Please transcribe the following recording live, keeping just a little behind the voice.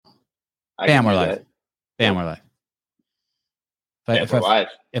Bam, we're live. Bam, we're live.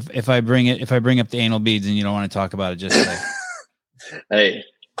 If I bring up the anal beads and you don't want to talk about it, just say, hey,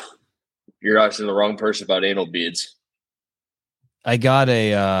 you're asking the wrong person about anal beads. I got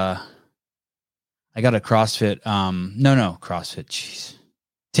a CrossFit. No, CrossFit. Jeez.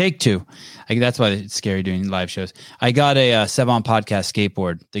 Take two. That's why it's scary doing live shows. I got a Sevon podcast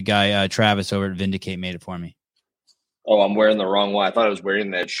skateboard. The guy, Travis over at Vindicate, made it for me. Oh, I'm wearing the wrong one. I thought I was wearing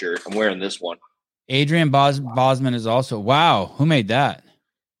that shirt. I'm wearing this one. Adrian Bosman is also. Wow. Who made that?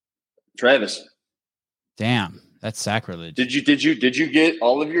 Travis. Damn. That's sacrilege. Did you get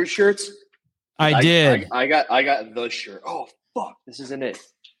all of your shirts? I did. I got the shirt. Oh, fuck. This isn't it.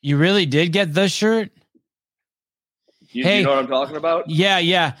 You really did get the shirt? You know what I'm talking about?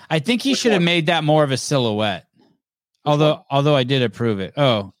 Yeah. I think he should have made that more of a silhouette. Although I did approve it.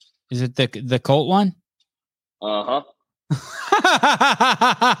 Oh, is it the Colt one? Uh-huh.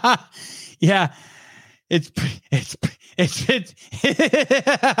 Yeah. It's dude,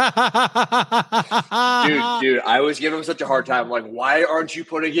 I was giving him such a hard time. Like, why aren't you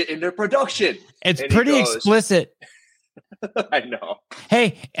putting it into production? It's pretty explicit. I know.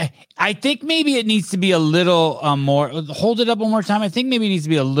 Hey, I think maybe it needs to be a little more. Hold it up one more time. I think maybe it needs to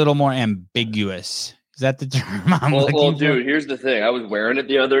be a little more ambiguous. Is that the term I'm looking for? Dude, here's the thing. I was wearing it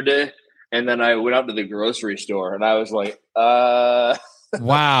the other day, and then I went out to the grocery store, and I was like,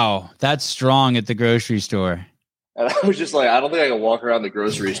 Wow, that's strong at the grocery store. And I was just like, I don't think I can walk around the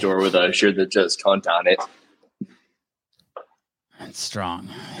grocery store with a shirt that says cunt on it. That's strong.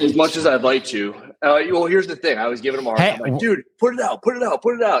 As much as I'd like to. Well, here's the thing. I was giving him a hard time. I'm like, dude, put it out.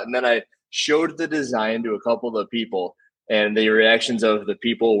 And then I showed the design to a couple of people, and the reactions of the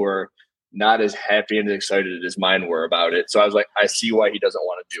people were not as happy and excited as mine were about it. So I was like, I see why he doesn't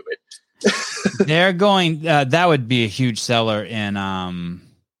want to do it. They're going, that would be a huge seller in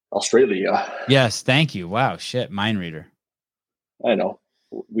Australia. Yes, thank you. Wow, shit, mind reader. I know.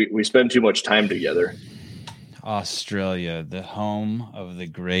 We spend too much time together. Australia, the home of the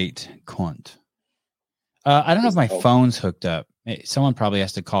great cunt. I don't know if my phone's hooked up. Someone probably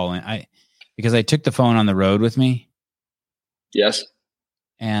has to call in. Because I took the phone on the road with me. Yes.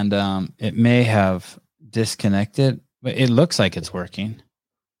 And it may have disconnected, but it looks like it's working.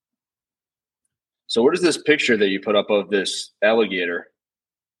 So what is this picture that you put up of this alligator?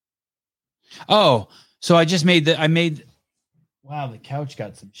 Oh, so I just wow, the couch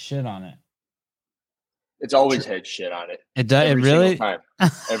got some shit on it. It's always had shit on it. It does. It really? Time.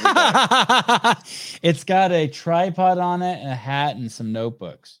 Every time. It's got a tripod on it, a hat, and some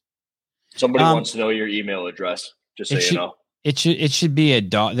notebooks. Somebody wants to know your email address, just so you know. It should be a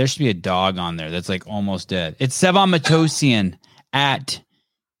dog. There should be a dog on there that's like almost dead. It's Sevon at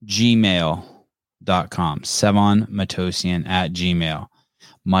gmail.com. Sevon Matosian at gmail.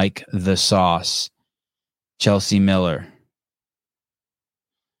 Mike the Sauce. Chelsea Miller.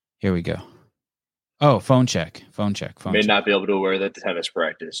 Here we go. Oh, phone check. May not be able to wear that to tennis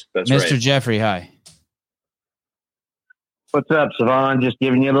practice. That's Mr. right. Jeffrey, hi. What's up, Sevon? Just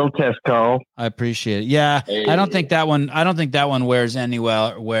giving you a little test call. I appreciate it. Yeah, hey. I don't think that one wears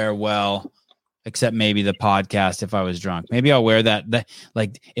well, except maybe the podcast. If I was drunk, maybe I'll wear that.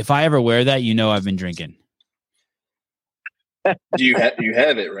 Like if I ever wear that, I've been drinking. Do you have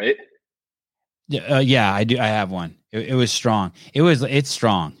it right? Yeah, I do. I have one. It was strong. It's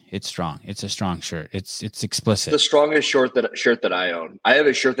strong. It's strong. It's a strong shirt. It's explicit. It's the strongest shirt that I own. I have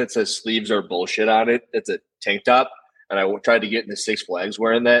a shirt that says sleeves are bullshit on it. It's a tank top. And I tried to get into Six Flags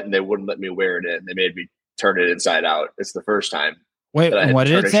wearing that, and they wouldn't let me wear it in. They made me turn it inside out. It's the first time. Wait, what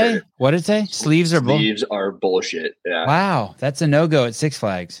did it say? What did it say? Sleeves are bullshit. Yeah. Wow, that's a no-go at Six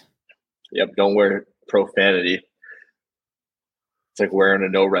Flags. Yep, don't wear profanity. It's like wearing a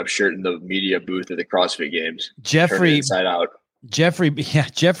no-rep shirt in the media booth at the CrossFit Games. Jeffrey inside out. Jeffrey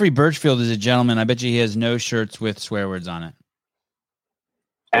Birchfield is a gentleman. I bet you he has no shirts with swear words on it.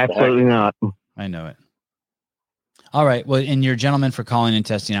 Absolutely not. I know it. All right. Well, and you're a gentleman for calling and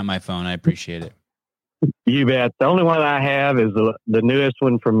testing out my phone. I appreciate it. You bet. The only one I have is the newest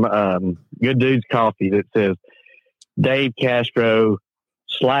one from Good Dudes Coffee that says Dave Castro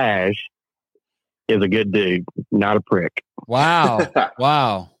 / is a good dude, not a prick. Wow.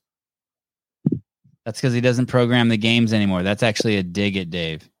 Wow. That's because he doesn't program the games anymore. That's actually a dig at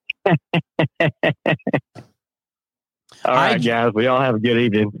Dave. All right, guys. We all have a good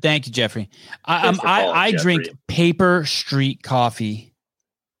evening. Thank you, Jeffrey. I drink Paper Street Coffee.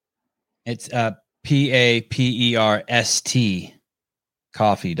 It's PAPERST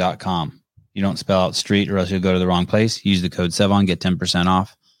coffee.com. You don't spell out street or else you'll go to the wrong place. Use the code Sevon, get 10%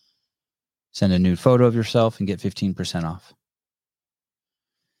 off. Send a nude photo of yourself and get 15% off.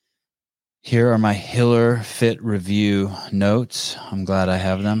 Here are my HillerFit review notes. I'm glad I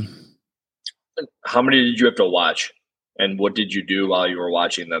have them. How many did you have to watch? And what did you do while you were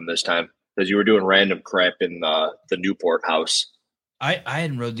watching them this time? Because you were doing random crap in the Newport house. I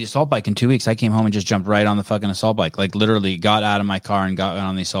hadn't rode the assault bike in 2 weeks. I came home and just jumped right on the fucking assault bike. Like literally got out of my car and got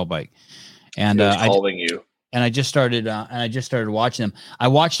on the assault bike. And I just started watching them. I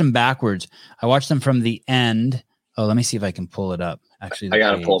watched them backwards. I watched them from the end. Oh, let me see if I can pull it up. Actually, I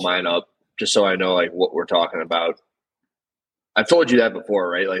got to pull mine up just so I know like what we're talking about. I've told you that before,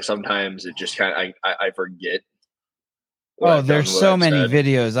 right? Like sometimes it just kind of I forget. Oh, there's so many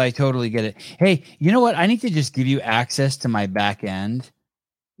videos. I totally get it. Hey, you know what? I need to just give you access to my back end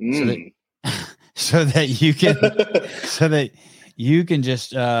so that you can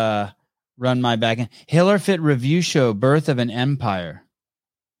just run my back end. HillerFit review show, Birth of an Empire.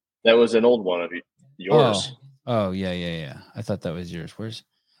 That was an old one of yours. Oh, yeah. I thought that was yours. Where's?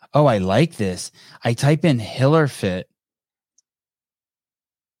 Oh, I like this. I type in HillerFit.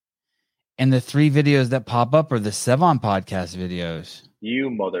 And the 3 videos that pop up are the Sevon podcast videos.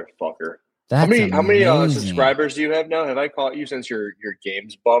 You motherfucker. That's how many subscribers do you have now? Have I caught you since your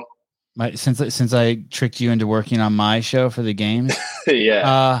games bump? Since I tricked you into working on my show for the games?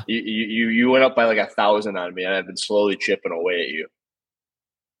 Yeah. You went up by like 1,000 on me, and I've been slowly chipping away at you.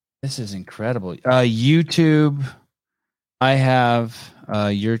 This is incredible. YouTube, I have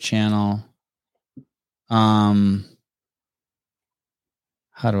your channel.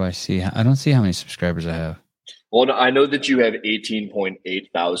 How do I see? I don't see how many subscribers I have. Well, no, I know that you have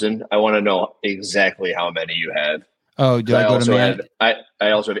 18.8 thousand. I want to know exactly how many you have. Oh, do I go to manage? I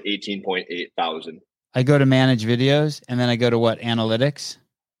also have 18.8 thousand. I go to manage videos, and then I go to what? Analytics?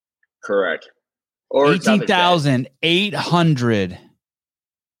 Correct. Or 18,800.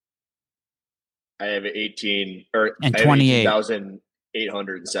 I have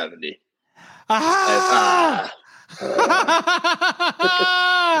 28,870.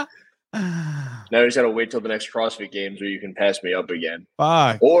 Now you just got to wait till the next CrossFit Games where you can pass me up again.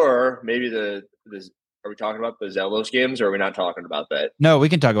 Fuck. Or maybe are we talking about the Zelos games, or are we not talking about that? No, we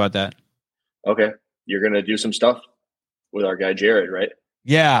can talk about that. Okay. You're going to do some stuff with our guy, Jared, right?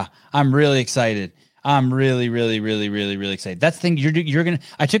 Yeah. I'm really excited. I'm really, really, really, really, really excited. That's the thing you're going to,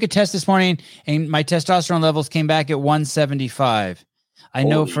 I took a test this morning and my testosterone levels came back at 175. I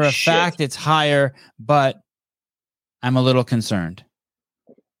know for a fact it's higher, but I'm a little concerned.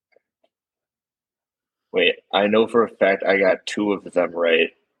 Wait, I know for a fact I got 2 of them right.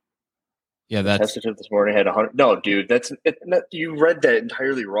 Yeah, that's tested it this morning. Had 100. No, dude, you read that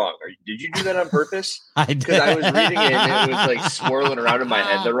entirely wrong. Did you do that on purpose? I did. Because I was reading it and it was like swirling around in my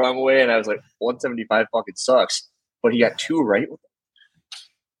head the wrong way, and I was like, 175 fucking sucks. But he got 2 right.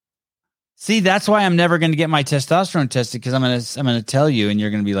 See, that's why I'm never going to get my testosterone tested, because I'm gonna tell you, and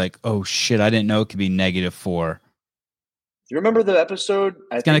you're going to be like, "Oh shit, I didn't know it could be -4." Do you remember the episode?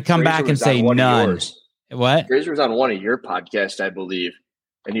 It's going to come back and say none. What? Fraser was on one of your podcasts, I believe,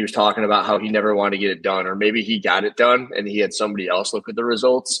 and he was talking about how he never wanted to get it done, or maybe he got it done and he had somebody else look at the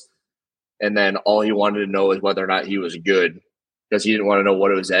results, and then all he wanted to know is whether or not he was good, because he didn't want to know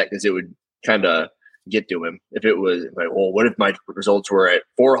what it was at, because it would kind of get to him if it was like, well, what if my results were at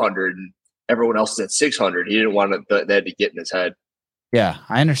 400 and everyone else is at 600? He didn't want that to get in his head. Yeah,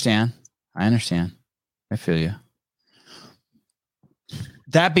 I understand. I feel you.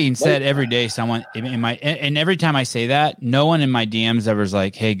 That being said, every day someone and every time I say that, no one in my DMs ever is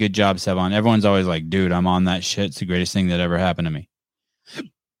like, "Hey, good job, Sevon." Everyone's always like, "Dude, I'm on that shit. It's the greatest thing that ever happened to me."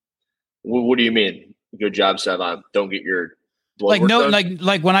 What do you mean? Good job, Sevon. Don't get your blood work done?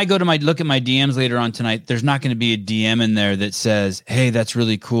 like when I go to look at my DMs later on tonight, there's not going to be a DM in there that says, "Hey, that's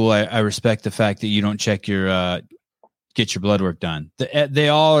really cool. I respect the fact that you don't check your get your blood work done." They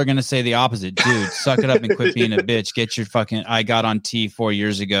all are going to say the opposite. Dude, suck it up and quit being a bitch. Get your fucking, I got on T 4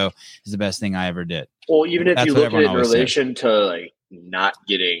 years ago is the best thing I ever did. Well, even if you look at it in relation to like not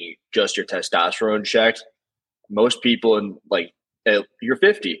getting just your testosterone checked, most people in like, you're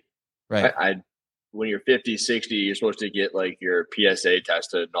 50. Right. When you're 50, 60, you're supposed to get like your PSA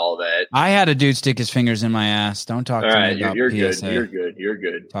tested and all that. I had a dude stick his fingers in my ass. Don't talk to me about PSA. You're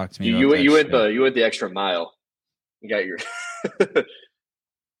good. Talk to me. You went the extra mile. You got your.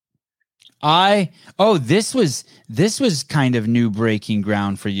 This was kind of new breaking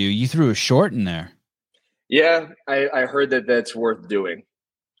ground for you. You threw a short in there. Yeah, I heard that's worth doing.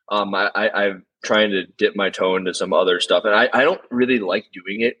 I'm trying to dip my toe into some other stuff, and I don't really like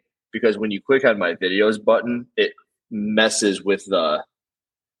doing it, because when you click on my videos button, it messes with the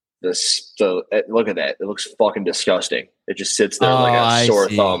look at that. It looks fucking disgusting. It just sits there like a sore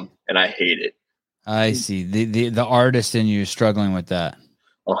thumb, and I hate it. I see. The artist in you is struggling with that.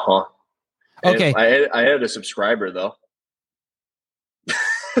 Uh-huh. Okay. I had a subscriber though.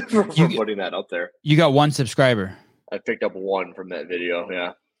 for putting that up there. You got one subscriber. I picked up one from that video.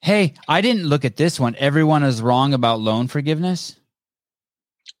 Yeah. Hey, I didn't look at this one. Everyone is wrong about loan forgiveness.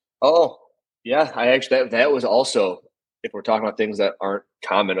 Oh, yeah. I actually that was also, if we're talking about things that aren't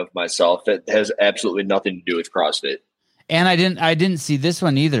common of myself, it has absolutely nothing to do with CrossFit. And I didn't see this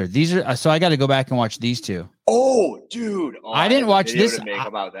one either. These are so I got to go back and watch these two. Oh, dude! I didn't watch this. To make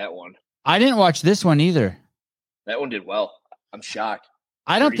about that one. I didn't watch this one either. That one did well. I'm shocked.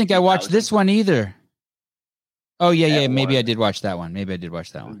 I don't think I watched this one either. Oh yeah. Maybe I did watch that one.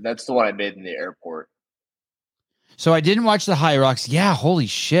 That's the one I made in the airport. So I didn't watch the High Rocks. Yeah, holy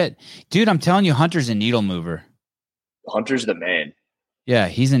shit, dude! I'm telling you, Hunter's a needle mover. Hunter's the man. Yeah,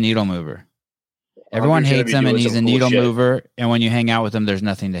 he's a needle mover. Everyone hates him, and he's a needle mover. And when you hang out with him, there's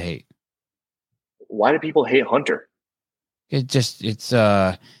nothing to hate. Why do people hate Hunter? I'm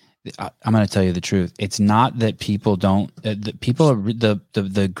going to tell you the truth. It's not that people don't. The people are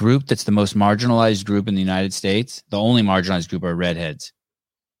the group that's the most marginalized group in the United States. The only marginalized group are redheads.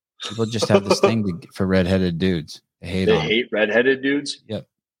 People just have this thing for redheaded dudes. They hate redheaded dudes. Yep.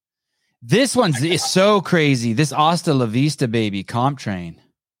 This one's is so crazy. This Asta La Vista baby comp train.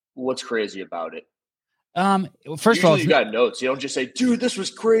 What's crazy about it? First of all, you got notes. You don't just say, "Dude, this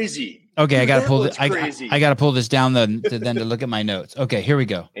was crazy." Okay, dude, I got to pull this. I got to pull this down then to look at my notes. Okay, here we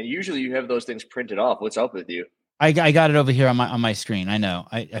go. And usually you have those things printed off. What's up with you? I got it over here on my screen. I know.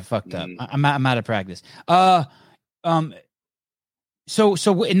 I fucked up. I'm out of practice. So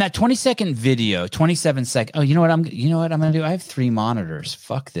in that 20-second video, 27-second. Oh, you know what I'm gonna do? I have 3 monitors.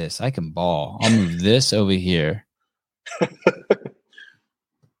 Fuck this. I can ball. I'll move this over here.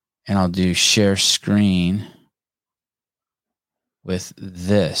 And I'll do share screen with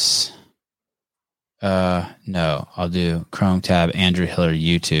this. No, I'll do Chrome tab, Andrew Hiller,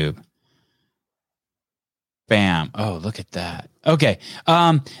 YouTube. Bam. Oh, look at that. Okay.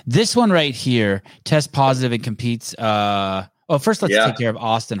 This one right here, test positive and competes. First let's take care of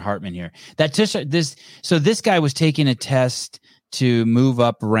Austin Hartman here. So this guy was taking a test to move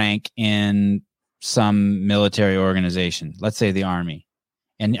up rank in some military organization, let's say the Army.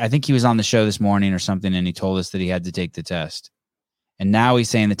 And I think he was on the show this morning or something, and he told us that he had to take the test. And now he's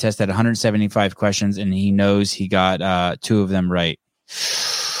saying the test had 175 questions, and he knows he got 2 of them right.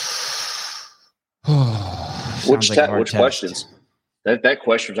 Which questions? That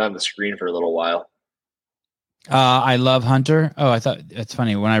question was on the screen for a little while. I love Hunter. Oh, I thought it's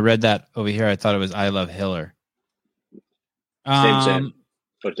funny. When I read that over here, I thought it was I love Hiller. Same,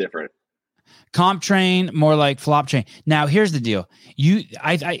 but different. Comp train, more like flop train. Now, here's the deal. You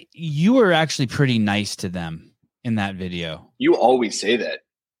were actually pretty nice to them in that video. You always say that.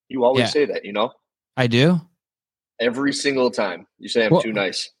 Say that, you know? I do? Every single time. You say I'm too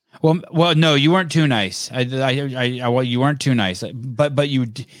nice. Well, no, you weren't too nice. You weren't too nice. But you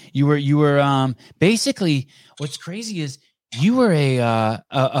were basically what's crazy is you were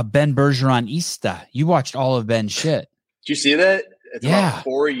a Ben Bergeron-ista. You watched all of Ben's shit. Did you see that? It's about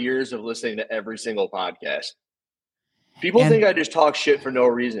 4 years of listening to every single podcast. People think I just talk shit for no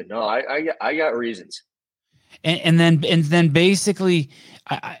reason. No, I got reasons. And then basically,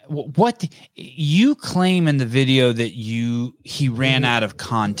 what you claim in the video that he ran out of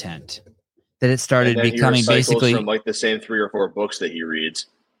content, that it started becoming basically from like the same 3 or 4 books that he reads.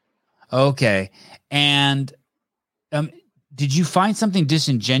 Okay, and did you find something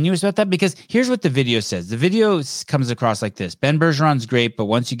disingenuous about that? Because here's what the video says. The video comes across like this. Ben Bergeron's great, but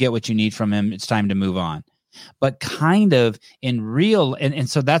once you get what you need from him, it's time to move on. But kind of in real, and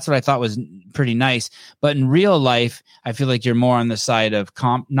so that's what I thought was pretty nice. But in real life, I feel like you're more on the side of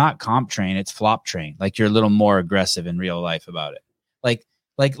not comp train, it's flop train. Like you're a little more aggressive in real life about it. Like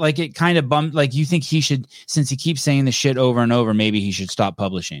it kind of bummed, like you think he should, since he keeps saying the shit over and over, maybe he should stop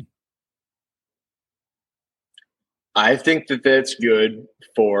publishing. I think that that's good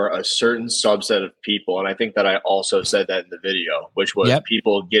for a certain subset of people. And I think that I also said that in the video, which was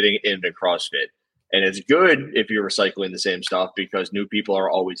people getting into CrossFit. And it's good if you're recycling the same stuff because new people are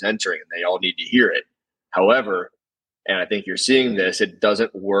always entering and they all need to hear it. However, and I think you're seeing this, it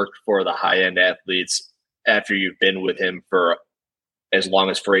doesn't work for the high-end athletes after you've been with him for as long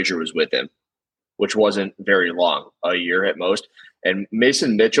as Frazier was with him, which wasn't very long, a year at most. And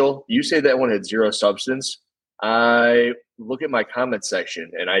Mason Mitchell, you say that one had 0 substance. I look at my comment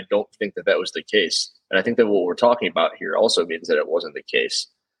section, and I don't think that was the case. And I think that what we're talking about here also means that it wasn't the case.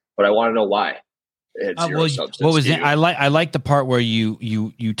 But I want to know why. It had 0 substance. What was it? I like the part where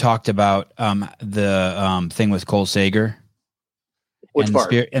you talked about the thing with Cole Sager. Which part?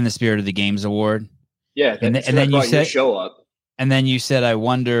 The Spirit of the Games award. Yeah, and then you said show up. And then you said, I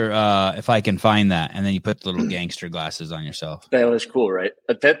wonder if I can find that. And then you put the little gangster glasses on yourself. That was cool, right?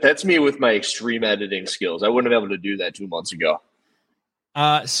 That's me with my extreme editing skills. I wouldn't have been able to do that 2 months ago.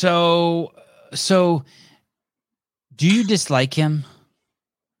 So do you dislike him?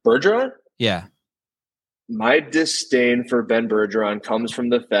 Bergeron? Yeah. My disdain for Ben Bergeron comes from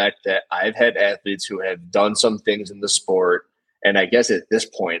the fact that I've had athletes who have done some things in the sport. And I guess at this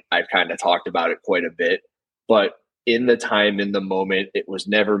point, I've kind of talked about it quite a bit. But in the time, in the moment, it was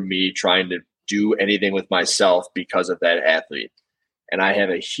never me trying to do anything with myself because of that athlete. And I have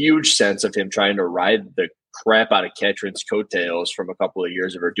a huge sense of him trying to ride the crap out of Katrin's coattails from a couple of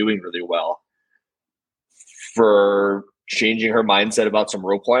years of her doing really well for changing her mindset about some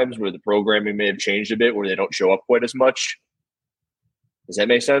rope climbs where the programming may have changed a bit, where they don't show up quite as much. Does that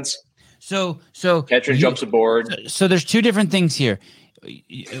make sense? So Katrin jumps aboard. So there's two different things here.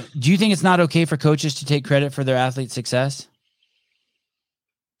 Do you think it's not okay for coaches to take credit for their athlete's success?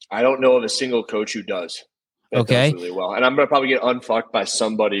 I don't know of a single coach who does. Okay. Does really well. And I'm going to probably get unfucked by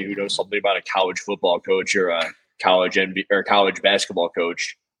somebody who knows something about a college football coach or a college NBA or college basketball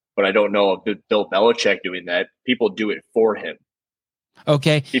coach. But I don't know of Bill Belichick doing that. People do it for him.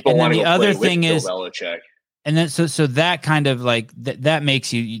 Okay. People want to the go other play thing with is Bill Belichick. And then so that kind of like that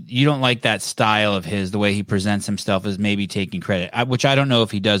makes you don't like that style of his, the way he presents himself as maybe taking credit, which I don't know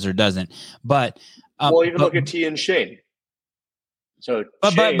if he does or doesn't. But look at T and Shane. So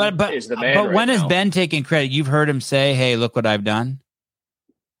Shane is the man. But when has Ben taken credit? You've heard him say, "Hey, look what I've done."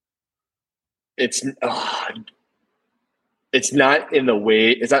 It's not in the way.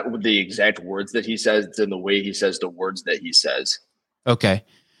 It's not the exact words that he says. It's in the way he says the words that he says. Okay.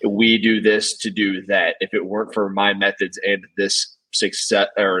 We do this to do that. If it weren't for my methods and this success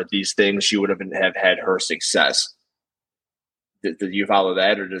or these things, she would have had her success. Did you follow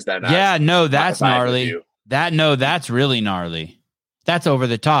that, or does that not? Yeah, no, that's gnarly. That's really gnarly. That's over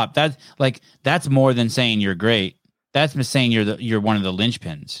the top. That's more than saying you're great. That's saying you're one of the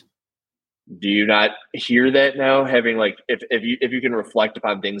linchpins. Do you not hear that now? Having if you can reflect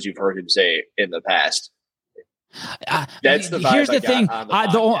upon things you've heard him say in the past. That's the vibe. Here's the thing.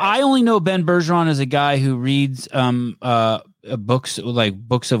 I only know Ben Bergeron as a guy who reads books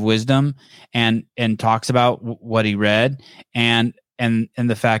of wisdom and talks about what he read and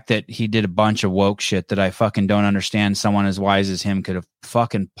the fact that he did a bunch of woke shit that I fucking don't understand. Someone as wise as him could have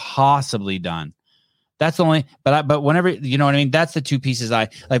fucking possibly done. That's the only. But whenever, you know what I mean. That's the two pieces I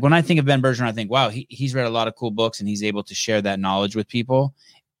like. When I think of Ben Bergeron, I think, wow, he's read a lot of cool books and he's able to share that knowledge with people.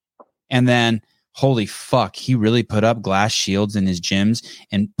 And then, holy fuck, he really put up glass shields in his gyms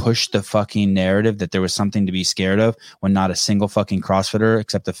and pushed the fucking narrative that there was something to be scared of when not a single fucking CrossFitter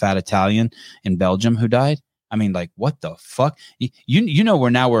except a fat Italian in Belgium who died. I mean, like, what the fuck? You know,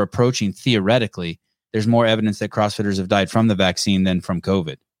 we're approaching, theoretically, there's more evidence that CrossFitters have died from the vaccine than from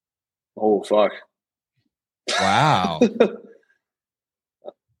COVID. Oh, fuck. Wow.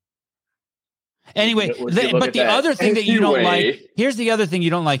 Anyway, but the other thing that you don't like, here's the other thing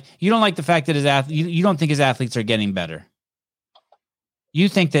you don't like. You don't like the fact that you don't think his athletes are getting better. You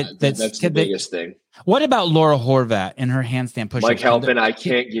think that's the biggest thing. What about Laura Horvat and her handstand push-ups? Mike Halpin, I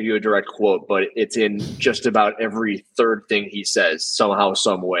can't give you a direct quote, but it's in just about every third thing he says, somehow,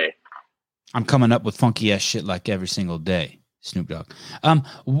 some way. I'm coming up with funky ass shit like every single day, Snoop Dogg.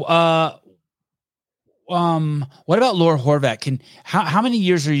 What about Laura Horvat? How many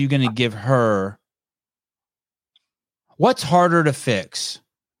years are you going to give her? What's harder to fix?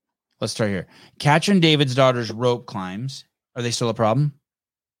 Let's start here. Katrin David's daughter's rope climbs. Are they still a problem?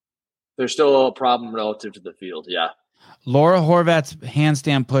 They're still a problem relative to the field, yeah. Laura Horvat's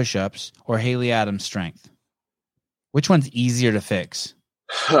handstand push-ups or Haley Adams' strength? Which one's easier to fix?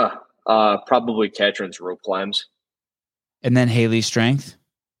 Probably Katrin's rope climbs. And then Haley's strength?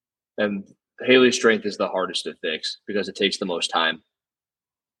 And Haley's strength is the hardest to fix because it takes the most time.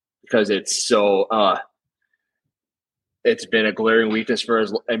 Because it's so it's been a glaring weakness for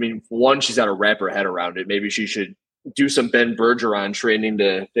us. I mean, one, she's got to wrap her head around it. Maybe she should do some Ben Bergeron training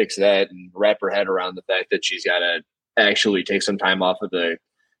to fix that and wrap her head around the fact that she's got to actually take some time off of the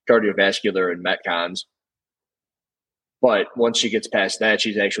cardiovascular and Metcons. But once she gets past that,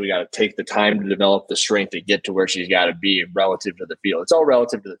 she's actually got to take the time to develop the strength to get to where she's got to be relative to the field. It's all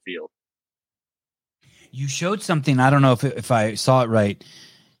relative to the field. You showed something. I don't know if I saw it right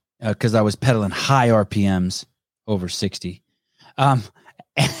because I was pedaling high RPMs over 60.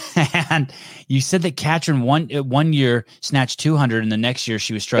 And you said that Katrin one year snatched 200 and the next year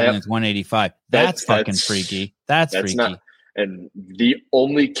she was struggling with 185. That's fucking freaky. That's freaky. And the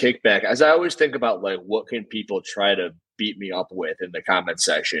only kickback, as I always think about, like, what can people try to beat me up with in the comment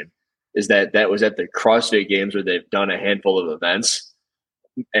section? is that was at the CrossFit Games where they've done a handful of events.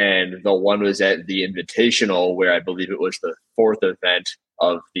 And the one was at the Invitational, where I believe it was the fourth event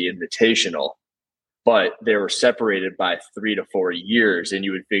of the Invitational. But they were separated by 3 to 4 years. And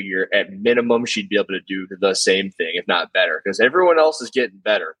you would figure at minimum she'd be able to do the same thing, if not better, because everyone else is getting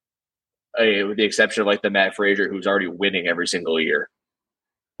better, with the exception of like the Matt Frazier, who's already winning every single year.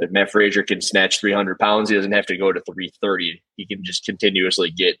 If Matt Frazier can snatch 300 pounds, he doesn't have to go to 330. He can just continuously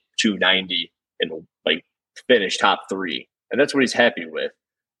get 290 and like finish top 3. And that's what he's happy with.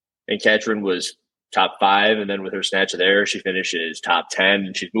 And Katrin was top 5. And then with her snatch there, she finishes top 10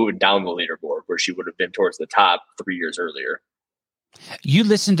 and she's moving down the leaderboard where she would have been towards the top 3 years earlier. You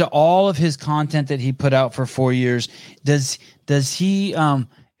listen to all of his content that he put out for 4 years. Does he,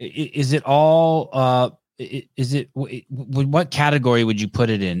 is it all, what category would you put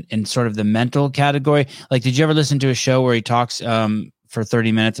it in sort of the mental category? Like, did you ever listen to a show where he talks for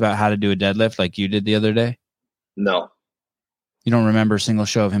 30 minutes about how to do a deadlift like you did the other day? No. You don't remember a single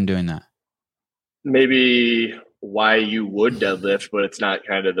show of him doing that? Maybe why you would deadlift, but it's not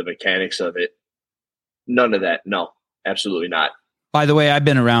kind of the mechanics of it. None of that. No, absolutely not. By the way, I've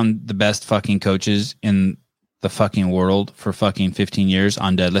been around the best fucking coaches in the fucking world for fucking 15 years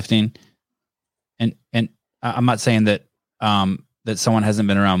on deadlifting. And I'm not saying that that someone hasn't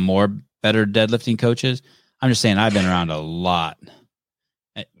been around more better deadlifting coaches. I'm just saying I've been around a lot.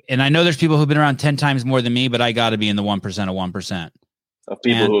 And I know there's people who've been around 10 times more than me, but I got to be in the 1% of 1%. Of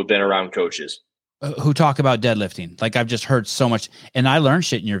people who have been around coaches. Who talk about deadlifting. Like, I've just heard so much. And I learned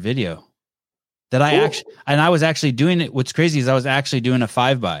shit in your video. That I was actually doing it. What's crazy is I was actually doing a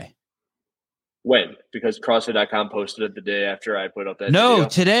 5x. When? Because CrossFit.com posted it the day after I put up that video? No,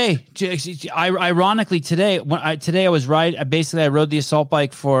 today. Ironically, today I was basically I rode the assault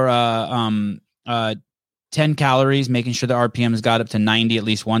bike for 10 calories, making sure the RPMs got up to 90 at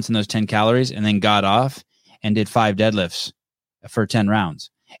least once in those 10 calories, and then got off and did 5 deadlifts for 10 rounds.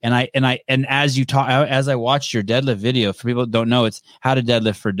 And as I watched your deadlift video, for people that don't know, it's how to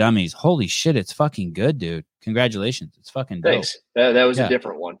deadlift for dummies. Holy shit, it's fucking good, dude. Congratulations. It's fucking dope. Thanks. That was a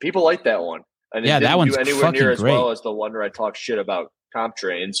different one. People like that one. And that one's do anywhere fucking near as great. well as the one where I talk shit about comp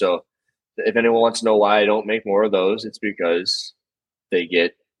train. So if anyone wants to know why I don't make more of those, it's because they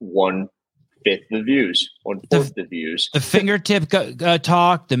get 1/5 the views, 1/4 the views. The fingertip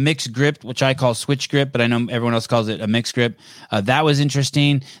talk, the mixed grip, which I call switch grip, but I know everyone else calls it a mixed grip. That was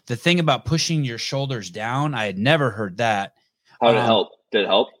interesting. The thing about pushing your shoulders down, I had never heard that. How did it help? Did it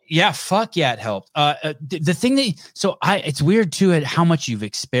help? Yeah, fuck yeah, it helped. The thing it's weird too at how much you've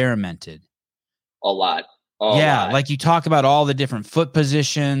experimented. A lot. Like you talk about all the different foot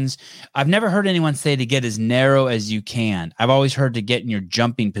positions. I've never heard anyone say to get as narrow as you can. I've always heard to get in your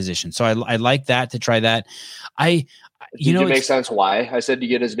jumping position. So I like that, to try that. Did it make sense why I said to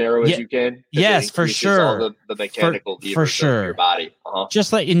get as narrow as you can? Yes, for sure. All the mechanical for sure. Of your body.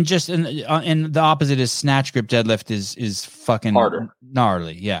 Just like in the opposite is snatch grip deadlift is fucking harder,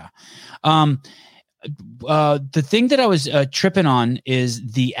 gnarly. Yeah. The thing that I was tripping on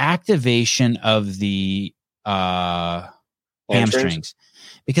is the activation of the hamstrings,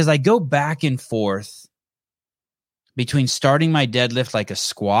 because I go back and forth between starting my deadlift like a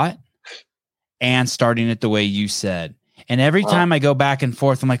squat and starting it the way you said. And every time I go back and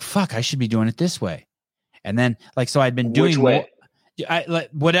forth, I'm like, fuck, I should be doing it this way. And then so I'd been doing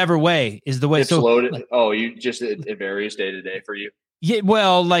whatever way is the way. It's loaded. It varies day to day for you. Yeah,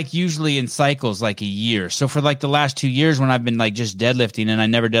 well, like usually in cycles, like a year. So for like the last 2 years when I've been like just deadlifting and I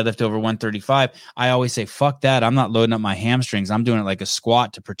never deadlift over 135, I always say, fuck that. I'm not loading up my hamstrings. I'm doing it like a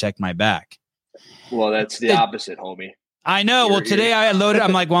squat to protect my back. Well, that's the opposite, homie. I know. Today I loaded,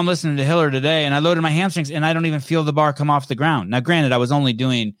 I'm like, I'm listening to Hiller today, and I loaded my hamstrings and I don't even feel the bar come off the ground. Now, granted, I was only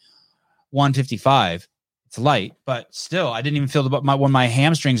doing 155. It's light, but still, I didn't even feel when my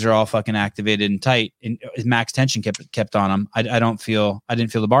hamstrings are all fucking activated and tight, and max tension kept on them. I didn't feel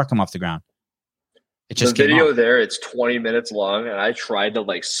the bar come off the ground. It just the video there. It's 20 minutes long, and I tried to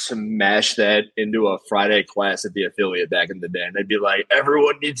like smash that into a Friday class at the affiliate back in the day, and I'd be like,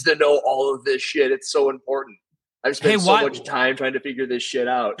 everyone needs to know all of this shit. It's so important. I've spent so much time trying to figure this shit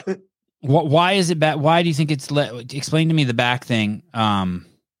out. Why is it bad? Why do you think it's? Explain to me the back thing.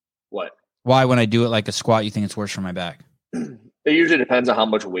 What? Why, when I do it like a squat, you think it's worse for my back? It usually depends on how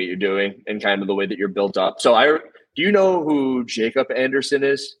much weight you're doing and kind of the way that you're built up. So do you know who Jacob Anderson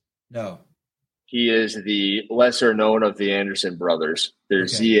is? No. He is the lesser known of the Anderson brothers.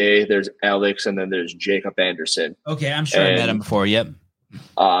 There's ZA, there's Alex, and then there's Jacob Anderson. Okay, I'm sure I met him before. Yep.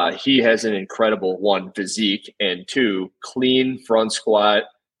 He has an incredible 1, physique, and 2, clean front squat,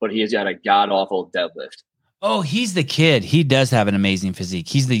 but he has got a god awful deadlift. Oh, he's the kid. He does have an amazing physique.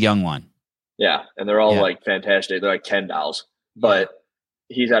 He's the young one. Yeah, and they're all like fantastic. They're like Ken dolls, but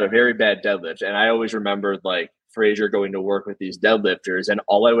he's had a very bad deadlift. And I always remembered like Frazier going to work with these deadlifters, and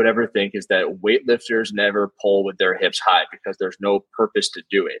all I would ever think is that weightlifters never pull with their hips high because there's no purpose to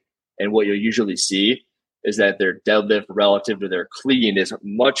do it. And what you'll usually see is that their deadlift relative to their clean is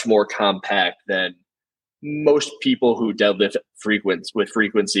much more compact than most people who deadlift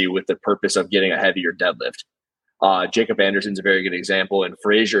frequency with the purpose of getting a heavier deadlift. Jacob Anderson's a very good example, and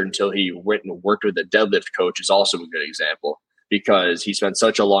Frazier, until he went and worked with a deadlift coach, is also a good example because he spent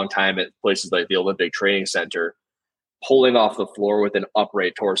such a long time at places like the Olympic Training Center pulling off the floor with an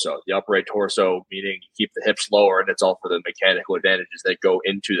upright torso. The upright torso meaning you keep the hips lower, and it's all for the mechanical advantages that go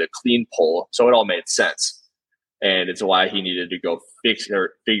into the clean pull. So it all made sense. And it's why he needed to go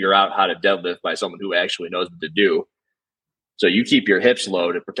figure out how to deadlift by someone who actually knows what to do. So you keep your hips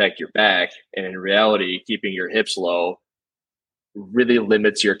low to protect your back. And in reality, keeping your hips low really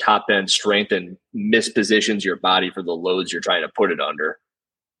limits your top end strength and mispositions your body for the loads you're trying to put it under.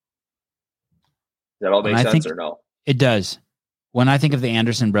 Does that all make sense or no? It does. When I think of the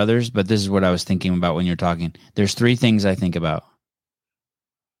Anderson brothers, but this is what I was thinking about when you're talking, there's three things I think about.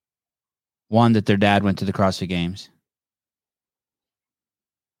 One, that their dad went to the CrossFit Games.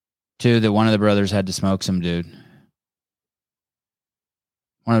 Two, that one of the brothers had to smoke some dude.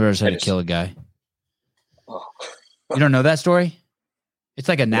 One of the brothers had to kill a guy. Oh. You don't know that story? It's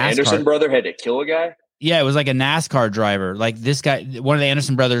like a NASCAR. The Anderson brother had to kill a guy? Yeah, it was like a NASCAR driver. Like this guy, one of the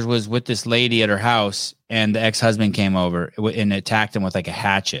Anderson brothers was with this lady at her house, and the ex-husband came over and attacked him with like a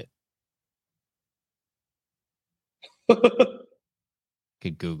hatchet.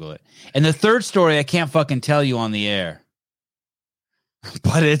 Could Google it. And the third story, I can't fucking tell you on the air,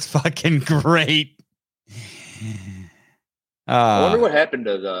 but it's fucking great. I wonder what happened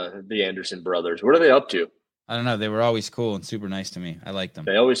to the Anderson brothers. What are they up to? I don't know. They were always cool and super nice to me. I liked them.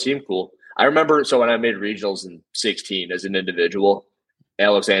 They always seem cool. I remember, so when I made regionals in 16 as an individual,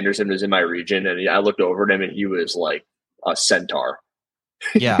 Alex Anderson was in my region, and I looked over at him, and he was like a centaur.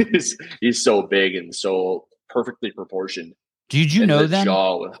 Yeah. he's so big and so perfectly proportioned. Did you know them?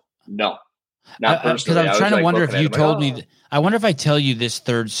 No, not personally. Because I'm trying to wonder if you told me. I wonder if I tell you this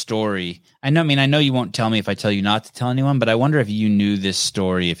third story. I know you won't tell me if I tell you not to tell anyone, but I wonder if you knew this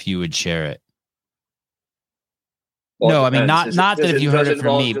story, if you would share it. Well, no, I mean not that if you heard it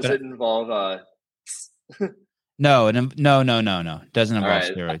from me. Does it involve? No, doesn't involve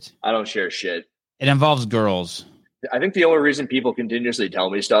steroids. I don't share shit. It involves girls. I think the only reason people continuously tell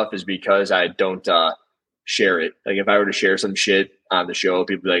me stuff is because I don't share it. Like if I were to share some shit on the show,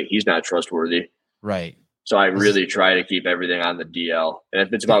 people would be like, he's not trustworthy. Right. So I really try to keep everything on the DL. And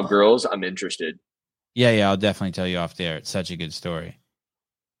if it's about girls, I'm interested. Yeah, I'll definitely tell you off the air. It's such a good story.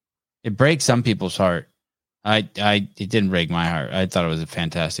 It breaks some people's heart. It didn't break my heart. I thought it was a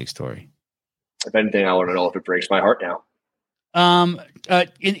fantastic story. If anything, I want to know if it breaks my heart now. In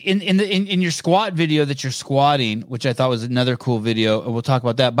your squat video that you're squatting, which I thought was another cool video. We'll talk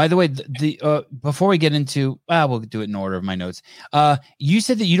about that. By the way, before we get into, we'll do it in order of my notes. You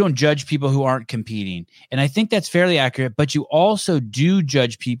said that you don't judge people who aren't competing, and I think that's fairly accurate. But you also do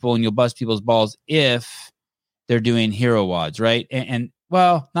judge people, and you'll bust people's balls if they're doing hero wads, right? And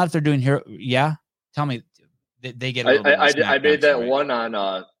well, not if they're doing hero. Yeah, tell me. They get. I made that one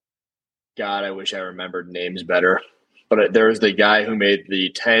on. God, I wish I remembered names better. But there was the guy who made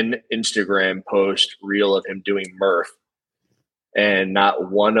the 10 Instagram post reel of him doing Murph, and not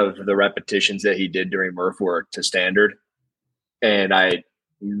one of the repetitions that he did during Murph were to standard. And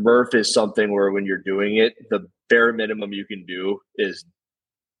Murph is something where when you're doing it, the bare minimum you can do is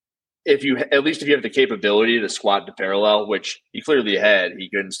if you have the capability to squat to parallel, which he clearly had. He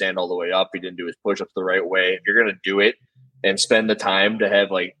couldn't stand all the way up. He didn't do his push-ups the right way. If you're going to do it and spend the time to have,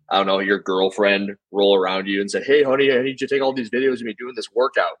 like, I don't know, your girlfriend roll around you and say, hey, honey, I need you to take all these videos of me doing this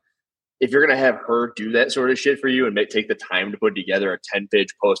workout. If you're going to have her do that sort of shit for you and take the time to put together a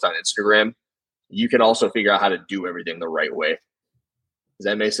 10-page post on Instagram, you can also figure out how to do everything the right way. Does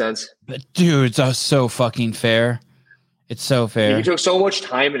that make sense? But dude, it's so fucking fair. It's so fair. He took so much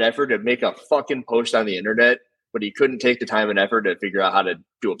time and effort to make a fucking post on the internet, but he couldn't take the time and effort to figure out how to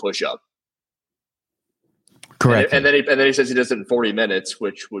do a push-up. Correct. And then he says he does it in 40 minutes,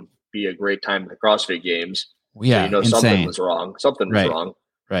 which would be a great time at the CrossFit Games. Yeah, so something was wrong. Something was wrong.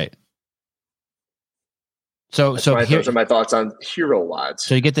 Right. So those are my thoughts on hero wads.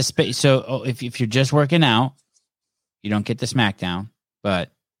 So you get the space. So if you're just working out, you don't get the smackdown. But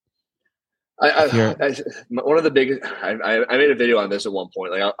one of the biggest, I made a video on this at one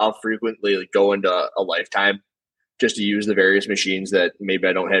point. Like I'll frequently go into a Lifetime just to use the various machines that maybe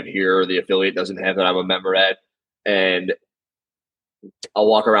I don't have here or the affiliate doesn't have that I'm a member at. And I'll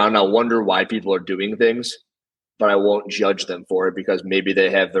walk around and I'll wonder why people are doing things, but I won't judge them for it because maybe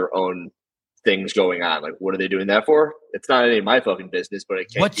they have their own things going on. Like, what are they doing that for? It's not any of my fucking business, but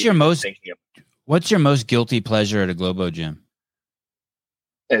it can't. What's your most guilty pleasure at a Globo gym?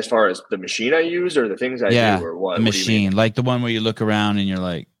 As far as the machine I use or the things I do or what? The machine, like the one where you look around and you're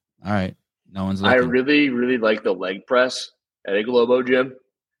like, all right, no one's looking. I really, really like the leg press at a Globo gym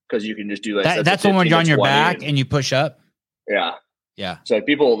because you can just do like that's when you're on your back and you push up. Yeah. Yeah. So like,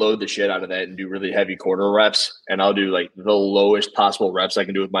 people will load the shit out of that and do really heavy quarter reps. And I'll do like the lowest possible reps I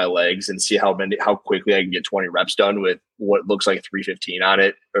can do with my legs and see how quickly I can get 20 reps done with what looks like 315 on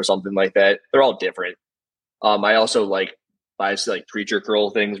it or something like that. They're all different. I also like preacher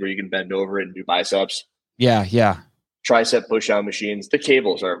curl things where you can bend over and do biceps. Yeah. Yeah. Tricep push down machines. The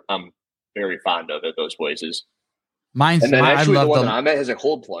cables I'm very fond of at those places. Mine's and then actually the one that I'm at has a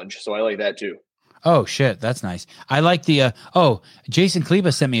cold plunge. So I like that too. Oh shit, that's nice. I like the Jason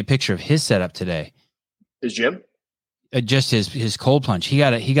Kleba sent me a picture of his setup today. His gym? Just his cold plunge. He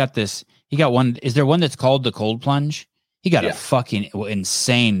got one. Is there one that's called the cold plunge? He got a fucking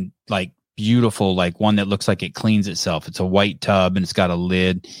insane, like beautiful, like one that looks like it cleans itself. It's a white tub and it's got a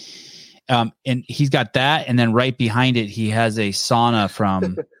lid. And he's got that, and then right behind it, he has a sauna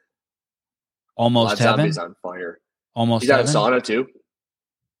from Almost Heaven. Zombies on fire. Almost. He's got Heaven? a sauna too.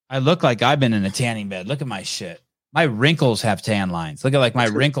 I look like I've been in a tanning bed. Look at my shit. My wrinkles have tan lines. Look at my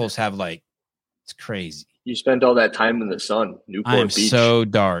wrinkles have it's crazy. You spent all that time in the sun. Newport I'm Beach. so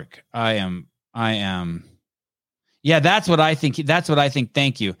dark. I am. Yeah, that's what I think.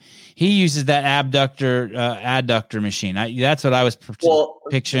 Thank you. He uses that adductor machine. That's what I was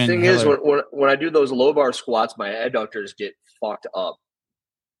picturing. The thing is, when I do those low bar squats, my adductors get fucked up.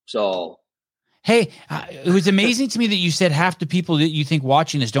 So. Hey, it was amazing to me that you said half the people that you think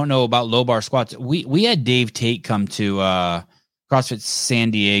watching this don't know about low bar squats. We had Dave Tate come to CrossFit San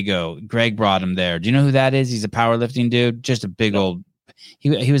Diego. Greg brought him there. Do you know who that is? He's a powerlifting dude, just a big old.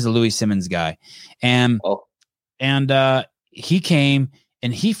 He was a Louis Simmons guy, and he came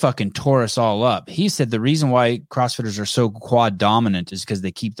and he fucking tore us all up. He said the reason why CrossFitters are so quad dominant is because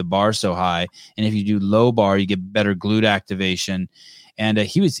they keep the bar so high, and if you do low bar, you get better glute activation. And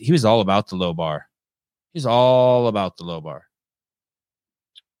he was all about the low bar. He's all about the low bar.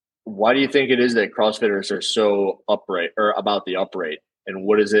 Why do you think it is that CrossFitters are so upright or about the upright? And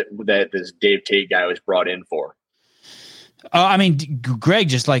what is it that this Dave Tate guy was brought in for? I mean, Greg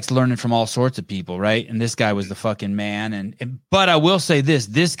just likes learning from all sorts of people, right? And this guy was the fucking man. But I will say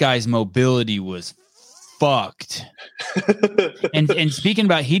this guy's mobility was fucked. and speaking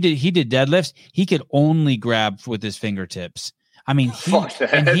about, he did deadlifts. He could only grab with his fingertips. I mean,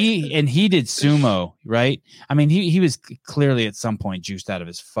 he did sumo, right? I mean, he was clearly at some point juiced out of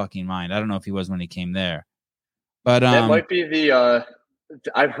his fucking mind. I don't know if he was when he came there, but that might be the.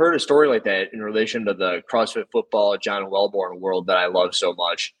 I've heard a story like that in relation to the CrossFit Football John Wellborn world that I love so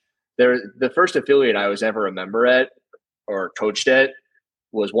much. The first affiliate I was ever a member at or coached at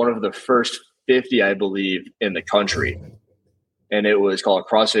was one of the first 50, I believe, in the country, and it was called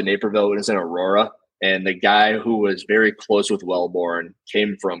CrossFit Naperville. It was in Aurora. And the guy who was very close with Wellborn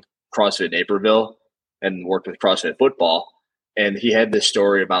came from CrossFit Naperville and worked with CrossFit Football. And he had this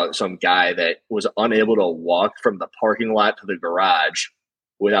story about some guy that was unable to walk from the parking lot to the garage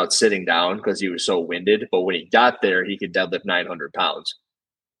without sitting down because he was so winded. But when he got there, he could deadlift 900 pounds.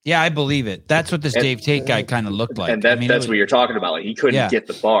 Yeah, I believe it. That's what this Dave Tate guy kind of looked like. And that's what you're talking about. Like, he couldn't get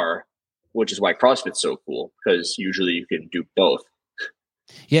the bar, which is why CrossFit's so cool, because usually you can do both.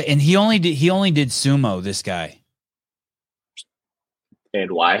 Yeah, and he only did sumo, this guy. And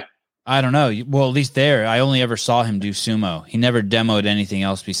why? I don't know. Well, at least there, I only ever saw him do sumo. He never demoed anything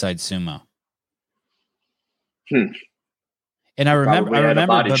else besides sumo. And I remember the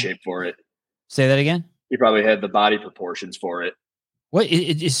body shape for it. Say that again? He probably had the body proportions for it. What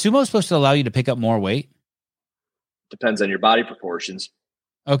is sumo supposed to allow you to pick up more weight? Depends on your body proportions.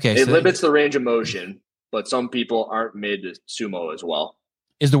 Okay. It limits the range of motion, but some people aren't made to sumo as well.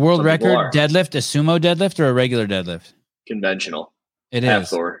 Is the world record deadlift a sumo deadlift or a regular deadlift? Conventional. It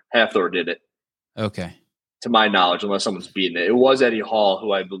is. Half-Thor did it. Okay. To my knowledge, unless someone's beating it. It was Eddie Hall,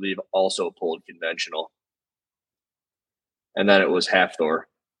 who I believe also pulled conventional. And then it was Half-Thor.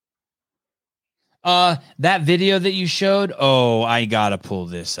 That video that you showed, I gotta pull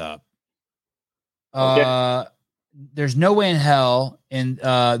this up. Okay. There's no way in hell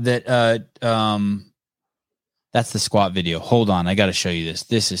that's the squat video. Hold on, I gotta show you this.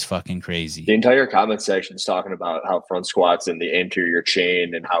 This is fucking crazy. The entire comment section is talking about how front squats and the anterior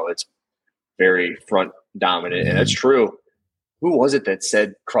chain and how it's very front dominant, and that's true. Who was it that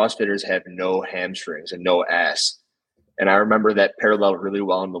said CrossFitters have no hamstrings and no ass? And I remember that parallel really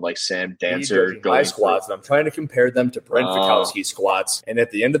well into like Sam Dancer high squats. And I'm trying to compare them to Brent Fikowski squats. And at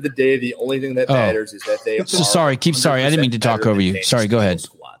the end of the day, the only thing that matters is that they. Sorry. I didn't mean to talk over you. Sorry. Go ahead.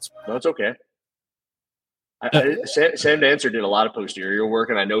 Squats. No, it's okay. Sam Dancer did a lot of posterior work,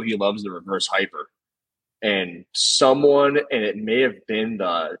 and I know he loves the reverse hyper. And it may have been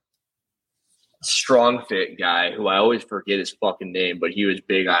the Strong Fit guy who I always forget his fucking name, but he was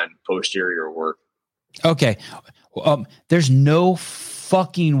big on posterior work. Okay. There's no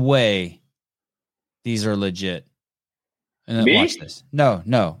fucking way these are legit. And Me? Watch this. No.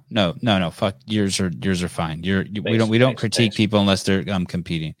 Fuck, yours are fine. We don't critique people unless they're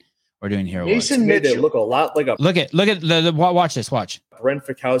competing. We're doing hero. Mason made it look a lot like a look at the watch this. Watch Brent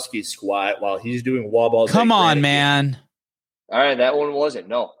Fikowski squat while he's doing wall balls. Come on, man. All right, that one wasn't.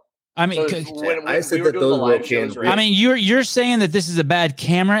 No. I mean, I said that those were shows. I mean, you're saying that this is a bad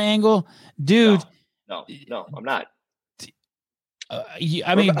camera angle, dude. No, I'm not. Do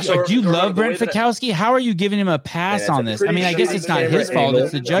you love Brent Fikowski? How are you giving him a pass on this? I mean, I guess it's not his fault;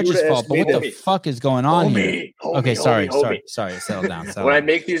 it's the judge's fault. But what the fuck is going on here? Okay, sorry. Settle down. When I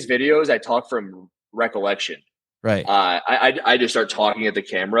make these videos, I talk from recollection. Right. I just start talking at the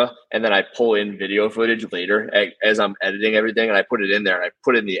camera, and then I pull in video footage later as I'm editing everything, and I put it in there, and I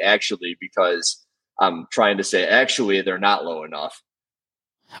put in the actually because I'm trying to say actually they're not low enough.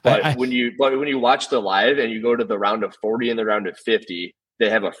 But when you watch the live and you go to the round of 40 and the round of 50, they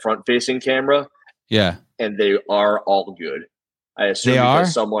have a front facing camera. Yeah. And they are all good. I assume they are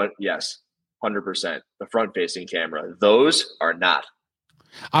yes, 100%. The front facing camera. Those are not.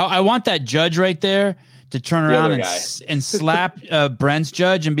 I want that judge right there to turn around and slap Brent's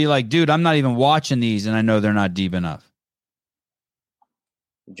judge and be like, dude, I'm not even watching these. And I know they're not deep enough.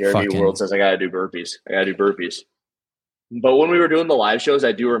 Jeremy World says I got to do burpees. But when we were doing the live shows,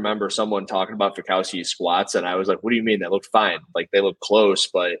 I do remember someone talking about Fikowski's squats, and I was like, what do you mean? They look fine. Like, they look close,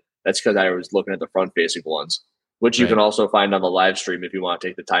 but that's because I was looking at the front-facing ones, which you can also find on the live stream if you want to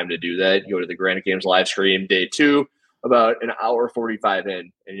take the time to do that. You go to the Granite Games live stream, day 2, about an hour 45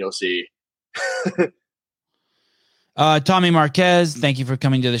 in, and you'll see. Tommy Marquez, thank you for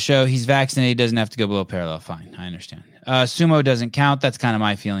coming to the show. He's vaccinated. He doesn't have to go below parallel. Fine, I understand. Sumo doesn't count. That's kind of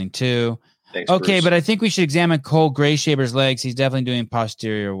my feeling, too. Thanks, okay, Bruce. but I think we should examine Cole Grayshaber's legs. He's definitely doing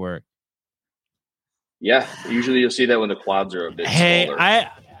posterior work. Yeah, usually you'll see that when the quads are a bit smaller.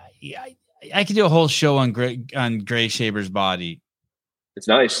 I could do a whole show on Grayshaber's body. It's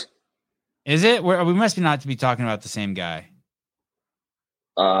nice. Is it? We must be not to be talking about the same guy.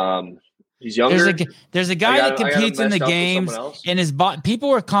 He's younger. There's a guy that competes in the games, and his body. People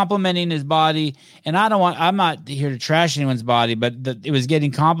were complimenting his body, and I'm not here to trash anyone's body, but it was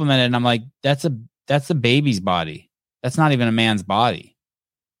getting complimented, and I'm like, that's a baby's body. That's not even a man's body.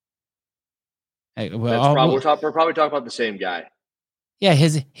 Hey, well, we're probably talking about the same guy. Yeah,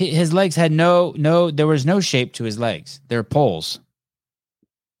 his legs had no. There was no shape to his legs. They're poles.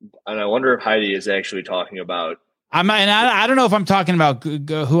 And I wonder if Heidi is actually talking about. I don't know if I'm talking about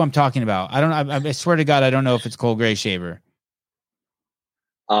who I'm talking about. I swear to God, I don't know if it's Cole Grayshaber.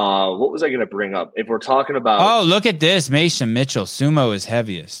 What was I going to bring up? If we're talking about, oh, look at this, Mason Mitchell. Sumo is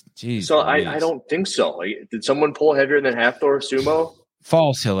heaviest. Jeez. So I don't think so. Like, did someone pull heavier than half Thor sumo?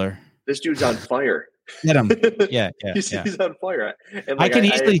 False, Hiller. This dude's on fire. Get him. Yeah. He's on fire. And like,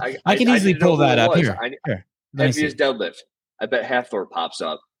 I can easily pull that up here. Heaviest deadlift. I bet half Thor pops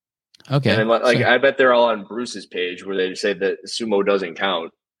up. Okay. And I bet they're all on Bruce's page where they say that sumo doesn't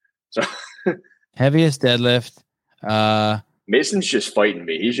count. So heaviest deadlift. Mason's just fighting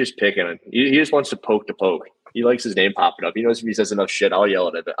me. He's just picking. He just wants to poke. He likes his name popping up. He knows if he says enough shit, I'll yell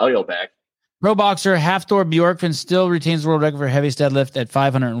at it. I'll yell back. Pro boxer Hafthor Bjorkman still retains the world record for heaviest deadlift at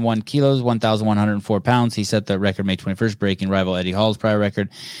 501 kilos, 1,104 pounds. He set the record May 21st, breaking rival Eddie Hall's prior record.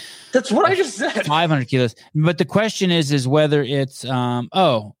 That's what I just said. 500 kilos. But the question is whether it's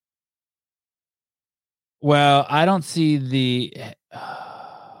well, I don't see the.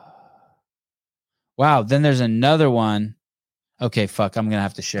 Wow. Then there's another one. Okay, fuck. I'm gonna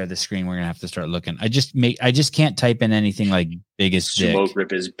have to share the screen. We're gonna have to start looking. I just can't type in anything like biggest dick. Sumo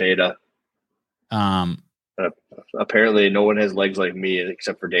grip is beta. Apparently, no one has legs like me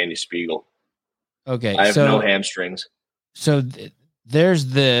except for Danny Spiegel. Okay, I have no hamstrings. So there's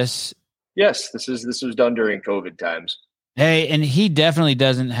this. Yes, this was done during COVID times. Hey, and he definitely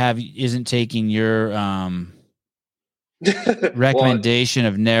isn't taking your recommendation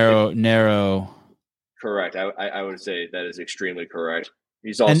of narrow. Correct. I would say that is extremely correct.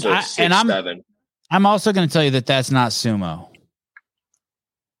 He's also 6'7". I'm also going to tell you that that's not sumo.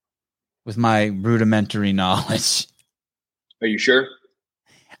 with my rudimentary knowledge. Are you sure?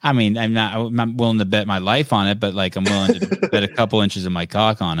 I mean, I'm not willing to bet my life on it, but like I'm willing to bet a couple inches of my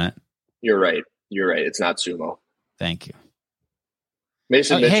cock on it. You're right. It's not sumo. Thank you.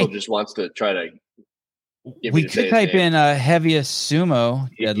 Mason Mitchell just wants to try to get me we to say could type in heaviest sumo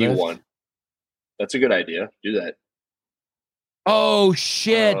deadlift. one. That's a good idea. Do that. Oh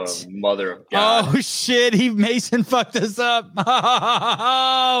shit! Mother of God! Oh shit! Mason fucked us up.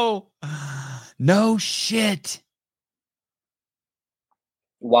 Oh no shit!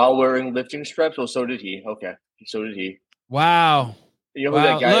 While wearing lifting straps, well, so did he. Okay, so did he. Wow. You know who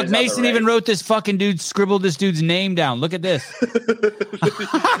that guy Look, is Mason even wrote this fucking dude, scribbled this dude's name down. Look at this.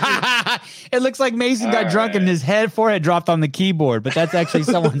 It looks like Mason got drunk and his forehead dropped on the keyboard, but that's actually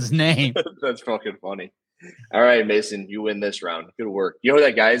someone's name. That's fucking funny. All right, Mason, you win this round. Good work. You know who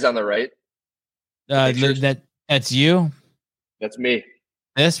that guy is on the right? That's you? That's me.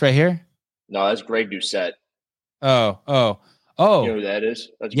 This right here? No, that's Greg Doucette. Oh. You know who that is?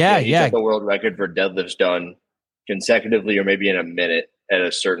 That's yeah. He's got the world record for deadlifts done consecutively or maybe in a minute at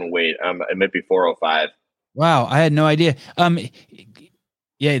a certain weight. It might be 405. Wow, I had no idea.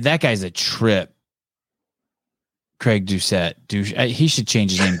 Yeah, that guy's a trip. Craig Doucette. He should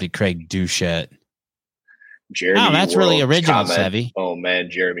change his name to Craig Doucette. Jeremy. Oh, that's really original, Sevy. Oh man,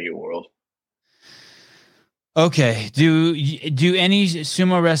 Jeremy World. Okay. Do any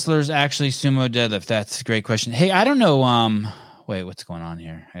sumo wrestlers actually sumo deadlift? That's a great question. Hey, I don't know. Wait, what's going on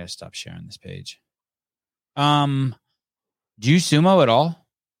here? I gotta stop sharing this page. Do you sumo at all?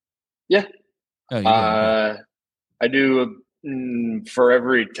 Yeah. Oh, you do. I do for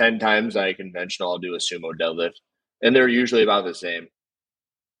every 10 times I conventional, I'll do a sumo deadlift, and they're usually about the same.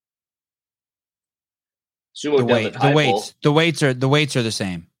 Sumo deadlift. The weights are the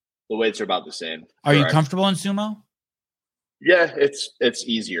same. The weights are about the same. Are you comfortable in sumo? Yeah, it's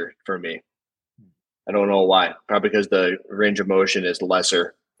easier for me. I don't know why. Probably because the range of motion is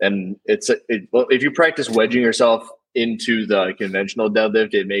lesser, and if you practice wedging yourself into the conventional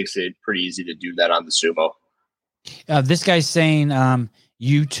deadlift, it makes it pretty easy to do that on the sumo. This guy's saying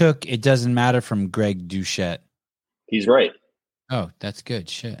you took "It Doesn't Matter" from Greg Doucette. He's right. Oh, that's good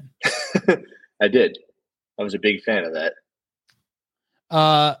shit. I did. I was a big fan of that.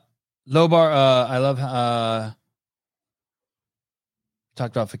 Low bar. I love.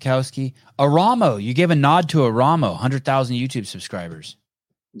 Talked about Fikowski. Aramo. You gave a nod to Aramo. 100,000 YouTube subscribers.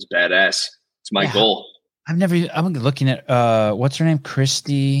 It's badass. It's my goal. I'm looking at what's her name?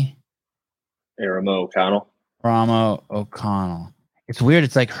 Christy Aramo O'Connell. Ramo O'Connell. It's weird.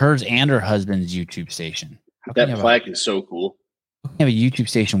 It's like hers and her husband's YouTube station. That plaque is so cool. You have a YouTube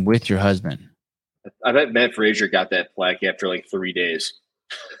station with your husband. I bet Matt Frazier got that plaque after like 3 days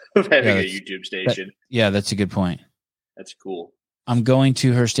of having a YouTube station. That's a good point. That's cool. I'm going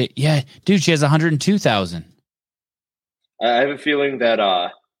to her state. Yeah, dude, she has 102,000. I have a feeling that. Oh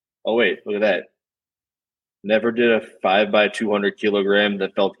wait, look at that. Never did a 5x200 kilogram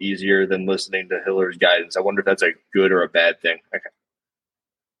that felt easier than listening to Hiller's guidance. I wonder if that's a good or a bad thing. Okay.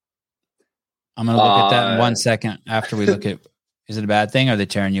 I'm going to look at that in 1 second after we look at. Is it a bad thing? Or are they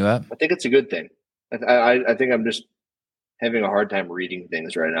tearing you up? I think it's a good thing. I think I'm just having a hard time reading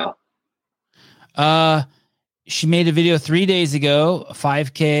things right now. She made a video 3 days ago, a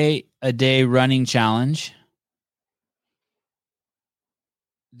 5K a day running challenge.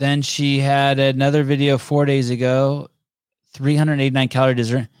 Then she had another video 4 days ago, 389 calorie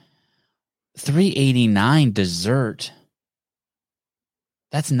dessert. 389 dessert.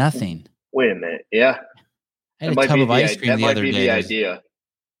 That's nothing. Wait a minute. Yeah. I had a tub of ice cream the other day. The idea.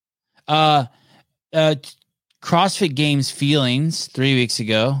 CrossFit Games feelings 3 weeks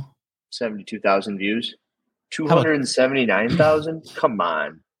ago. 72,000 views. 279,000? Come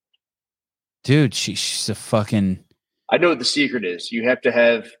on. Dude, she's a fucking... I know what the secret is. You have to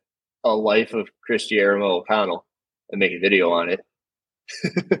have a life of Christy Aramo O'Connell and make a video on it.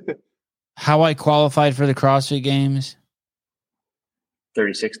 How I qualified for the CrossFit Games?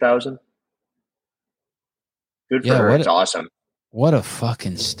 36,000. Good for her. It's awesome. What a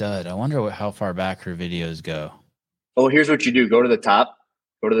fucking stud. I wonder how far back her videos go. Oh, here's what you do. Go to the top.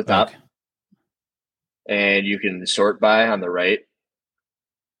 Okay. And you can sort by on the right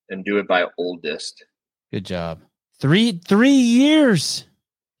and do it by oldest. Good job. 3 years.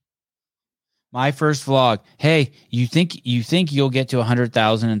 My first vlog. Hey, you think you'll get to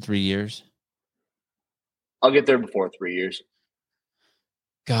 100,000 in 3 years? I'll get there before 3 years.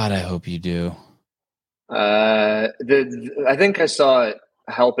 God, I hope you do. I think I saw it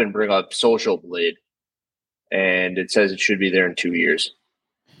helping bring up Social Blade, and it says it should be there in 2 years.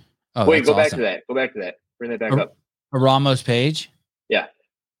 Oh, wait, go awesome. Back to that. Go back to that. Bring that back up. Ramos page? Yeah.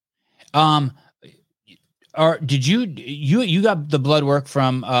 Or did you got the blood work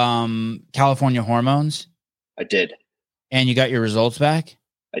from California Hormones? I did. And you got your results back?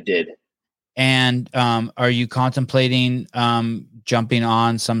 I did. And are you contemplating jumping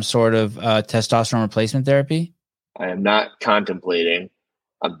on some sort of testosterone replacement therapy? I am not contemplating.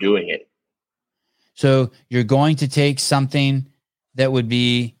 I'm doing it. So you're going to take something that would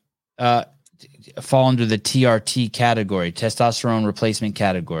be fall under the TRT category, testosterone replacement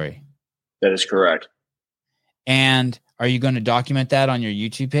category. That is correct. And are you going to document that on your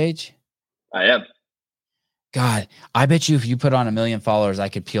YouTube page? I am. God, I bet you if you put on 1 million followers, I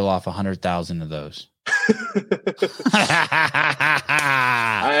could peel off 100,000 of those.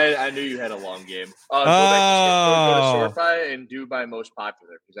 I knew you had a long game. Go to SourceFi and do by most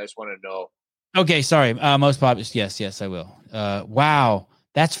popular because I just want to know. Okay, sorry. Most popular. Yes, I will. Wow,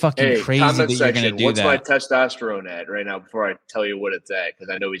 that's fucking crazy that you're going to do that. What's my testosterone at right now before I tell you what it's at?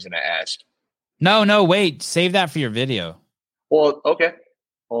 Because I know he's going to ask. No, wait. Save that for your video. Well, okay.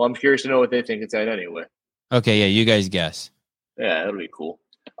 Well, I'm curious to know what they think it's at anyway. Okay, yeah, you guys guess. Yeah, that'll be cool.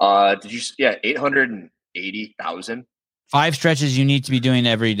 880,000. 5 stretches you need to be doing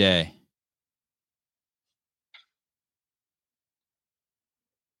every day.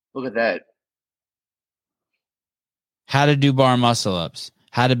 Look at that. How to do bar muscle ups.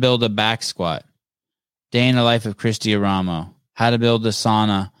 How to build a back squat. Day in the life of Christy Aramo. How to build a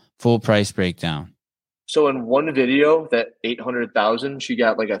sauna. Full price breakdown. So in one video, that 800,000, she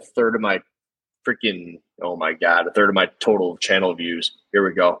got like a third of my freaking, oh my God, a third of my total channel views. Here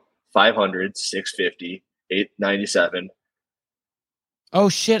we go. 500, 650, 897. Oh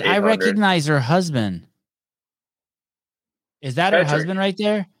shit, I recognize her husband. Is that Patrick. Her husband right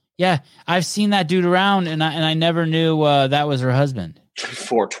there? Yeah, I've seen that dude around and I never knew that was her husband.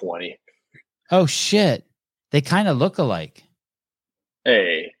 420. Oh shit. They kind of look alike.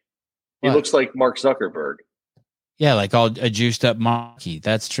 Hey. He looks like Mark Zuckerberg. Yeah, like a juiced up monkey.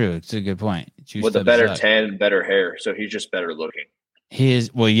 That's true. It's a good point. With a better tan and better hair, so he's just better looking. He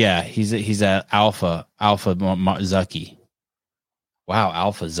is. Well, yeah, he's a alpha Zucky. Wow,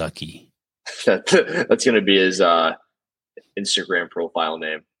 alpha Zucky. That's going to be his Instagram profile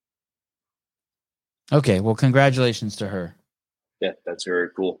name. Okay, well, congratulations to her. Yeah, that's very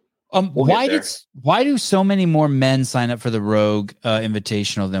cool. Why do so many more men sign up for the Rogue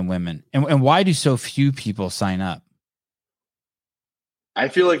Invitational than women, and why do so few people sign up? I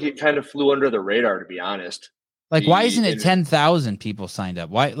feel like it kind of flew under the radar, to be honest. Like, why isn't it 10,000 people signed up?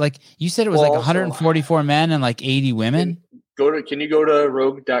 Why? Like you said, it was like 144 men and like 80 women. Can you go to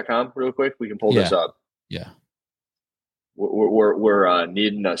rogue.com real quick? We can pull this up. Yeah. We're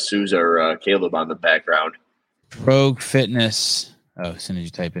needing a Souza or Caleb on the background. Rogue Fitness. Oh, as soon as you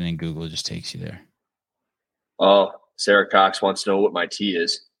type it in Google, it just takes you there. Oh, Sarah Cox wants to know what my T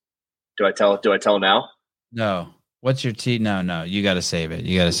is. Do I tell now? No. What's your T? No. You got to save it.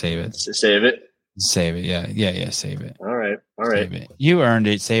 Save it. Save it. Save it. Yeah. Save it. All right. Save it. You earned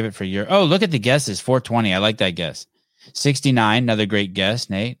it. Save it for your. Oh, look at the guesses. 420. I like that guess. 69. Another great guess,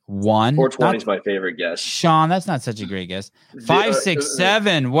 Nate. 1. 420 is my favorite guess. Sean, that's not such a great guess. 5, 6,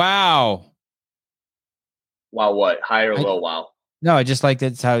 7. Wow. Wow. What? High or low? Wow. No, I just like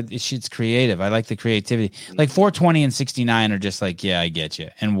that's how it's creative. I like the creativity. Like 420 and 69 are just like, yeah, I get you.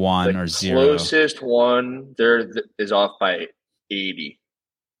 And 1 or 0. Closest one there is off by 80.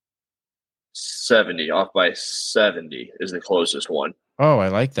 70 off by 70 is the closest one. Oh, I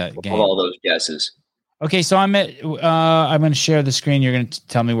like that game. Of all those guesses. Okay, so I'm going to share the screen. You're going to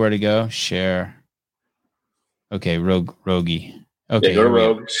tell me where to go. Share. Okay, Rogie. Okay, yeah, go to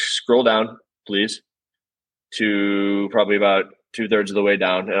Rogue. Scroll down, please, to probably about 2/3 of the way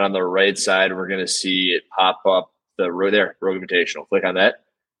down, and on the right side, we're going to see it pop up the Rogue Invitational. Click on that,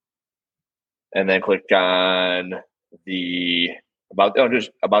 and then click on the about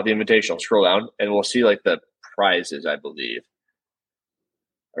the Invitational. Scroll down, and we'll see like the prizes, I believe,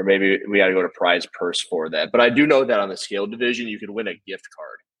 or maybe we got to go to prize purse for that. But I do know that on the scale division, you can win a gift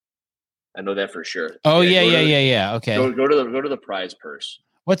card. I know that for sure. Oh yeah. Okay, go to the prize purse.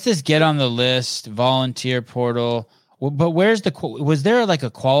 What's this? Get on the list, volunteer portal. But where's was there like a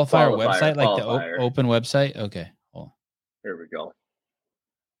qualifier website, like the open website? Okay. Cool. Here we go.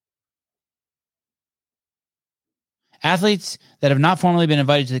 Athletes that have not formally been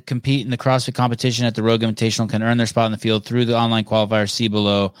invited to compete in the CrossFit competition at the Rogue Invitational can earn their spot in the field through the online qualifier. See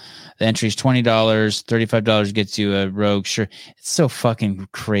below. The entry is $20. $35 gets you a Rogue shirt. It's so fucking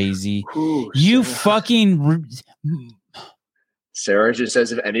crazy. Ooh, you fucking... Sarah just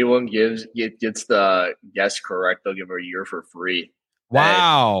says if anyone gets the guess correct, they'll give her a year for free.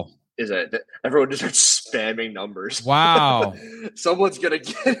 Wow. everyone just starts spamming numbers. Wow. Someone's going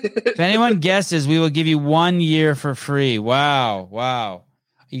to get it. If anyone guesses, we will give you 1 year for free. Wow.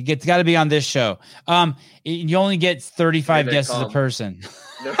 Got to be on this show. You only get 35 guesses a person.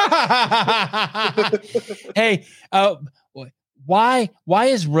 No. Hey, why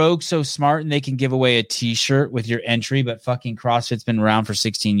is Rogue so smart and they can give away a t-shirt with your entry, but fucking CrossFit's been around for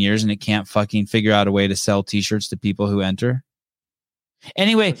 16 years and it can't fucking figure out a way to sell t-shirts to people who enter?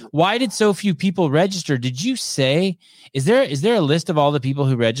 Anyway, why did so few people register? Did you say, is there a list of all the people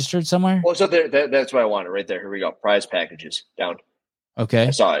who registered somewhere? Well, so that's what I wanted right there. Here we go. Prize packages down. Okay.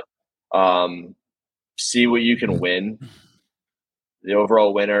 I saw it. See what you can win. The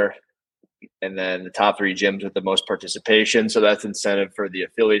overall winner, and then the top 3 gyms with the most participation. So that's incentive for the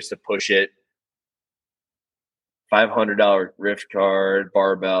affiliates to push it. $500 gift card,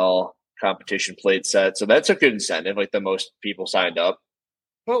 barbell, competition plate set. So that's a good incentive. Like the most people signed up.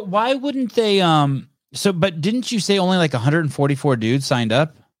 But why wouldn't they? But didn't you say only like 144 dudes signed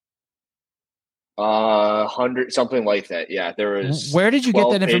up? 100 something like that. Yeah, there was. Where did you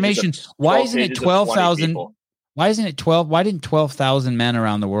get that information? Why isn't it 12,000? Why isn't it 12? Why didn't 12,000 men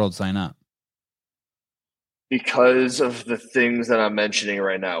around the world sign up? Because of the things that I'm mentioning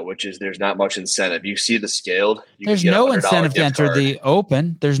right now, which is there's not much incentive. You see the scaled. There's no incentive to enter the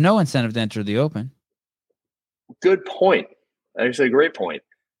open. There's no incentive to enter the open. Good point. Actually, a great point.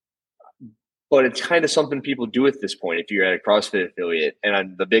 But it's kind of something people do at this point if you're at a CrossFit affiliate.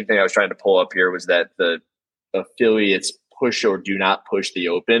 And the big thing I was trying to pull up here was that the affiliates push or do not push the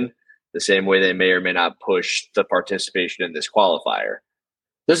open the same way they may or may not push the participation in this qualifier.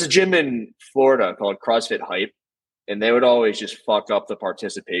 There's a gym in Florida called CrossFit Hype, and they would always just fuck up the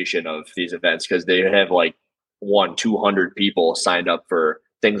participation of these events because they have like 200 people signed up for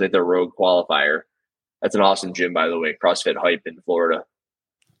things like the Rogue qualifier. That's an awesome gym, by the way, CrossFit Hype in Florida.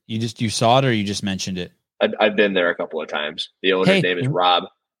 You saw it or you just mentioned it? I've been there a couple of times. The owner's name is Rob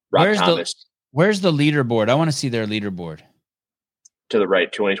Thomas. Where's the leaderboard? I want to see their leaderboard. To the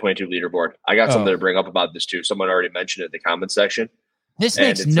right, 2022 leaderboard. I got something to bring up about this too. Someone already mentioned it in the comment section. This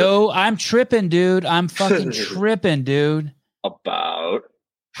makes I'm tripping, dude. I'm fucking tripping, dude. About?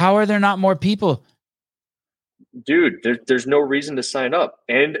 How are there not more people? Dude, there's no reason to sign up.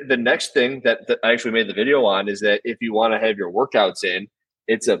 And the next thing that I actually made the video on is that if you want to have your workouts in,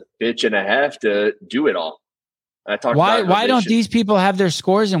 it's a bitch and a half to do it all. I talked about why don't these people have their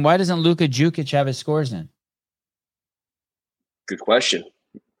scores in? Why doesn't Luka Jukic have his scores in? Good question.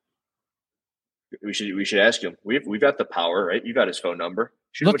 We should ask him. We've got the power, right? You got his phone number.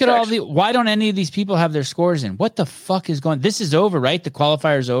 Look at all why don't any of these people have their scores in? What the fuck is going? This is over, right? The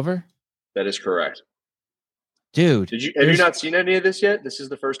qualifier's over? That is correct. Dude. Have you not seen any of this yet? This is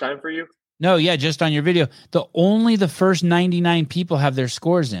the first time for you? No, yeah, just on your video. The first 99 people have their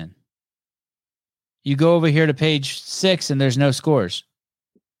scores in. You go over here to page 6 and there's no scores.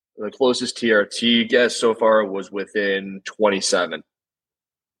 The closest TRT guess so far was within 27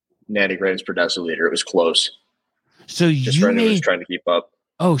 nanograms per deciliter. It was close. So was trying to keep up.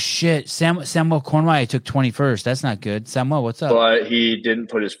 Oh shit, Samuel Cornway took 21st. That's not good. Samuel, what's up? But he didn't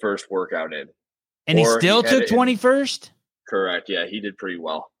put his first workout in, and he still took 21st. Correct. Yeah, he did pretty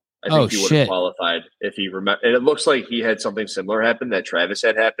well. I think he would have qualified if he remember. And it looks like he had something similar happen that Travis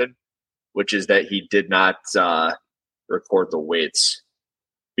had happen, which is that he did not record the weights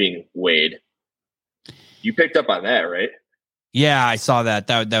being weighed. You picked up on that, right? Yeah, I saw that.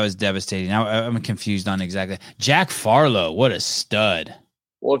 That was devastating. I'm confused on exactly. Jack Farlow, what a stud.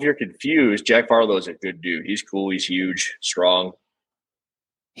 Well, if you're confused, Jack Farlow is a good dude. He's cool. He's huge, strong.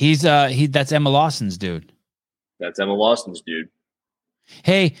 That's Emma Lawson's dude. That's Emma Lawson's dude.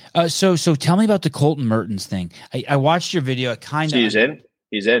 Hey, so tell me about the Colton Mertens thing. I watched your video. He's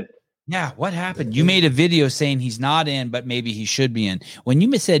in. Yeah, what happened? You made a video saying he's not in, but maybe he should be in. When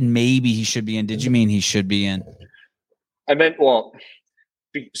you said maybe he should be in, did you mean he should be in? I meant,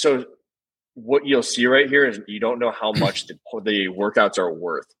 so what you'll see right here is you don't know how much the workouts are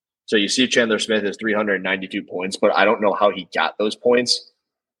worth. So you see Chandler Smith has 392 points, but I don't know how he got those points.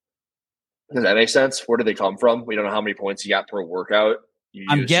 Does that make sense? Where did they come from? We don't know how many points he got per workout.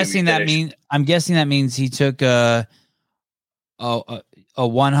 I'm guessing that means he took a 100, a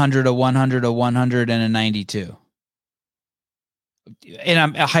 100, a 100, and a 92. And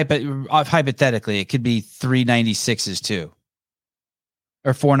I'm hypothetically, it could be 396s too,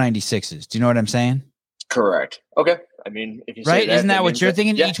 or 496s. Do you know what I'm saying? Correct. Okay. I mean, if you say right, isn't that what you're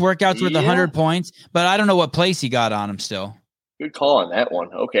thinking? Yeah. Each workout's worth 100 points, but I don't know what place he got on him still. Good call on that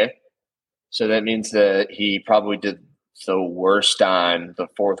one. Okay. So that means that he probably did the worst on the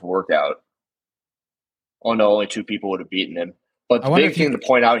fourth workout. Oh no, only 2 people would have beaten him. But the big thing to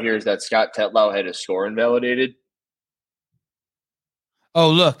point out here is that Scott Tetlow had his score invalidated. Oh,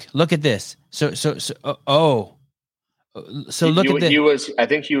 look at this. So look at this. I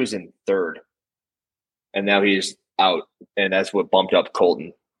think he was in third, and now he's out, and that's what bumped up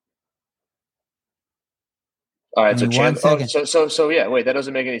Colton. All right, so yeah, wait, that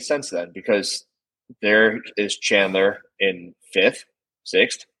doesn't make any sense then, because there is Chandler in fifth,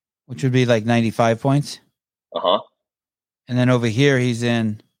 sixth, which would be like 95 points. And then over here he's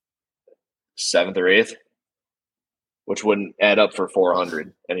in seventh or eighth, which wouldn't add up for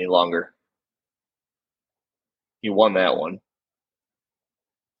 400 any longer. He won that one.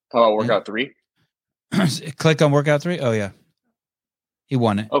 How about workout 3? Click on workout 3. Oh yeah, he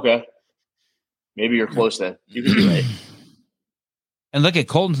won it. Okay. Maybe you're close then. You can do it. And look at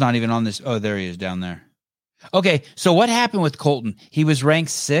Colton's not even on this. Oh, there he is down there. Okay, so what happened with Colton? He was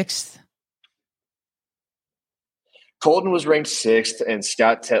ranked 6th. Colton was ranked 6th, and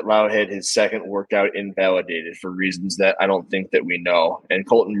Scott Tetlow had his second workout invalidated for reasons that I don't think that we know. And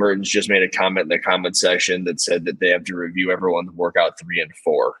Colton Mertens just made a comment in the comment section that said that they have to review everyone's workout 3 and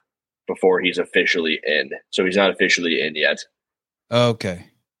 4 before he's officially in. So he's not officially in yet. Okay.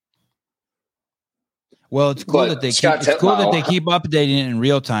 Well, it's cool that they keep updating it in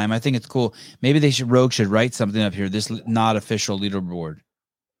real time. I think it's cool. Maybe Rogue should write something up here. This not official leaderboard.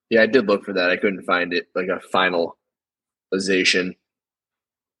 Yeah, I did look for that. I couldn't find it, like a finalization.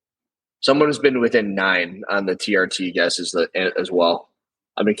 Someone has been within 9 on the TRT guesses as well.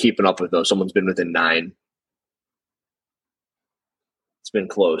 I've been keeping up with those. Someone's been within 9. It's been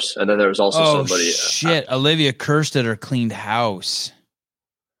close. And then there was also somebody. Shit, Olivia Kerstetter cleaned house.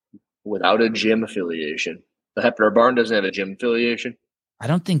 Without a gym affiliation. The Hepner Barn doesn't have a gym affiliation. I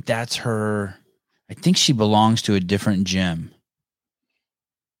don't think that's her. I think she belongs to a different gym.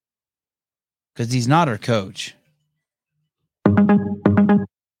 Because he's not her coach.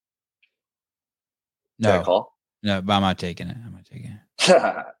 No. Call? No, but I'm not taking it.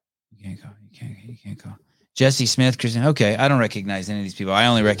 You can't call. Jesse Smith, Christian. Okay, I don't recognize any of these people. I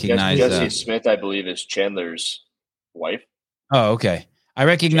only recognize Jesse Smith, I believe, is Chandler's wife. Oh, okay. I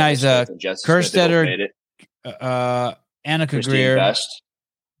recognize Kerstetter, Annika Greer.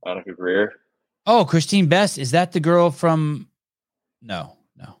 Annika Greer. Oh, Christine Best. Is that the girl from? No.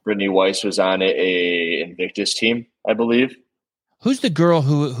 Brittany Weiss was on a Invictus team, I believe. Who's the girl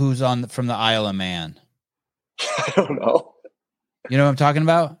who's on from the Isle of Man? I don't know. You know what I'm talking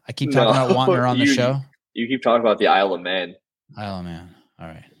about? I keep talking about wanting her on the show. You keep talking about the Isle of Man. Isle of Man. All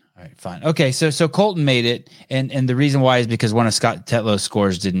right, fine. Okay, so Colton made it, and the reason why is because one of Scott Tetlow's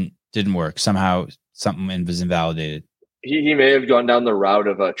scores didn't work. Somehow something was invalidated. He may have gone down the route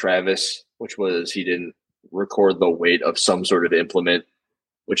of Travis, which was he didn't record the weight of some sort of implement,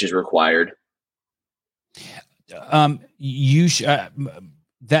 which is required. You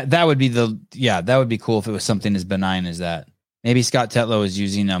that would be that would be cool if it was something as benign as that. Maybe Scott Tetlow is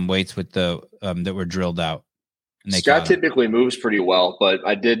using weights with the that were drilled out. Scott typically moves pretty well, but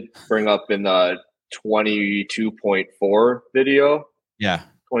I did bring up in the 22.4 video. Yeah.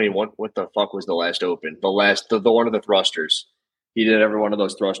 21. What the fuck was the last open? The one of the thrusters. He did every one of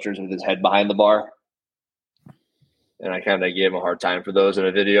those thrusters with his head behind the bar. And I kind of gave him a hard time for those in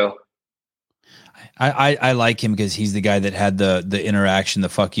a video. I like him because he's the guy that had the interaction, the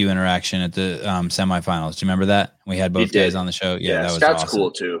fuck you interaction at the semifinals. Do you remember that? We had both guys on the show. Yeah, that was Scott's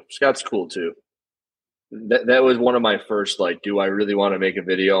awesome. Scott's cool too. That was one of my first, do I really want to make a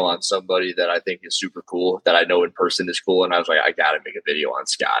video on somebody that I think is super cool, that I know in person is cool? And I was like, I got to make a video on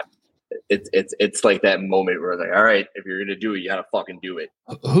Scott. It's like that moment where I was like, all right, if you're going to do it, you got to fucking do it.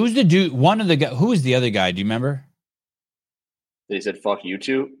 Who's the dude? One of the guys, who was the other guy? Do you remember? They said, fuck you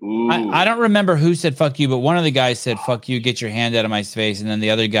too. Ooh. I don't remember who said fuck you, but one of the guys said, fuck you, get your hand out of my face. And then the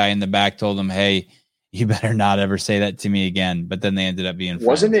other guy in the back told him, hey, you better not ever say that to me again. But then they ended up being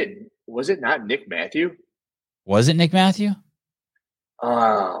friends. Was it not Nick Matthew? Was it Nick Matthew?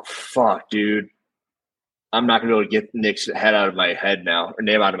 Oh, fuck, dude. I'm not going to be able to get Nick's head out of my head now, or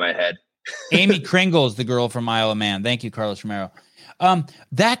name out of my head. Amy Kringle is the girl from Isle of Man. Thank you, Carlos Romero.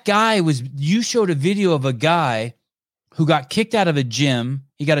 That guy you showed a video of a guy who got kicked out of a gym.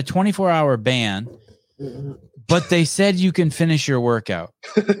 He got a 24-hour ban, but they said you can finish your workout.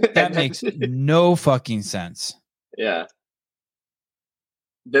 That makes no fucking sense. Yeah.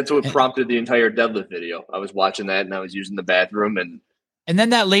 That's what prompted the entire deadlift video. I was watching that and I was using the bathroom and then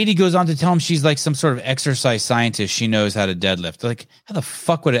that lady goes on to tell him she's like some sort of exercise scientist. She knows how to deadlift. Like, how the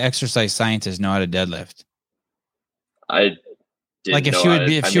fuck would an exercise scientist know how to deadlift? I didn't like if know she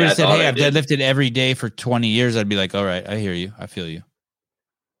would have said, "Hey, I've deadlifted every day for 20 years," I'd be like, "All right, I hear you, I feel you."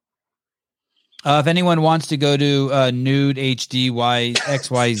 If anyone wants to go to Nude HDY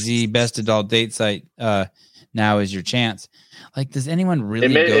XYZ Best Adult Date Site, now is your chance. Like, does anyone really?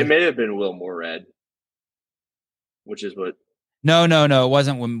 It may have been Will Morad, which is what. No. It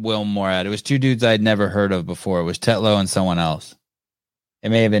wasn't Will Morad. It was two dudes I'd never heard of before. It was Tetlow and someone else. It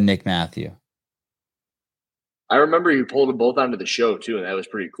may have been Nick Matthew. I remember you pulled them both onto the show too, and that was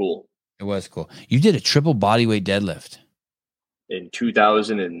pretty cool. It was cool. You did a triple bodyweight deadlift in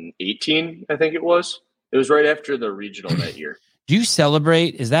 2018, I think it was. It was right after the regional that year. Do you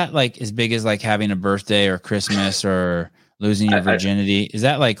celebrate? Is that like as big as like having a birthday or Christmas or losing your virginity? Is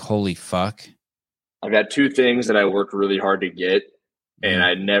that like, holy fuck? I've got two things that I worked really hard to get, and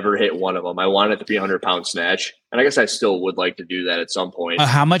I never hit one of them. I wanted it to be 100-pound snatch, and I guess I still would like to do that at some point.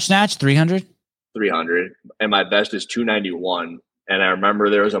 How much snatch? 300? 300. And my best is 291. And I remember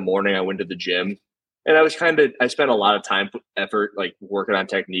there was a morning I went to the gym, and I spent a lot of time, effort, like working on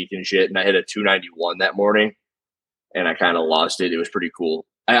technique and shit. And I hit a 291 that morning, and I kind of lost it. It was pretty cool.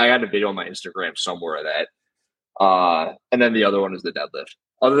 I got a video on my Instagram somewhere of that. And then the other one is the deadlift.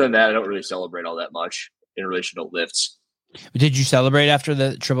 Other than that, I don't really celebrate all that much in relation to lifts. Did you celebrate after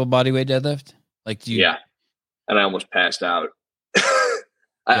the triple bodyweight deadlift? Yeah. And I almost passed out.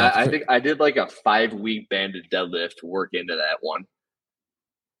 I think I did like a 5-week banded deadlift to work into that one.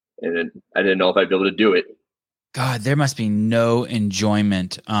 And then I didn't know if I'd be able to do it. God, there must be no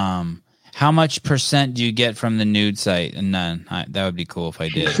enjoyment. How much % do you get from the nude site? And none. That would be cool if I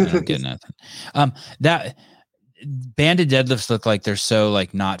did. I don't get nothing. That banded deadlifts look like they're so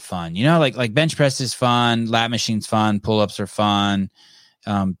like not fun. You know, like bench press is fun, lat machine's fun, pull-ups are fun,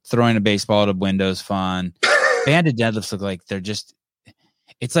 throwing a baseball at a window's fun. Banded deadlifts look like they're just.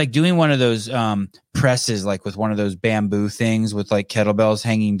 It's like doing one of those presses, like with one of those bamboo things with like kettlebells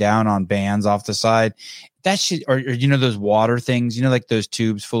hanging down on bands off the side. That shit, or you know those water things, you know, like those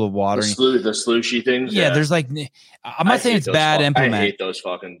tubes full of water. The slooshy things. Yeah, there's like, I'm not saying it's bad implement. I hate those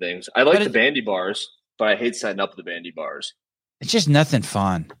fucking things. I like the bandy bars, but I hate setting up the bandy bars. It's just nothing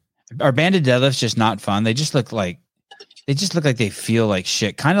fun. Our banded deadlifts just not fun. They just look like they feel like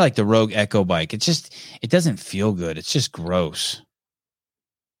shit. Kind of like the Rogue Echo bike. It doesn't feel good. It's just gross.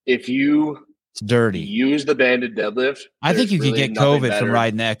 If it's dirty, use the banded deadlift. I think you could get COVID from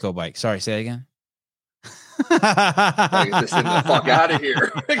riding the Echo bike. Sorry, say it again. I get this thing the fuck out of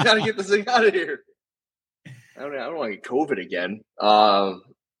here. I gotta get this thing out of here. I don't want to get COVID again. The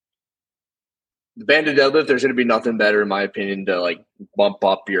banded deadlift, there's going to be nothing better, in my opinion, to like bump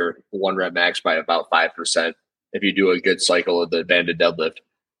up your 1 rep max by about 5% if you do a good cycle of the banded deadlift.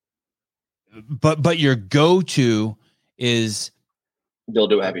 But your go-to is. They'll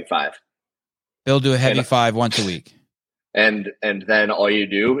do a heavy 5. They'll do a heavy 5 once a week. And then all you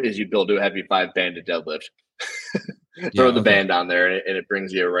do is you'll do a heavy 5 banded deadlift. Throw the band on there and it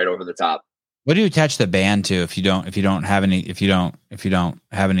brings you right over the top. What do you attach the band to if you don't have any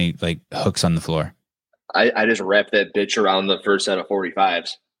like hooks on the floor? I just wrap that bitch around the first set of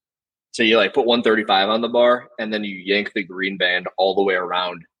 45s. So you like put 135 on the bar and then you yank the green band all the way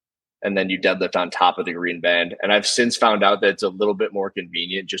around. And then you deadlift on top of the green band. And I've since found out that it's a little bit more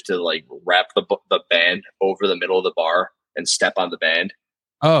convenient just to like wrap the band over the middle of the bar and step on the band.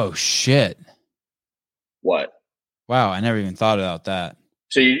 Oh, shit. What? Wow, I never even thought about that.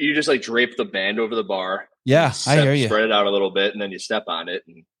 So you just like drape the band over the bar. Yeah, I hear you. Spread it out a little bit and then you step on it.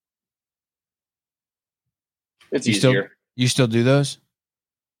 And it's easier. You still do those?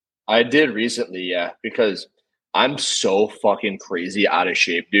 I did recently, yeah, because I'm so fucking crazy out of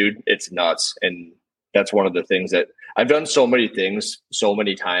shape, dude. It's nuts. And that's one of the things that I've done so many things so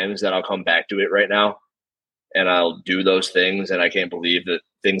many times that I'll come back to it right now and I'll do those things. And I can't believe the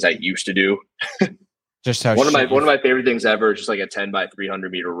things I used to do. Just how one of my favorite things ever is just like a 10 by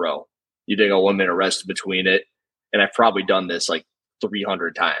 300 meter row. You take a 1 minute rest between it. And I've probably done this like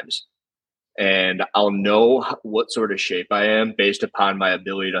 300 times. And I'll know what sort of shape I am based upon my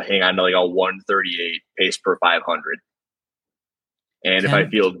ability to hang on to like a 138 pace per 500. And if I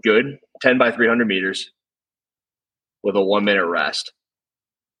feel good, 10 by 300 meters with a 1 minute rest.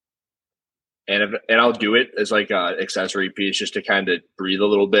 And I'll do it as like an accessory piece just to kind of breathe a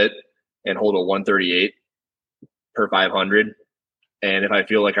little bit and hold a 138 per 500. And if I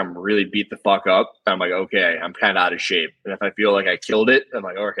feel like I'm really beat the fuck up, I'm like, okay, I'm kind of out of shape. And if I feel like I killed it, I'm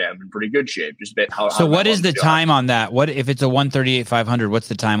like, okay, I'm in pretty good shape. Just so what is the time on that? What if it's a 138 500? What's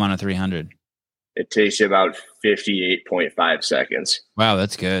the time on a 300? It takes you about 58.5 seconds. Wow,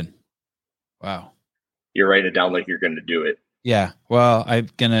 that's good. Wow, you're writing it down like you're going to do it. Yeah. Well, I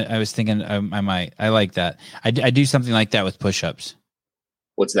was thinking I might. I like that. I do something like that with push-ups.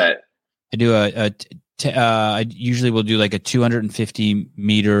 What's that? I do I usually will do like a 250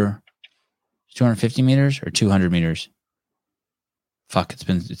 meter 250 meters or 200 meters. Fuck,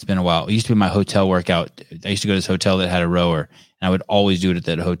 it's been a while. It used to be my hotel workout. I used to go to this hotel that had a rower, and I would always do it at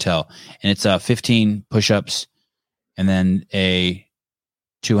that hotel. And it's 15 push-ups and then a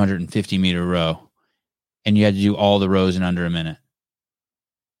 250 meter row. And you had to do all the rows in under a minute.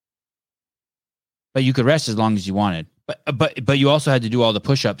 But you could rest as long as you wanted. But you also had to do all the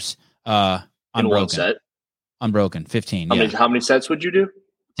push-ups unbroken. In one set? Unbroken, 15. How many sets would you do?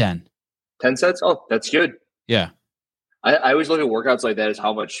 10. 10 sets? Oh, that's good. Yeah. I always look at workouts like that as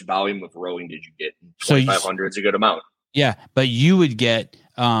how much volume of rowing did you get? 2,500 is a good amount. Yeah, but you would get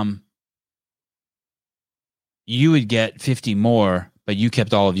 50 more, but you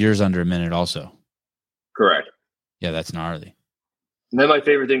kept all of yours under a minute also. Correct. Yeah, that's gnarly. And then my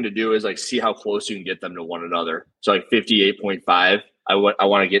favorite thing to do is like see how close you can get them to one another. So like 58.5, I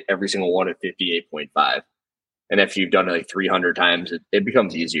want to get every single one at 58.5. And if you've done it like 300 times, it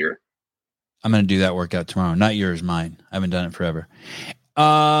becomes easier. I'm going to do that workout tomorrow. Not yours, mine. I haven't done it forever.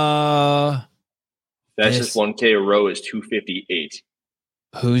 Fastest 1K row is 258.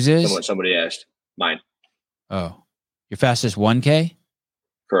 Whose is? Somebody asked. Mine. Oh. Your fastest 1K?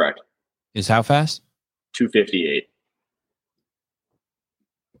 Correct. Is how fast? 258.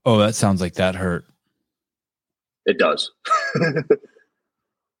 Oh, that sounds like that hurt. It does.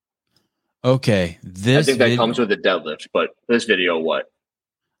 Okay. I think that comes with a deadlift, but this video, what?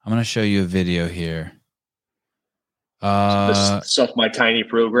 I'm going to show you a video here. Suck My Tiny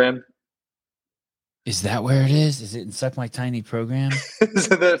program. Is that where it is? Is it in Suck My Tiny program?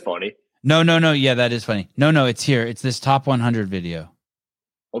 Isn't that funny? No. Yeah, that is funny. No, it's here. It's this top 100 video.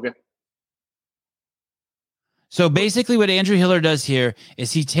 Okay. So basically what Andrew Hiller does here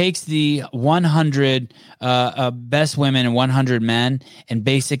is he takes the 100 best women and 100 men and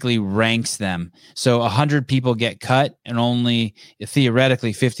basically ranks them. So 100 people get cut and only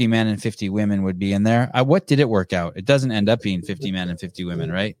theoretically 50 men and 50 women would be in there. What did it work out? It doesn't end up being 50 men and 50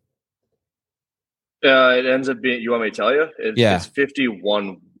 women, right? It ends up being, you want me to tell you? It's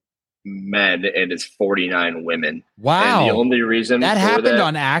 51 men and it's 49 women. Wow. And the only reason that happened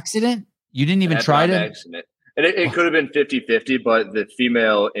on accident? You didn't even try to? Accident. And it could have been 50-50, but the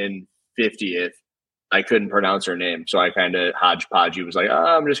female in 50th, I couldn't pronounce her name. So I kind of hodgepodge. He was like,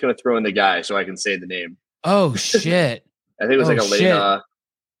 I'm just going to throw in the guy so I can say the name. Oh, shit. I think it was like a late.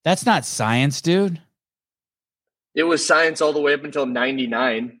 That's not science, dude. It was science all the way up until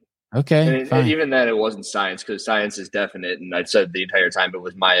 99. Okay. And even then, it wasn't science because science is definite. And I said the entire time it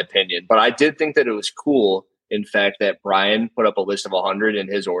was my opinion. But I did think that it was cool, in fact, that Brian put up a list of 100 in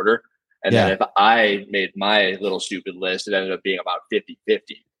his order. And then if I made my little stupid list, it ended up being about 50-50,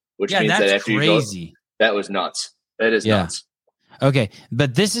 which means that after crazy. You go, that was nuts. That is nuts. Okay.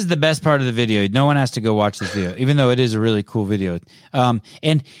 But this is the best part of the video. No one has to go watch this video, even though it is a really cool video.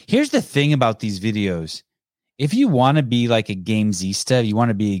 And here's the thing about these videos. If you want to be like a gamesista, you want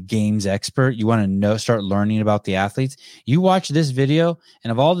to be a games expert, you want to start learning about the athletes, you watch this video. And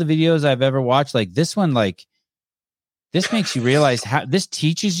of all the videos I've ever watched, like this one, like, this makes you realize this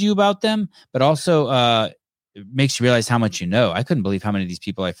teaches you about them, but also it makes you realize how much you know. I couldn't believe how many of these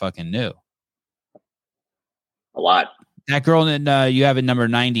people I fucking knew. A lot. That girl that you have at number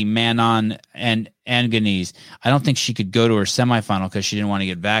 90, Manon and Anganese, I don't think she could go to her semifinal because she didn't want to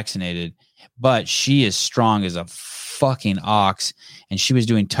get vaccinated, but she is strong as a fucking ox, and she was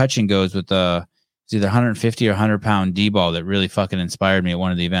doing touch and goes with it's either 150 or 100 pound D-ball that really fucking inspired me at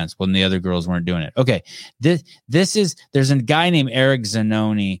one of the events when the other girls weren't doing it. Okay. There's a guy named Eric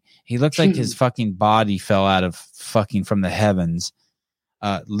Zanoni. He looks like his fucking body fell out of fucking from the heavens.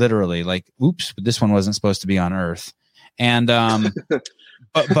 Literally, like, oops, but this one wasn't supposed to be on Earth. And,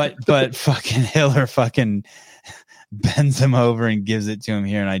 but fucking Hiller fucking bends him over and gives it to him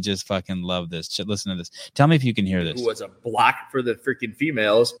here, and I just fucking love this. Listen to this. Tell me if you can hear this. Who was a block for the freaking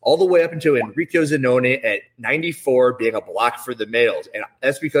females, all the way up until Enrico Zanoni at 94 being a block for the males. And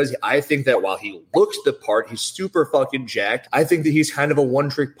that's because I think that while he looks the part, he's super fucking jacked. I think that he's kind of a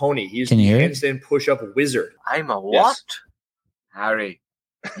one-trick pony. He's a handstand push-up wizard. I'm a what? Yes. Harry,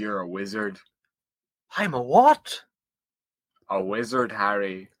 you're a wizard. I'm a what? A wizard,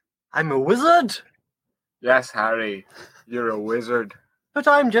 Harry. I'm a wizard? Yes, Harry, you're a wizard. But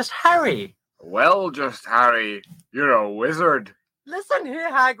I'm just Harry. Well, just Harry, you're a wizard. Listen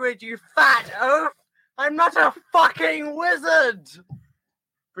here, Hagrid, you fat oaf. I'm not a fucking wizard.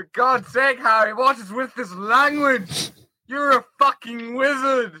 For God's sake, Harry, what is with this language? You're a fucking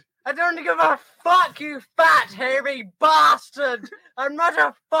wizard. I don't give a fuck, you fat, hairy bastard. I'm not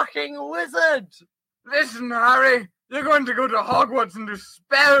a fucking wizard. Listen, Harry, you're going to go to Hogwarts and do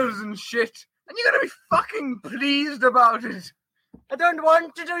spells and shit. And you're going to be fucking pleased about it. I don't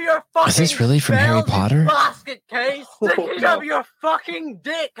want to do your fucking Is this really from Harry spells, you Potter? basket case. Stick it up your fucking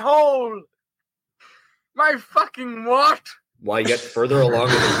dick hole. My fucking what? While you get further along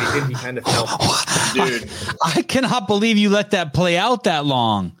in the weekend, he kind of felt, Dude. I cannot believe you let that play out that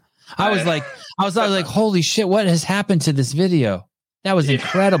long. I was like, holy shit, what has happened to this video? That was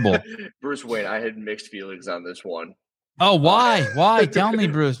incredible. Bruce Wayne, I had mixed feelings on this one. Oh, why? Why? Tell me,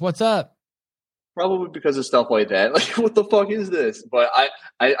 Bruce, what's up? Probably because of stuff like that. Like, what the fuck is this? But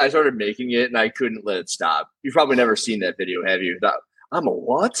I started making it and I couldn't let it stop. You've probably never seen that video, have you? I'm a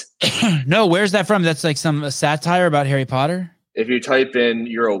what? No, where's that from? That's like some satire about Harry Potter? If you type in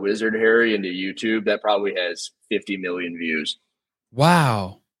 "You're a Wizard, Harry" into YouTube, that probably has 50 million views.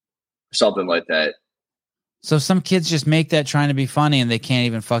 Wow. Something like that. So some kids just make that trying to be funny and they can't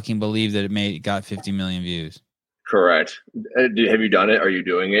even fucking believe that it got 50 million views. Correct. Have you done it? Are you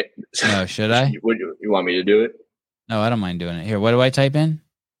doing it? No, should I? You want me to do it? No, I don't mind doing it. Here, what do I type in?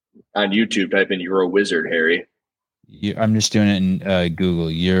 On YouTube, type in "You're a Wizard, Harry." I'm just doing it in Google.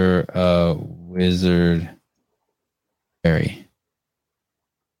 You're a Wizard, Harry.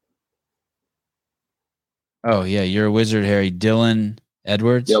 Oh, yeah, You're a Wizard, Harry. Dylan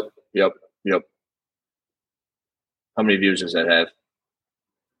Edwards? Yep. How many views does that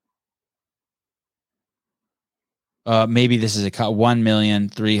have? Maybe this is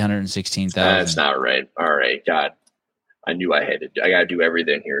 1,316,000. That's not right. All right. God, I knew I had to. I got to do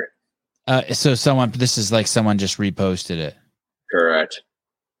everything here. So this is like someone just reposted it. Correct.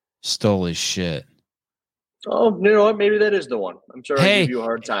 Stole his shit. Oh, you know what? Maybe that is the one. I'm sorry I Hey, give you a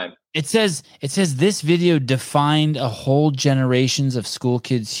hard time. It says this video defined a whole generations of school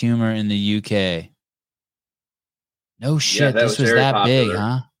kids' humor in the UK. No shit, this was that popular. big,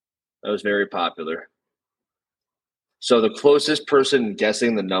 huh? That was very popular. So the closest person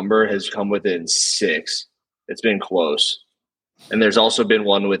guessing the number has come within 6. It's been close. And there's also been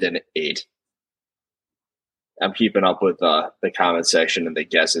one within 8. I'm keeping up with the comment section and the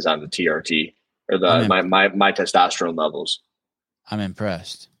guesses on the TRT or my testosterone levels. I'm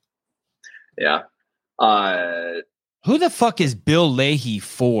impressed. Yeah. Who the fuck is Bill Leahy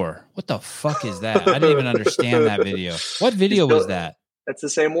for? What the fuck is that? I didn't even understand that video. What video was that? That's the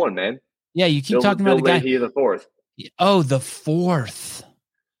same one, man. Yeah, you keep talking about the guy. Leahy the fourth. Oh, the fourth.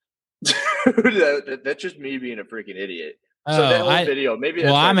 That's just me being a freaking idiot. So that whole video, maybe.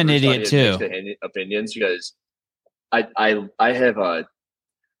 That's I'm an idiot too. Opinions, because I have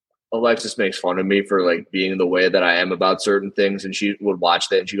Alexis makes fun of me for like being the way that I am about certain things, and she would watch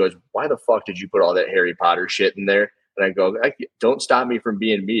that and she goes, "Why the fuck did you put all that Harry Potter shit in there?" And I go, "Don't stop me from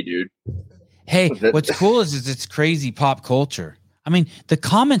being me, dude." Hey, what's cool is it's crazy pop culture. I mean, the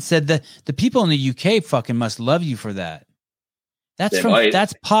comments said that the people in the UK fucking must love you for that.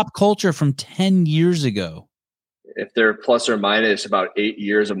 That's pop culture from 10 years ago. If they're plus or minus about 8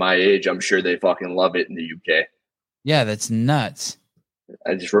 years of my age, I'm sure they fucking love it in the UK. Yeah, that's nuts.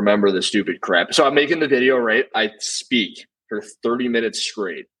 I just remember the stupid crap. So I'm making the video, right? I speak for 30 minutes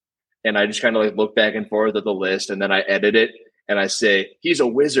straight. And I just kind of like look back and forth at the list, and then I edit it and I say, "He's a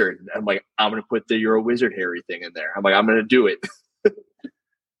wizard." And I'm like, I'm going to put the "You're a Wizard, Harry" thing in there. I'm like, I'm going to do it.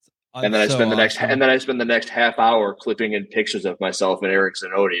 And then I spend the next half hour clipping in pictures of myself and Eric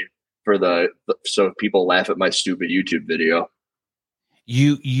Zanoni for so people laugh at my stupid YouTube video.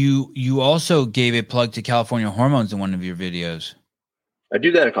 You also gave a plug to California Hormones in one of your videos. I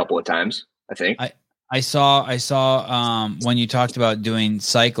do that a couple of times, I think. I saw when you talked about doing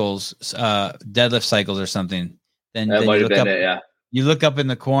cycles, deadlift cycles or something. Then might have been it, yeah. You look up in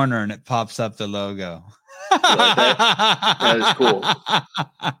the corner and it pops up the logo. That is cool.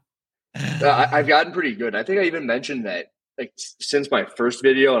 I've gotten pretty good. I think I even mentioned that like since my first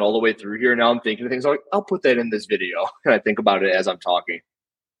video and all the way through here. Now I'm thinking of things like, I'll put that in this video, and I think about it as I'm talking.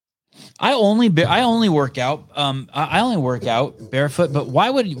 I only work out. I only work out barefoot. But why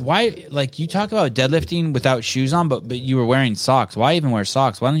like you talk about deadlifting without shoes on, but you were wearing socks? Why even wear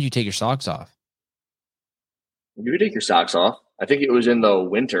socks? Why don't you take your socks off? You take your socks off. I think it was in the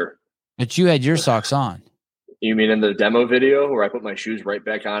winter. But you had your socks on. You mean in the demo video where I put my shoes right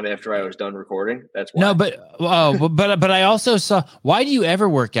back on after I was done recording? That's why. No, but I also saw. Why do you ever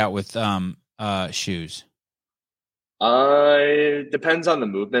work out with shoes? It depends on the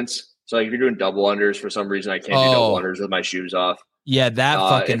movements. So like if you're doing double unders, for some reason I can't do double unders with my shoes off. Yeah, that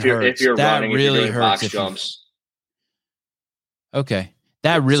fucking hurts. If you're that running, really if you're doing hurts. box jumps. Okay,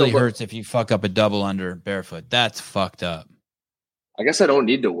 that really hurts if you fuck up a double under barefoot. That's fucked up. I guess I don't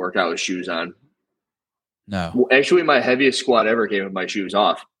need to work out with shoes on. No. Well, actually, my heaviest squat ever came with my shoes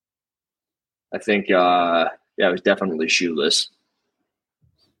off. I think, I was definitely shoeless.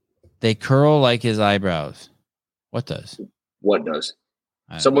 They curl like his eyebrows. What does? What does?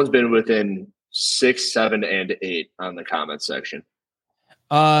 Someone's been within 6, 7, and 8 on the comment section.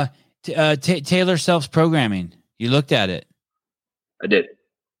 Taylor self-programming. You looked at it. I did.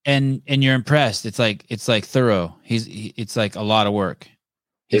 And you're impressed. It's like thorough. It's like a lot of work.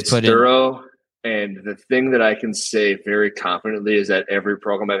 It's thorough. And the thing that I can say very confidently is that every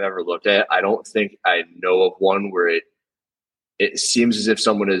program I've ever looked at, I don't think I know of one where it seems as if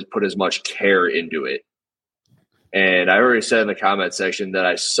someone has put as much care into it. And I already said in the comment section that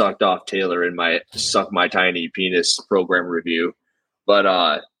I sucked off Taylor in my Suck My Tiny Penis program review,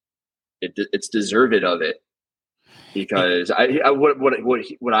 but it's deserved of it, because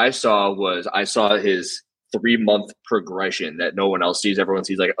what I saw was I saw his 3-month progression that no one else sees. Everyone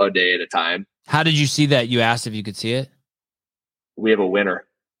sees like a day at a time. How did you see that? You asked if you could see it. We have a winner.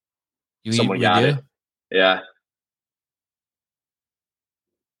 Someone got it. Yeah.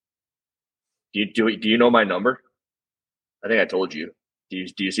 Do you know my number? I think I told you. Do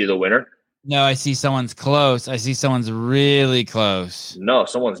you see the winner? No, I see someone's close. I see someone's really close. No,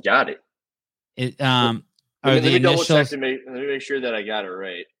 someone's got it. Let me double check let me make sure that I got it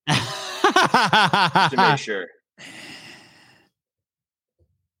right. Just to make sure.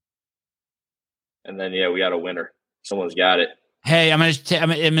 And then we got a winner. Someone's got it. Hey, I'm gonna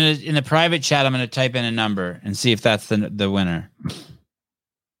in the private chat. I'm gonna type in a number and see if that's the winner.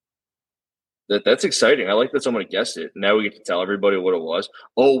 That's exciting. I like that someone guessed it. Now we get to tell everybody what it was.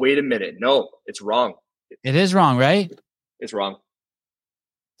 Oh, wait a minute. No, it's wrong. It is wrong, right? It's wrong.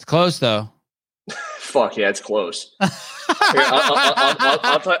 It's close though. Fuck yeah, it's close. Here,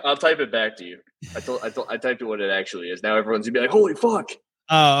 I'll type it back to you. I typed it what it actually is. Now everyone's gonna be like, "Holy fuck!"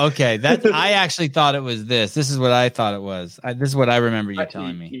 Oh, okay. I actually thought it was this. This is what I thought it was. This is what I remember you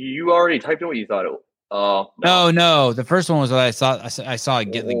telling me. You already typed in what you thought it was. No. The first one was what I saw. I saw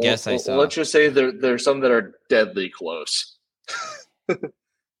get the guess I saw. Let's just say there's some that are deadly close.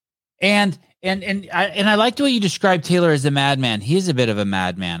 And I like the way you describe Taylor as a madman. He is a bit of a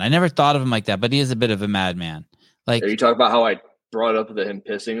madman. I never thought of him like that, but he is a bit of a madman. Like, are you talking about how I brought up him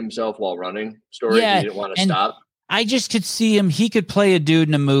pissing himself while running story? Yeah, he didn't want to stop. I just could see him. He could play a dude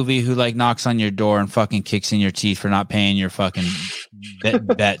in a movie who like knocks on your door and fucking kicks in your teeth for not paying your fucking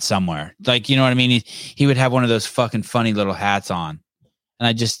bet somewhere. Like, you know what I mean? He would have one of those fucking funny little hats on, and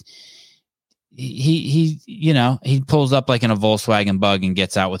I just he pulls up like in a Volkswagen Bug and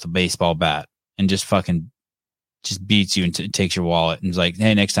gets out with a baseball bat and just beats you and takes your wallet and is like,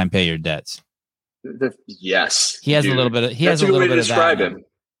 hey, next time pay your debts. Yes, he has a little bit of. He has a little bit of describe that, him.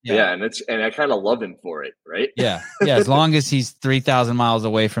 Yeah, and I kind of love him for it, right? Yeah. As long as he's 3,000 miles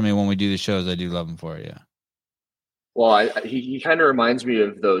away from me when we do the shows, I do love him for it. Yeah. Well, he kind of reminds me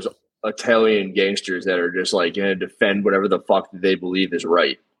of those Italian gangsters that are just like going to defend whatever the fuck they believe is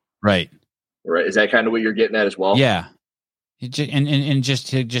right. Right. Is that kind of what you're getting at as well? Yeah. And just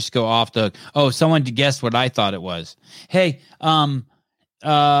to go off the. Oh, someone guessed what I thought it was. Hey, I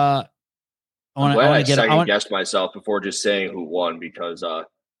want to guess myself before just saying who won, because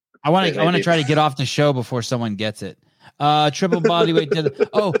I want to try to get off the show before someone gets it. Triple body weight.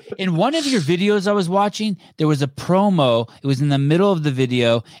 In one of your videos I was watching, there was a promo. It was in the middle of the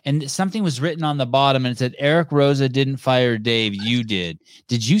video, and something was written on the bottom, and it said, "Eric Rosa didn't fire Dave. You did."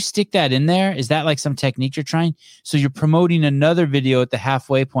 Did you stick that in there? Is that like some technique you're trying? So you're promoting another video at the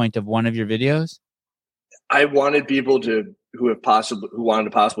halfway point of one of your videos? I wanted people who wanted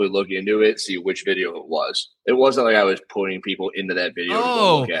to possibly look into it, see which video it was. It wasn't like I was putting people into that video to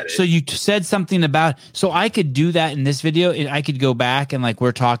go look at it. So you said something about, so I could do that in this video. I could go back and like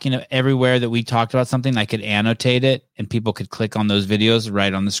we're talking everywhere that we talked about something, I could annotate it and people could click on those videos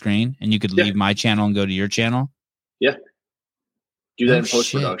right on the screen, and you could leave my channel and go to your channel. Yeah. Do that in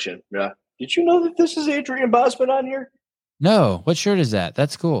post-production. Yeah. Did you know that this is Adrian Bosman on here? No. What shirt is that?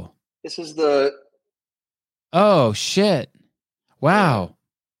 That's cool. This is the... Oh, shit. Wow.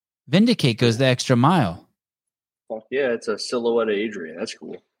 Vindicate goes the extra mile. Fuck yeah, it's a silhouette of Adrian. That's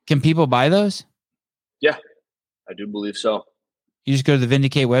cool. Can people buy those? Yeah, I do believe so. You just go to the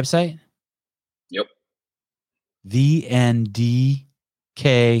Vindicate website? Yep. VNDK8.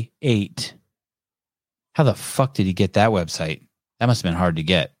 How the fuck did he get that website? That must have been hard to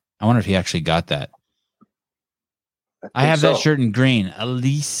get. I wonder if he actually got that. I have that shirt in green.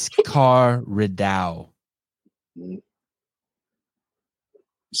 Elise Carr Rideau.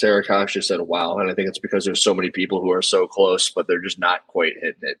 Sarah Koch just said, wow. And I think it's because there's so many people who are so close, but they're just not quite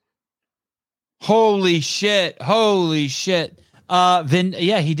hitting it. Holy shit. Yeah,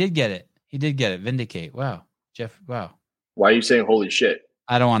 he did get it. Vindicate. Wow. Jeff. Wow. Why are you saying holy shit?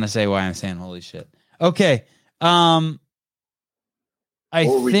 I don't want to say why I'm saying holy shit. Okay. Vindicate. Wow. Jeff. Wow. Why are you saying holy shit? I don't want to say why I'm saying holy shit. I don't want to say why I'm saying holy shit. Okay. Vindicate. Wow. Jeff. Wow. Why are you saying holy shit? I don't want to say why I'm saying holy shit. Okay. I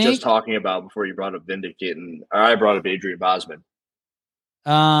what were we think just talking about before you brought up Vindicating? Or I brought up Adrian Bosman.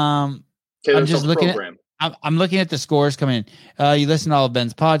 I'm just looking program. I'm looking at the scores coming in. You listen to all of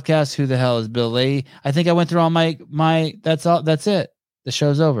Ben's podcasts. Who the hell is Bill Lee? I think I went through all my that's all. That's it. The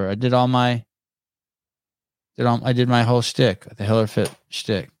show's over. I did my whole shtick, the HillerFit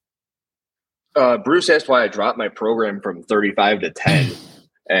shtick. Bruce asked why I dropped my program from 35 to 10.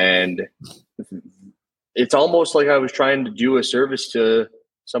 And it's almost like I was trying to do a service to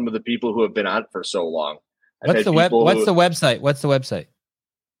some of the people who have been on for so long. What's the website? What's the website?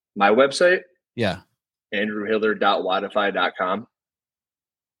 My website? Yeah. andrewhiller.wodify.com.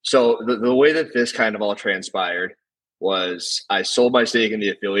 So the way that this kind of all transpired was I sold my stake in the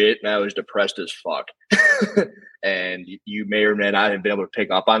affiliate and I was depressed as fuck. And you may or may not have been able to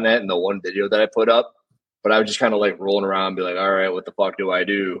pick up on that in the one video that I put up. But I was just kind of like rolling around and be like, all right, what the fuck do I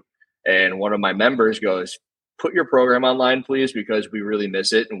do? And one of my members goes, put your program online, please, because we really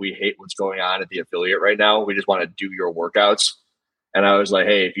miss it and we hate what's going on at the affiliate right now. We just want to do your workouts. And I was like,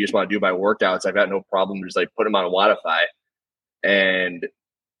 hey, if you just want to do my workouts, I've got no problem. Just like put them on Wodify. And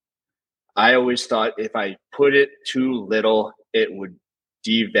I always thought if I put it too little, it would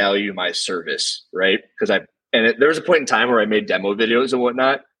devalue my service, right? Because there was a point in time where I made demo videos and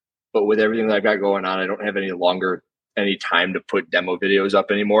whatnot, but with everything that I've got going on, I don't have any time to put demo videos up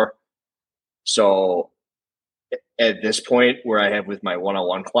anymore. So at this point where I have with my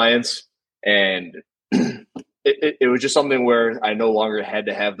one-on-one clients, and it was just something where I no longer had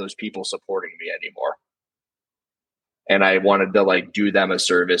to have those people supporting me anymore. And I wanted to like do them a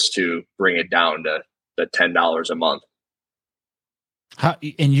service to bring it down to the $10 a month. How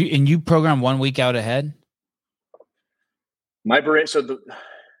and you program 1 week out ahead? My brain. So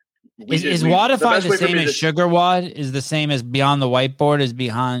is Wodify the same as SugarWOD? Is the same as Beyond the Whiteboard? Is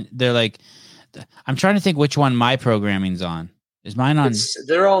behind? They're like. I'm trying to think which one my programming's on. Is mine on?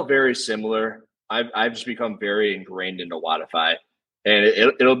 They're all very similar. I've just become very ingrained into Wodify, and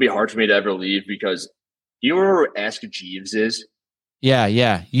it'll be hard for me to ever leave because you remember what Ask Jeeves is? Yeah.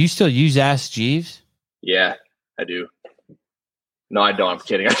 You still use Ask Jeeves? Yeah, I do. No, I don't. I'm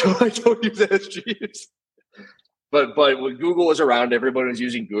kidding. I don't use Ask Jeeves. But when Google was around, everybody was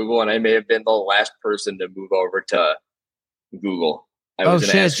using Google, and I may have been the last person to move over to Google.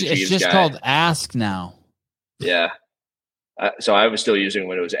 It's just called Ask now. Yeah. So I was still using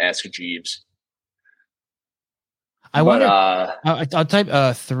when it was Ask Jeeves. I wonder. I'll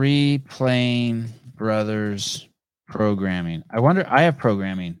type 3 Plane Brothers programming. I wonder. I have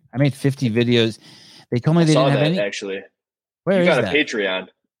programming. I made 50 videos. They told me they didn't have any. Actually, where you is got that? a Patreon?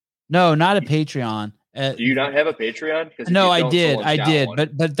 No, not a Patreon. Do you not have a Patreon? No, I did,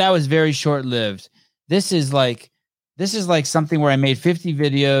 but that was very short lived. This is like something where I made 50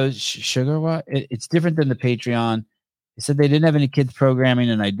 videos. SugarWOD. It's different than the Patreon. They said they didn't have any kids programming,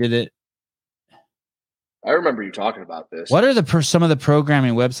 and I did it. I remember you talking about this. What are some of the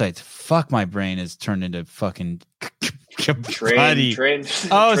programming websites? Fuck, my brain has turned into fucking train. Someone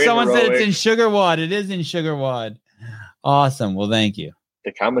said it's in SugarWOD. It is in SugarWOD. Awesome. Well, thank you.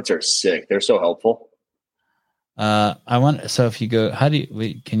 The comments are sick. They're so helpful. So if you go,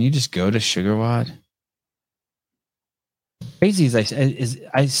 can you just go to SugarWOD? Crazy is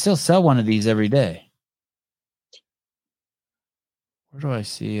I still sell one of these every day. Where do I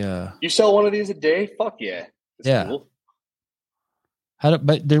see? You sell one of these a day? Fuck yeah. That's cool.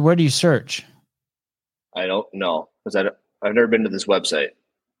 Where do you search? I don't know because I've never been to this website.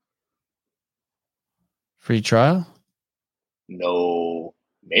 Free trial? No,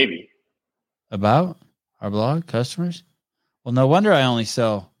 maybe. About our blog customers? Well, no wonder I only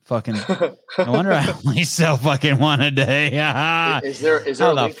sell fucking. No wonder I only sell fucking one a day. Is there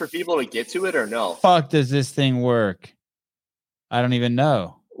a link for people to get to it or no? Fuck, does this thing work? I don't even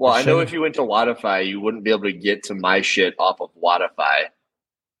know. Well, I know if you went to Wodify, you wouldn't be able to get to my shit off of Wodify.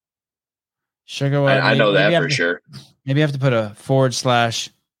 SugarWOD. I know that for sure. Maybe I have to put a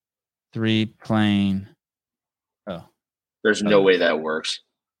 /3 Plane. Oh, there's no way that works.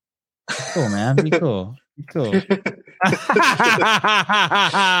 Cool, man. Be cool. Be cool.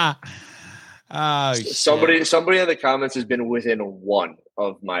 Oh, somebody in the comments has been within 1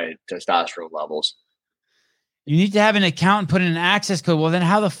 of my testosterone levels. You need to have an account and put in an access code. Well, then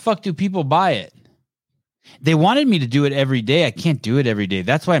how the fuck do people buy it? They wanted me to do it every day. I can't do it every day.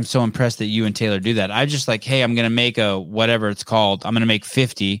 That's why I'm so impressed that you and Taylor do that. I just like, hey, I'm going to make a whatever it's called. I'm going to make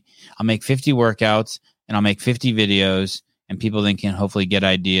 50. I'll make 50 workouts and I'll make 50 videos, and people then can hopefully get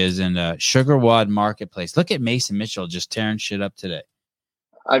ideas. And SugarWOD Marketplace. Look at Mason Mitchell just tearing shit up today.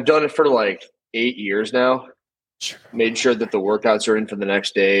 I've done it for like 8 years now. Made sure that the workouts are in for the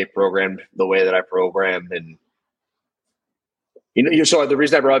next day, programmed the way that I program, and So the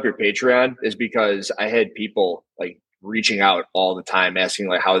reason I brought up your Patreon is because I had people like reaching out all the time asking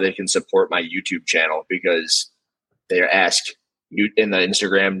like how they can support my YouTube channel, because they ask you in the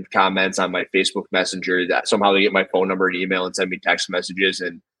Instagram comments on my Facebook Messenger that somehow they get my phone number and email and send me text messages.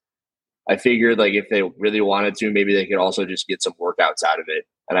 And I figured like if they really wanted to, maybe they could also just get some workouts out of it,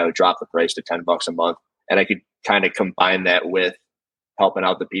 and I would drop the price to $10 a month, and I could kind of combine that with helping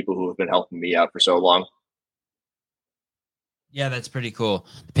out the people who have been helping me out for so long. Yeah, that's pretty cool.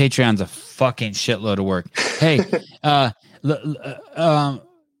 The Patreon's a fucking shitload of work. Hey,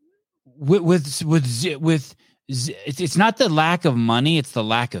 it's not the lack of money, it's the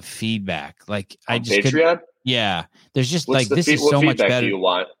lack of feedback. Like I just Patreon. Yeah, there's just like this is so much better. Do you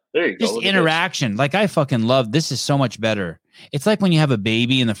want? There you go. Just interaction. Like I fucking love this. Is so much better. It's like when you have a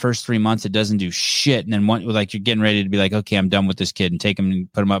baby in the first 3 months, it doesn't do shit, and then like you're getting ready to be like, okay, I'm done with this kid, and take him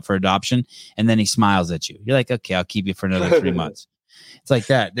and put him up for adoption, and then he smiles at you. You're like, okay, I'll keep you for another 3 months. It's like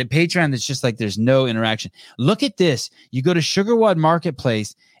that. The Patreon is just like there's no interaction. Look at this. You go to Sugarwad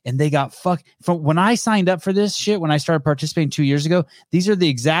Marketplace, and they got from when I signed up for this shit, when I started participating 2 years ago, these are the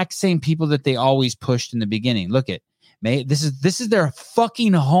exact same people that they always pushed in the beginning. Look at this is their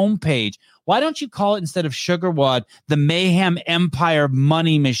fucking homepage. Why don't you call it, instead of Sugarwad, the Mayhem Empire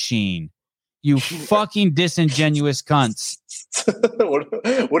Money Machine? You fucking disingenuous cunts.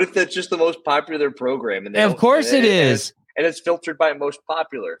 What if that's just the most popular program? And of course it is. And it's filtered by most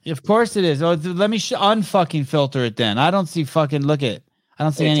popular. Of course it is. Oh, let me unfucking filter it then. I don't see fucking I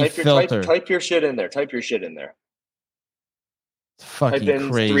don't see any filter. Type your shit in there. Fucking type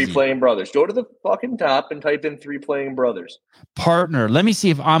in crazy. 3 Playing Brothers. Go to the fucking top and type in 3 Playing Brothers. Partner. Let me see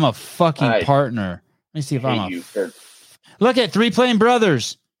if I'm a fucking partner. Let me see if I'm Look at 3 Playing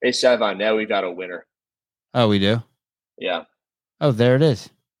Brothers. Hey, Savon, now we got a winner. Oh, we do? Yeah. Oh, there it is.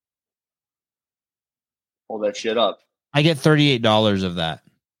 Hold that shit up. I get $38 of that.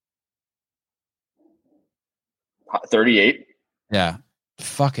 38? Yeah.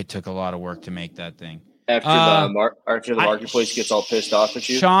 Fuck, it took a lot of work to make that thing. After the marketplace gets all pissed off at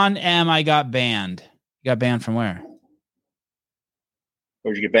you? Sean M., I got banned. You got banned from where?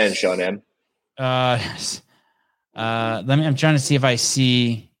 Where'd you get banned, Sean M? I'm trying to see if I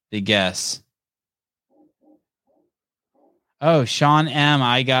see the guess. Oh, Sean M.,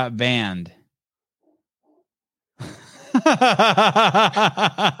 I got banned. What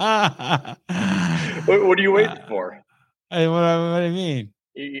are you waiting for? What do you mean?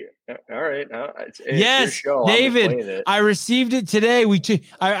 All right. Yes, David. I received it today.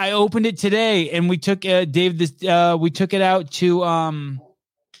 I opened it today, and we took Dave. We took it out to.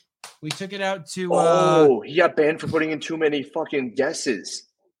 He got banned for putting in too many fucking guesses.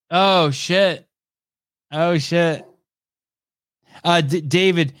 Oh shit!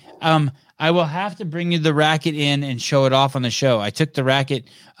 David. I will have to bring you the racket in and show it off on the show. I took the racket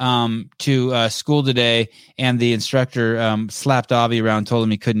to school today, and the instructor slapped Avi around, told him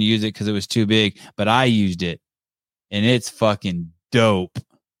he couldn't use it because it was too big, but I used it, and it's fucking dope.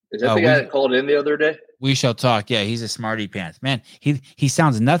 Is that the guy that called in the other day? We shall talk. Yeah, he's a smarty pants. Man, he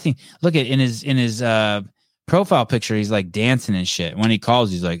sounds nothing. Look at in his profile picture, he's like dancing and shit. When he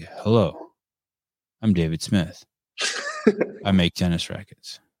calls, he's like, "Hello, I'm David Smith. I make tennis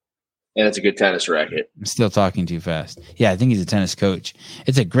rackets." And it's a good tennis racket. I'm still talking too fast. Yeah, I think he's a tennis coach.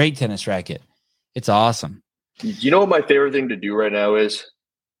 It's a great tennis racket. It's awesome. You know what my favorite thing to do right now is?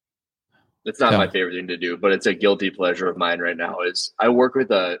 It's not my favorite thing to do, but it's a guilty pleasure of mine right now. Is I work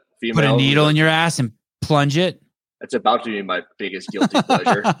with a female. Put a needle in your ass and plunge it. It's about to be my biggest guilty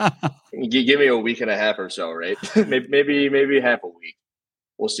pleasure. Give me a week and a half or so, right? maybe half a week.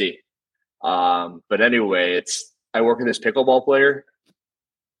 We'll see. But anyway, I work with this pickleball player.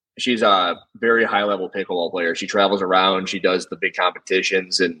 She's a very high level pickleball player. She travels around. She does the big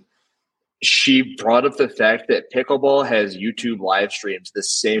competitions, and she brought up the fact that pickleball has YouTube live streams the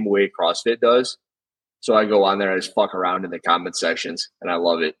same way CrossFit does. So I go on there and I just fuck around in the comment sections, and I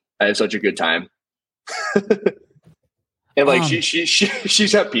love it. I have such a good time. And like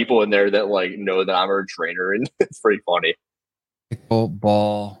she's got people in there that like know that I'm her trainer, and it's pretty funny.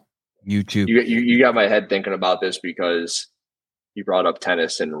 Pickleball YouTube. You got my head thinking about this because you brought up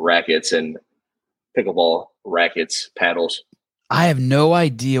tennis and rackets and pickleball rackets, paddles. I have no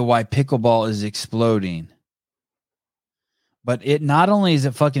idea why pickleball is exploding. But it not only is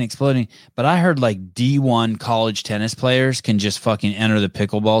it fucking exploding, but I heard like D1 college tennis players can just fucking enter the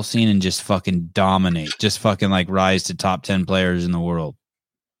pickleball scene and just fucking dominate. Just fucking like rise to top 10 players in the world.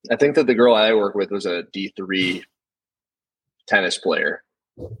 I think that the girl I work with was a D3 tennis player.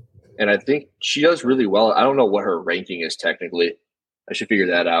 And I think she does really well. I don't know what her ranking is technically. I should figure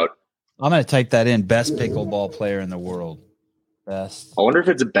that out. I'm going to type that in. Best pickleball player in the world. Best. I wonder if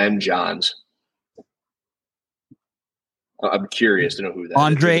it's Ben Johns. I'm curious to know who that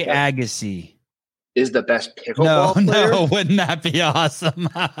Andre is. Agassi. Is the best pickleball player? No, wouldn't that be awesome?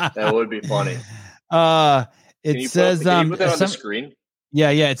 That would be funny. It says can you put that on the screen? Yeah,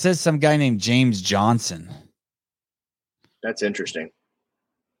 it says some guy named James Johnson. That's interesting.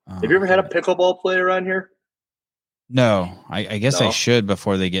 Have you ever had a pickleball player on here? No, I guess I should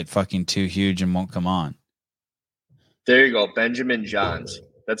before they get fucking too huge and won't come on. There you go, Benjamin Johns.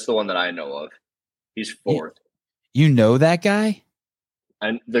 That's the one that I know of. He's fourth. You know that guy?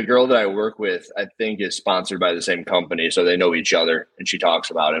 And the girl that I work with, I think, is sponsored by the same company, so they know each other, and she talks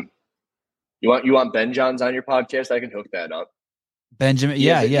about him. You want Ben Johns on your podcast? I can hook that up. Benjamin, He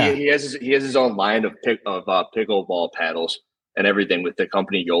has his own line of pickleball paddles and everything with the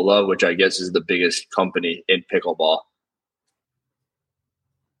company Yola, which I guess is the biggest company in pickleball.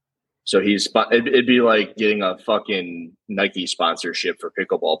 So it'd be like getting a fucking Nike sponsorship for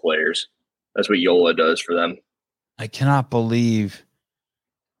pickleball players. That's what Yola does for them. I cannot believe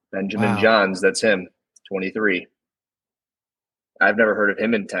Benjamin Johns. That's him, 23. I've never heard of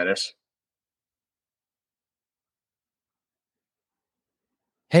him in tennis.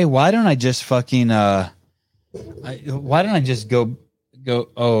 Hey, why don't I just fucking why don't I just go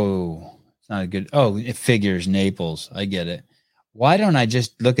oh, it's not a good it figures Naples. I get it. Why don't I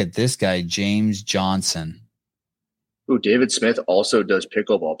just look at this guy, James Johnson? Ooh, David Smith also does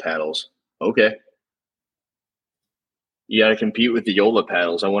pickleball paddles. Okay. You got to compete with the Yola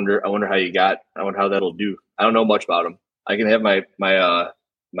paddles. I wonder how that'll do. I don't know much about them. I can have my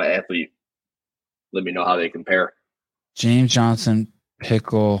athlete let me know how they compare. James Johnson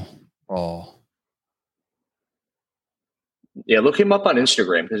pickleball. Yeah, look him up on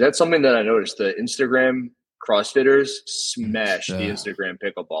Instagram because that's something that I noticed. The Instagram CrossFitters smash the Instagram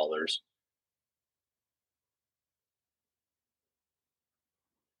pickleballers.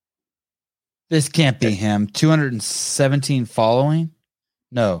 This can't be him. 217 following?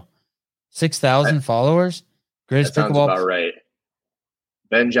 No. 6,000 followers? Greatest that sounds pickleball. About right.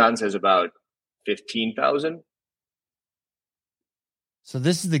 Ben Johns has about 15,000. So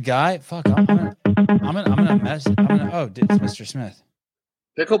this is the guy. Fuck, I'm gonna mess. It's Mr. Smith.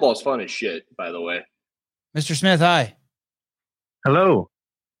 Pickleball's fun as shit, by the way. Mr. Smith, hi. Hello.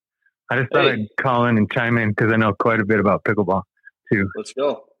 I just thought I'd call in and chime in because I know quite a bit about pickleball too. Let's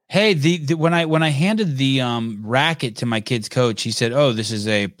go. Hey, when I handed the racket to my kid's coach, he said, "Oh, this is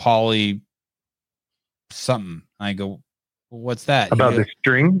a poly something." I go, well, "What's that?" About the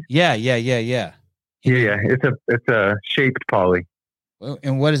string? Yeah. Yeah. It's a shaped poly.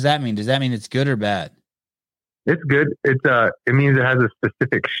 And what does that mean? Does that mean it's good or bad? It's good. It means it has a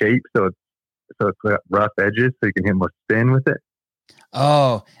specific shape, so it's got rough edges, so you can hit more spin with it.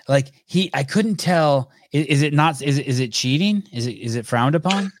 Oh, like I couldn't tell. Is it not? Is it cheating? Is it frowned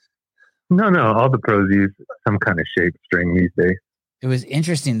upon? No. All the pros use some kind of shaped string these days. It was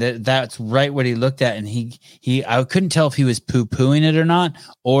interesting that's right what he looked at, and I couldn't tell if he was poo-pooing it or not,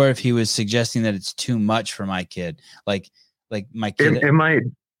 or if he was suggesting that it's too much for my kid. Like my kid. It might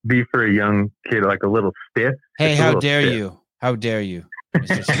be for a young kid, like a little stiff. Hey, how dare you? How dare you,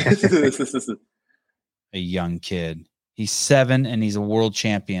 Mr. Smith? A young kid. He's 7 and he's a world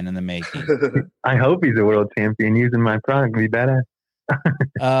champion in the making. I hope he's a world champion. Using my product would be badass.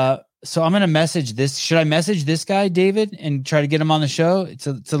 So I'm going to message this. Should I message this guy, David, and try to get him on the show? It's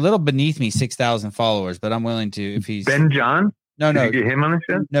a little beneath me, 6,000 followers, but I'm willing to if he's Ben John. No, Did you get him on the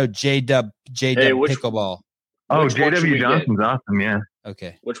show? No, J-Dub Pickleball. Oh, JW Johnson's awesome. Yeah.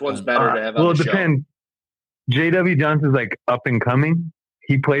 Okay. Which one's better to have on the show? Well, it depends. JW Johnson's like up and coming.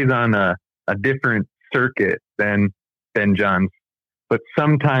 He plays on a different circuit than Ben Johns, but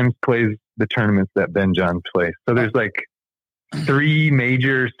sometimes plays the tournaments that Ben Johns plays. So there's like 3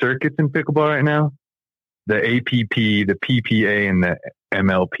 major circuits in pickleball right now: the APP, the PPA, and the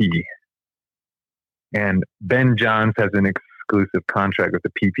MLP. And Ben Johns has an exclusive contract with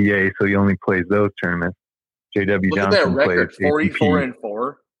the PPA, so he only plays those tournaments. JW Look Johnson at that record, plays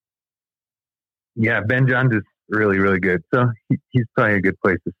 44-4. Yeah, Ben Johns is really, really good. So he's probably a good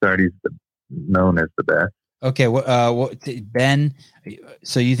place to start. He's known as the best. Okay, Ben.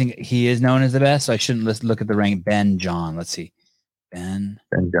 So you think he is known as the best? So I shouldn't look at the rank. Ben John. Let's see. Ben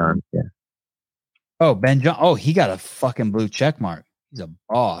John. Yeah. Oh, Ben John. Oh, he got a fucking blue check mark. He's a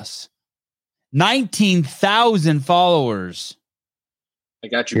boss. 19,000 followers. I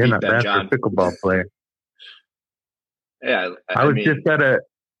got you, not Ben bad John. For a pickleball player. Yeah, I was just at a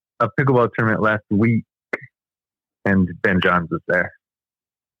pickleball tournament last week, and Ben Johns was there.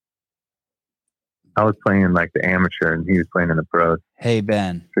 I was playing in like the amateur, and he was playing in the pros. Hey,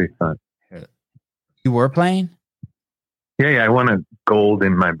 Ben. Pretty fun. You were playing? Yeah, I want a gold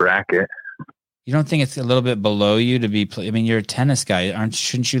in my bracket. You don't think it's a little bit below you to be? I mean, you're a tennis guy.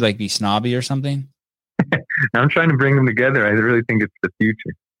 Shouldn't you like be snobby or something? I'm trying to bring them together. I really think it's the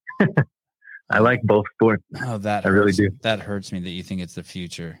future. I like both sports. Oh, that I really do. That hurts me that you think it's the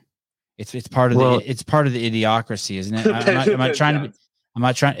future. It's part of it's part of the idiocracy, isn't it? I'm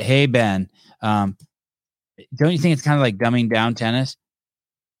not trying. Hey Ben, don't you think it's kind of like dumbing down tennis?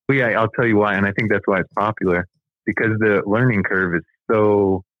 Well, yeah, I'll tell you why, and I think that's why it's popular, because the learning curve is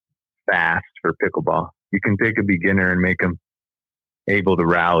so fast for pickleball. You can take a beginner and make them able to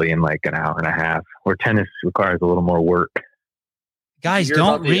rally in like an hour and a half, where tennis requires a little more work. Guys,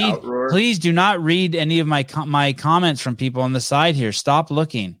 don't read. Please do not read any of my comments from people on the side here. Stop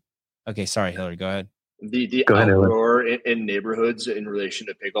looking. Okay, sorry, Hillary. Go ahead. The outroar in neighborhoods in relation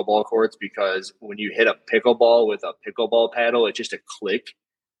to pickleball courts, because when you hit a pickleball with a pickleball paddle, it's just a click.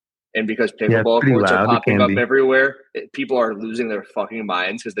 And because pickleball courts are popping up everywhere, people are losing their fucking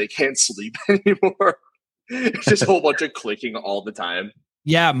minds because they can't sleep anymore. It's just a whole bunch of clicking all the time.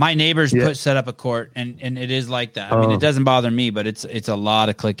 Yeah, my neighbors set up a court, and it is like that. I mean, it doesn't bother me, but it's a lot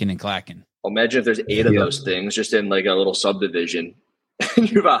of clicking and clacking. Imagine if there's 8 of those things just in like a little subdivision.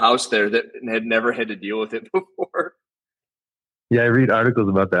 You have a house there that had never had to deal with it before. Yeah, I read articles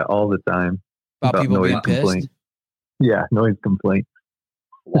about that all the time. About people being pissed? Yeah, noise complaints.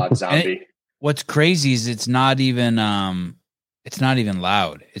 Lot zombie. What's crazy is it's not even loud.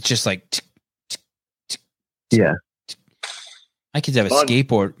 It's just like yeah. My kids have a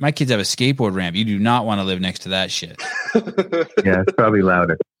skateboard. My kids have a skateboard ramp. You do not want to live next to that shit. Yeah, it's probably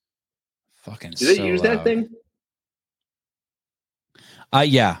louder. Fucking. Do they use that thing?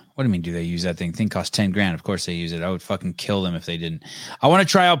 Yeah. What do you mean? Do they use that thing? Thing costs $10,000. Of course they use it. I would fucking kill them if they didn't. I want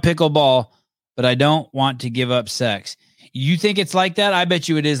to try out pickleball, but I don't want to give up sex. You think it's like that? I bet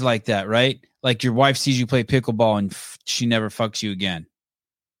you it is like that, right? Like your wife sees you play pickleball and she never fucks you again.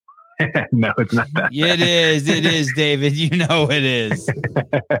 No, it's not that. It is. It is, David. You know it is.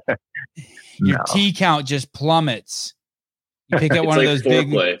 Your T count just plummets. You pick up one of those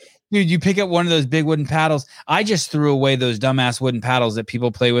big. Dude, you pick up one of those big wooden paddles. I just threw away those dumbass wooden paddles that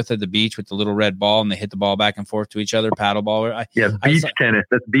people play with at the beach with the little red ball, and they hit the ball back and forth to each other. Paddle ball. Beach tennis.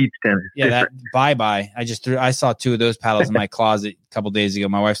 That's beach tennis. Yeah, that bye. I saw 2 of those paddles in my closet a couple days ago.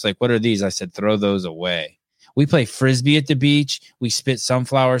 My wife's like, "What are these?" I said, "Throw those away." We play frisbee at the beach. We spit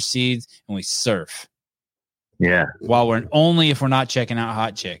sunflower seeds and we surf. Yeah. Only if we're not checking out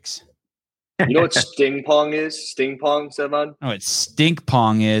hot chicks. You know what sting pong is? Sting pong, Sevan? No, what stink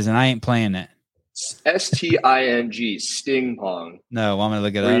pong is, and I ain't playing it. STING, sting pong. No, want me to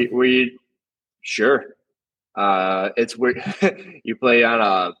look it up? Sure. It's where you play on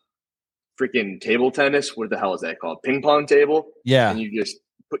a freaking table tennis. What the hell is that called? Ping pong table? Yeah. And you just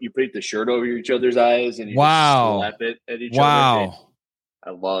put the shirt over each other's eyes and you just slap it at each other. Wow. I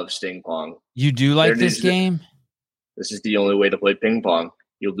love sting pong. You do like this game? This is the only way to play ping pong.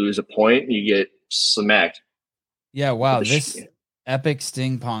 You lose a point, you get smacked. Yeah, wow. This epic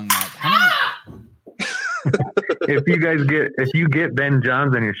sting pong match. If you get Ben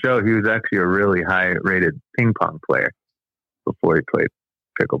Johns on your show, he was actually a really high rated ping pong player before he played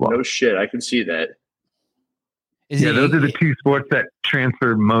pickleball. No shit, I can see that. Those are the 2 sports that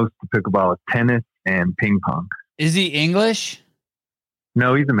transfer most to pickleball: tennis and ping pong. Is he English?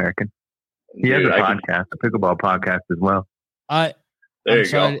 No, he's American. He has a podcast, a pickleball podcast as well. There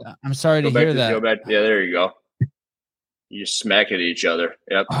you go. I'm sorry to hear that. Yeah, there you go. You just smack at each other.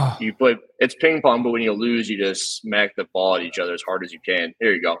 Yep. You play. It's ping pong, but when you lose, you just smack the ball at each other as hard as you can.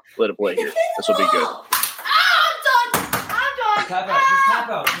 Here you go. Let it play here. This will be good. I'm done. Tap out. Just tap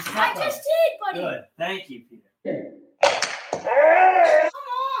out. I just did, buddy. Good. Thank you, Peter. Come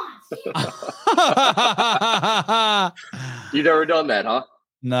on. You've never done that, huh?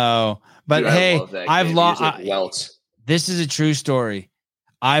 No. But Dude, hey, I've lost. Welts. This is a true story.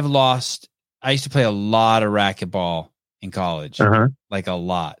 I've lost. I used to play a lot of racquetball in college, like a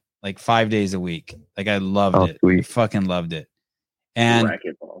lot, like 5 days a week. Like I loved it. Sweet. I fucking loved it. And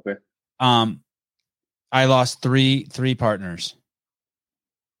racquetball, okay. I lost three partners.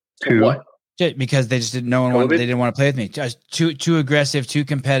 2. What? Because they just didn't they didn't want to play with me. Just too aggressive, too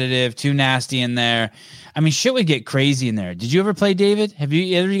competitive, too nasty in there. I mean, shit would get crazy in there. Did you ever play, David? Have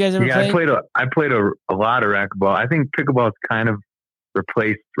you ever? You guys ever played? I played a lot of racquetball. I think pickleball's kind of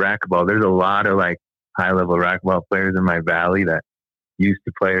replaced racquetball. There's a lot of like high level racquetball players in my valley that used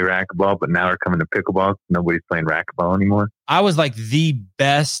to play racquetball, but now are coming to pickleball. Nobody's playing racquetball anymore. I was like the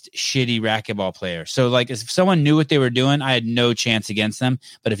best shitty racquetball player. So like if someone knew what they were doing, I had no chance against them.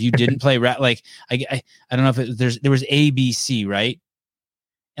 But if you didn't play I don't know if there was ABC, right?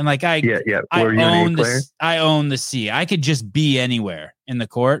 And like I Were you an A player? I own the C. I could just be anywhere in the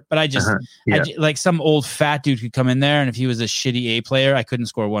court, but I like some old fat dude could come in there, and if he was a shitty A player, I couldn't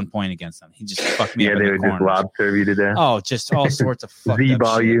score 1 point against him. He just fucked me up. They would just lob serve you to death. Oh, just all sorts of fucked up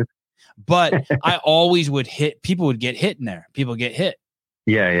ball shit. you. But I always would hit. People would get hit in there. People get hit.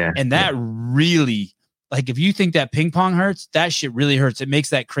 Yeah. And that really, like, if you think that ping pong hurts, that shit really hurts. It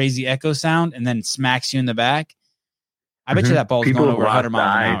makes that crazy echo sound and then smacks you in the back. I bet you that ball's going over 100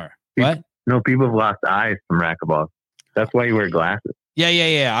 miles an hour. What? No, people have lost eyes from racquetball. That's why you wear glasses.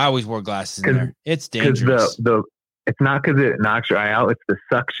 Yeah. I always wore glasses in there. It's dangerous. It's not because it knocks your eye out. It's the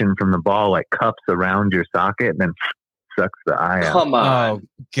suction from the ball, like cups around your socket, and then sucks the eye out. Come on. Oh,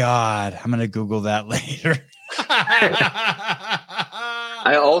 God. I'm going to Google that later.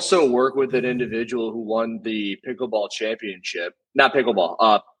 I also work with an individual who won the pickleball championship. Not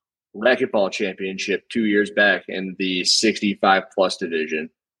pickleball, racquetball championship 2 years back in the 65 plus division.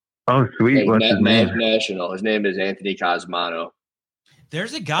 Oh, sweet. What's his name? National. His name is Anthony Cosmano.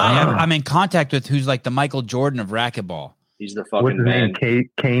 There's a guy I'm in contact with who's like the Michael Jordan of racquetball. He's the fucking What's his man. name?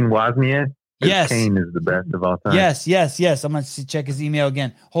 Kane Wozniak? Yes. Kane is the best of all time. Yes. I'm going to check his email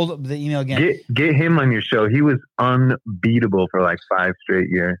again. Hold up the email again. Get him on your show. He was unbeatable for like 5 straight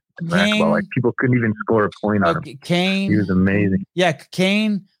years in racquetball. Like people couldn't even score a point on him. Kane. He was amazing. Yeah,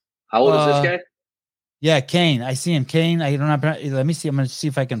 Kane. How old is this guy? Yeah, Kane. I see him. Kane. I don't have. Let me see. I'm going to see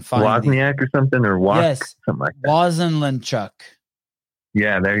if I can find Wozniak or something, or yes, something like that. Wozenlinchuk.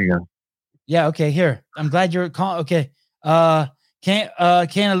 Yeah, there you go. Yeah. Okay. Here. I'm glad you're calling. Okay. Kane,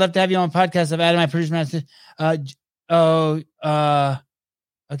 I'd love to have you on podcast. I've added my producer master. Okay.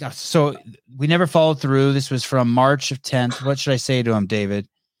 So we never followed through. This was from March of 10th. What should I say to him, David?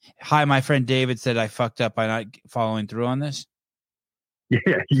 Hi, my friend David said I fucked up by not following through on this.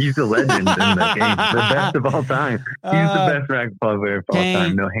 Yeah, he's a legend in the game. The best of all time. He's the best racquetball player of all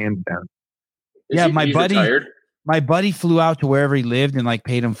time. No, hands down. My buddy. Retired? My buddy flew out to wherever he lived and like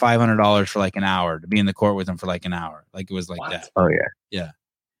paid him $500 for like an hour to be in the court with him for like an hour. Like it was like that. Oh yeah. Yeah.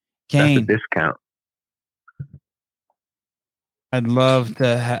 Kane, that's a discount. I'd love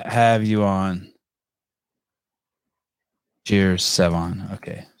to have you on. Cheers, Sevon.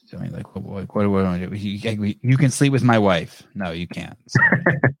 Okay. So I mean, like, what do I do? You can sleep with my wife. No, you can't. Sorry.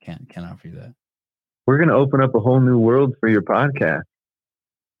 can't offer you that. We're gonna open up a whole new world for your podcast.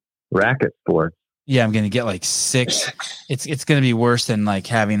 Racket sports. Yeah, I'm gonna get like 6. It's gonna be worse than like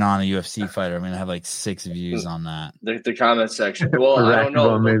having on a UFC fighter. I'm gonna have like 6 views on that. The comment section. Well, I don't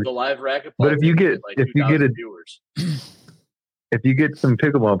know the live racquetball. But if you get viewers, if you get some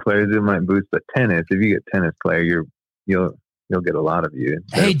pickleball players, it might boost. But tennis, if you get tennis player, you'll get a lot of views.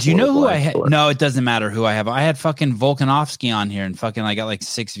 Hey, do you know who I had? No, it doesn't matter who I have. I had fucking Volkanovski on here and fucking I got like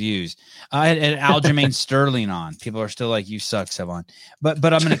 6 views. I had Aljamain Sterling on. People are still like, you suck, Sevon.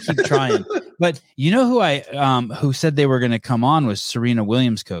 But I'm gonna keep trying. But you know who who said they were gonna come on was Serena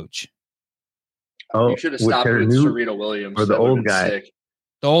Williams' coach. Oh, you should have stopped with Serena Williams or the old guy, sick.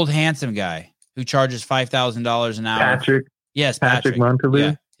 The old handsome guy who charges $5,000 an hour. Patrick. Yes, Patrick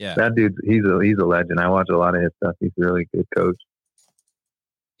Montalou. Yeah. That dude, he's a legend. I watch a lot of his stuff. He's a really good coach.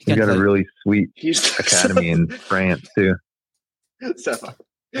 He's got a really sweet academy in France too. So,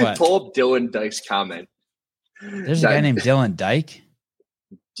 pull up Dylan Dyke's comment. There's a guy named Dylan Dyke.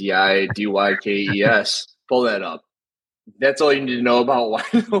 DidyKes. Pull that up. That's all you need to know about why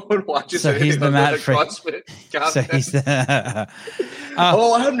no one watches. So he's the Matt Frazier. So he's the.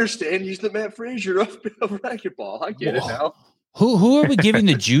 I understand. He's the Matt Frazier of racquetball. I get it now. Who are we giving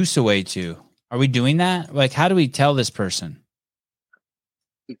the juice away to? Are we doing that? Like, how do we tell this person?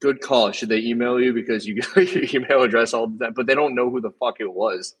 Good call. Should they email you because you get your email address all the time, but they don't know who the fuck it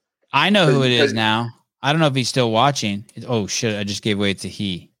was? I know who it is now. I don't know if he's still watching. Oh shit! I just gave away to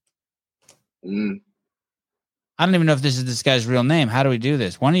he. I don't even know if this guy's real name. How do we do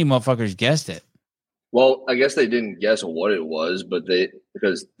this? One of you motherfuckers guessed it. Well, I guess they didn't guess what it was, but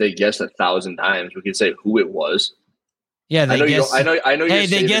because they guessed 1,000 times, we could say who it was. Yeah, I know. Hey,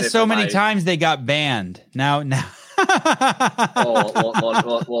 they guessed so many times they got banned. Now. Well,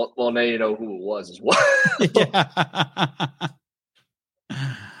 now you know who it was as well. Yeah.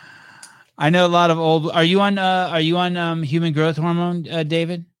 I know a lot of old. Are you on human growth hormone,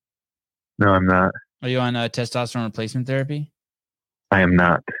 David? No, I'm not. Are you on testosterone replacement therapy? I am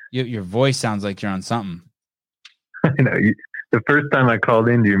not. Your voice sounds like you're on something. I know. The first time I called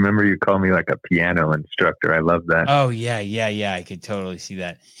in, do you remember you called me like a piano instructor? I love that. Oh yeah. I could totally see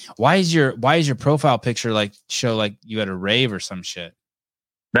that. Why is your profile picture like show like you at a rave or some shit?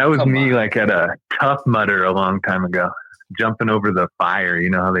 That was me like at a Tough Mudder a long time ago, jumping over the fire. You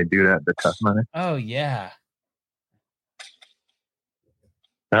know how they do that, the Tough Mudder? Oh yeah.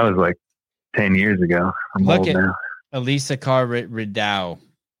 That was like 10 years ago. I'm Look old at now. Elisa Carr Ridow.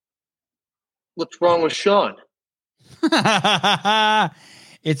 What's wrong with Sean?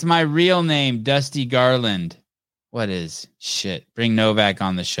 It's my real name, Dusty Garland. What is shit? Bring Novak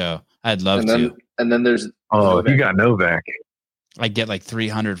on the show. I'd love to. And then there's Oh, you got Novak. I get like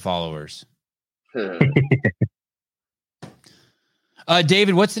 300 followers.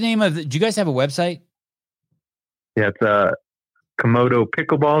 David, what's the name of? Do you guys have a website? Yeah, it's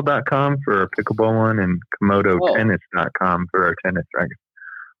KomodoPickleball.com for our pickleball one and KomodoTennis.com for our tennis racket.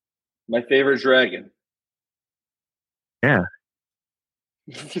 My favorite dragon. Yeah.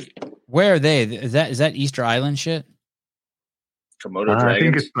 Where are they? Is that Easter Island shit? Komodo I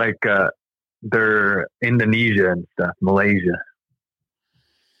think dragons. it's like they're Indonesia and stuff, Malaysia.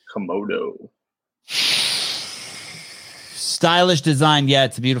 Komodo. Stylish design. Yeah,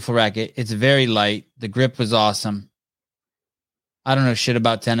 it's a beautiful racket. It's very light. The grip was awesome. I don't know shit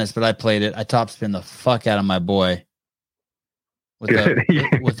about tennis, but I played it. I topspin the fuck out of my boy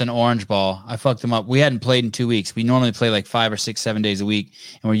with an orange ball. I fucked him up. We hadn't played in 2 weeks. We normally play like 5 or 6, 7 days a week,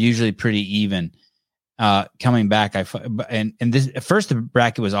 and we're usually pretty even. Coming back, and this at first the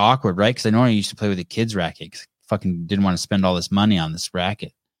racket was awkward, right? Because I normally used to play with a kid's racket. Cause I fucking didn't want to spend all this money on this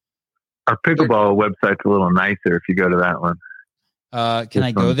racket. Our pickleball website's a little nicer if you go to that one. Can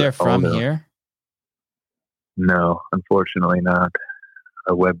I go there from here? No, unfortunately not.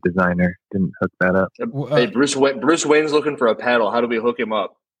 A web designer didn't hook that up. Hey, Bruce Wayne's looking for a paddle. How do we hook him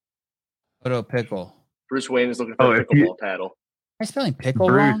up? Photo pickle. Bruce Wayne is looking for a pickleball paddle. Am I spelling pickle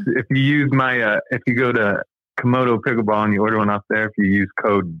Bruce, wrong? if you use my, if you go to Komodo Pickleball and you order one off there, if you use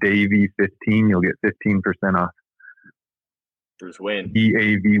code Davy15, you'll get 15% off. Bruce Wayne.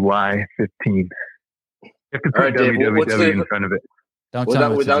 DAVY 15. You have to put www in front of it.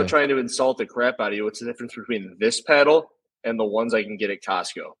 Without trying to insult the crap out of you, what's the difference between this paddle and the ones I can get at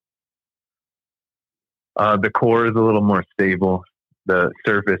Costco? The core is a little more stable. The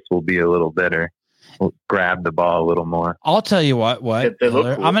surface will be a little better. We'll grab the ball a little more. I'll tell you what. They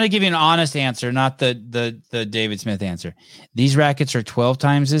look cool. I'm going to give you an honest answer, not the David Smith answer. These rackets are 12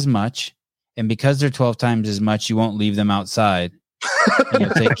 times as much, and because they're 12 times as much, you won't leave them outside. And you'll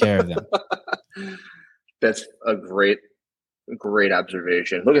take care of them. That's a great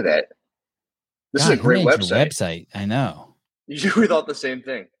observation. Look at that. This is a great website. I know. We thought the same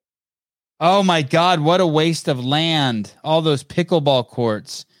thing. Oh my God, what a waste of land. All those pickleball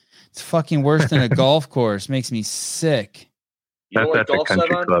courts. It's fucking worse than a golf course. Makes me sick. You don't like golf,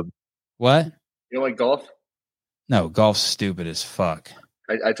 country club. What? You don't like golf? No, golf's stupid as fuck.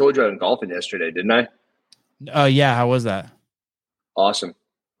 I told you I went golfing yesterday, didn't I? Yeah, how was that? Awesome.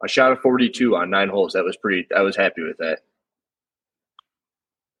 I shot a 42 on 9 holes. I was happy with that.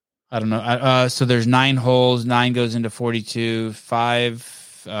 I don't know. So there's 9 holes. 9 goes into 42.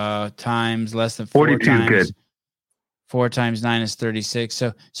 5 times less than 4 42 times. Good. 4 times 9 is 36.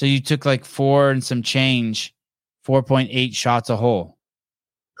 So you took like 4 and some change, 4.8 shots a hole.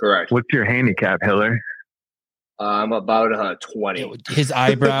 Correct. What's your handicap, Hiller? I'm about 20. His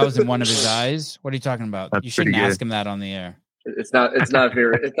eyebrows and one of his eyes. What are you talking about? That's you shouldn't pretty good. ask him that on the air. It's not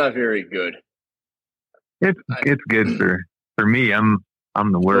very good. It's good for me. I'm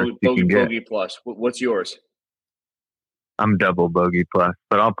the worst you can get. Bogey plus. What's yours? I'm double bogey plus,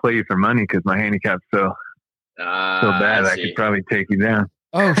 but I'll play you for money because my handicap's so bad. I could probably take you down.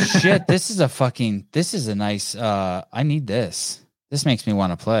 Oh shit! This is a nice. I need this. This makes me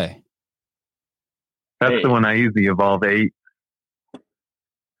want to play. That's the one I use. The Evolve 8.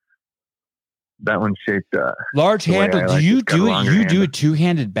 That one's shaped. Large handle. Do you do it? You do a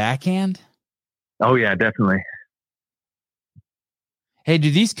 2-handed backhand? Oh yeah, definitely. Hey, do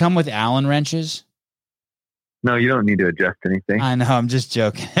these come with Allen wrenches? No, you don't need to adjust anything. I know. I'm just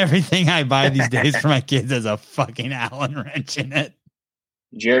joking. Everything I buy these days for my kids has a fucking Allen wrench in it.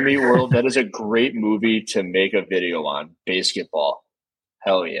 Jeremy World, that is a great movie to make a video on. Basketball.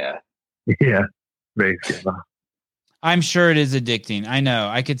 Hell yeah. Yeah, basketball. I'm sure it is addicting. I know.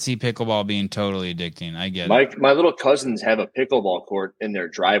 I could see pickleball being totally addicting. I get it. My little cousins have a pickleball court in their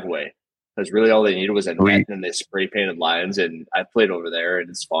driveway because really all they needed was a net and they spray painted lines. And I played over there and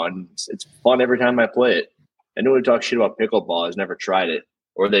it's fun. It's fun every time I play it. Anyone who talks shit about pickleball has never tried it,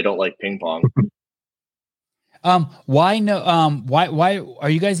 or they don't like ping pong. Why no? Why are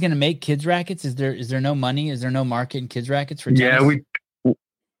you guys going to make kids rackets? Is there no money? Is there no market in kids rackets for tennis? Yeah,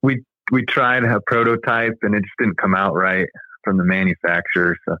 we tried a prototype and it just didn't come out right from the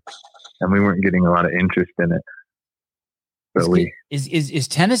manufacturer, and we weren't getting a lot of interest in it. So is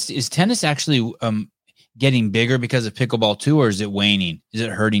tennis actually getting bigger because of pickleball too, or is it waning? Is it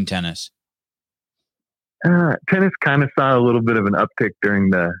hurting tennis? Tennis kind of saw a little bit of an uptick during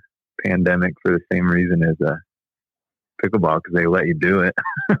the pandemic for the same reason as pickleball, because they let you do it.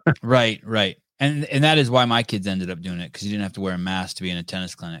 Right. And that is why my kids ended up doing it, because you didn't have to wear a mask to be in a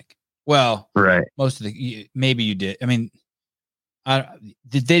tennis clinic. Well, Right. most of maybe you did. I mean,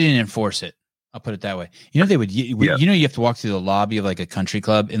 they didn't enforce it. I'll put it that way. They would. You have to walk through the lobby of like a country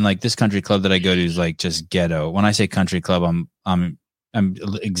club, and like this country club that I go to is like just ghetto. When I say country club, I'm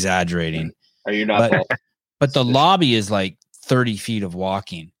exaggerating. Are you not? But the lobby is like 30 feet of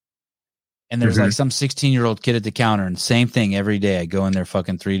walking. And there's like some 16-year-old kid at the counter, and same thing every day. I go in there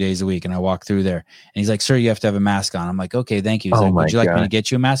fucking 3 days a week, and I walk through there, and he's like, "Sir, you have to have a mask on." I'm like, "Okay, thank you." He's like, "Would you like me to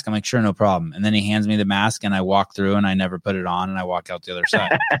get you a mask?" I'm like, "Sure, no problem." And then he hands me the mask, and I walk through, and I never put it on, and I walk out the other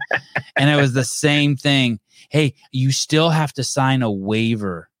side. And it was the same thing. Hey, you still have to sign a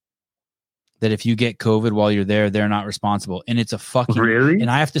waiver that if you get COVID while you're there, they're not responsible. And it's a fucking really, and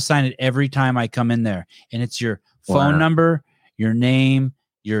I have to sign it every time I come in there. And it's your phone number, your name,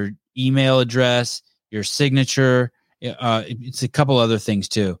 your email address, your signature. It's a couple other things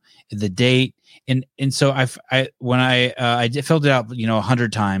too. The date. And so I filled it out,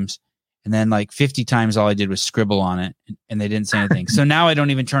 100 times, and then like 50 times, all I did was scribble on it, and they didn't say anything. So now I don't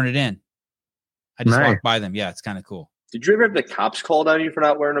even turn it in. I just walk by them. Yeah. It's kind of cool. Did you ever have the cops called on you for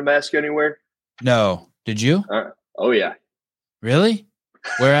not wearing a mask anywhere? No. Did you? Oh yeah. Really?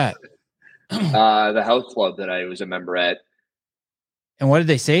 Where at? The health club that I was a member at. And what did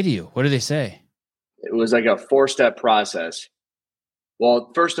they say to you? What did they say? It was like a 4-step process.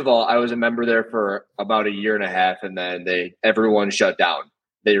 Well, first of all, I was a member there for about a year and a half, and then everyone shut down.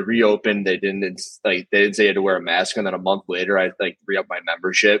 They reopened. They didn't say you had to wear a mask, and then a month later, I re-upped my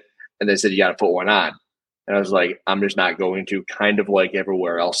membership, and they said you got to put one on. And I was like, I'm just not going to. Kind of like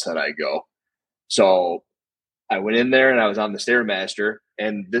everywhere else that I go. So I went in there, and I was on the Stairmaster,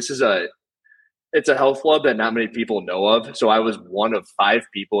 and it's a health club that not many people know of. So I was one of 5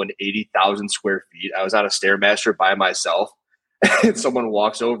 people in 80,000 square feet. I was on a Stairmaster by myself. And someone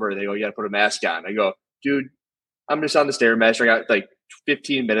walks over and they go, "You got to put a mask on." I go, "Dude, I'm just on the Stairmaster. I got like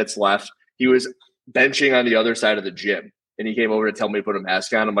 15 minutes left." He was benching on the other side of the gym, and he came over to tell me to put a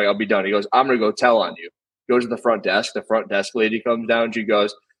mask on. I'm like, "I'll be done." He goes, "I'm going to go tell on you." Goes to the front desk. The front desk lady comes down. She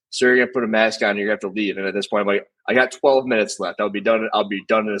goes, "Sir, you're going to put a mask on. You're going to have to leave." And at this point, I'm like, "I got 12 minutes left. I'll be done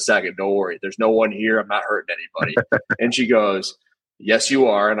in a second. Don't worry. There's no one here. I'm not hurting anybody." And she goes, "Yes, you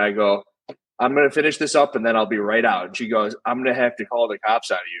are." And I go, "I'm going to finish this up and then I'll be right out." And she goes, "I'm going to have to call the cops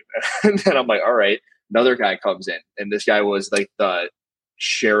on you." And then I'm like, "All right." Another guy comes in, and this guy was like the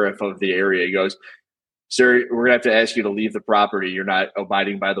sheriff of the area. He goes, "Sir, we're going to have to ask you to leave the property. You're not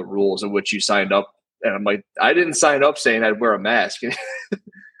abiding by the rules in which you signed up." And I'm like, "I didn't sign up saying I'd wear a mask."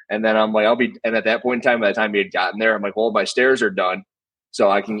 And then I'm like, and at that point in time, by the time he had gotten there, I'm like, "Well, my stairs are done. So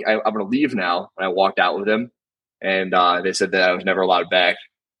I'm going to leave now." And I walked out with him, and they said that I was never allowed back,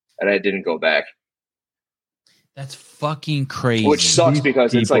 and I didn't go back. That's fucking crazy. Which sucks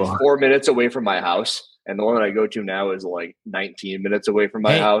because it's like 4 minutes away from my house. And the one that I go to now is like 19 minutes away from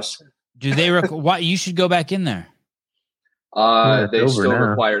my house. Do they why you should go back in there? They still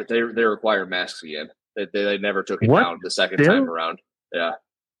require masks again. They never took it down the second time around. Yeah.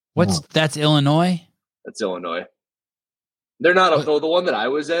 That's Illinois? That's Illinois. They're not the one that I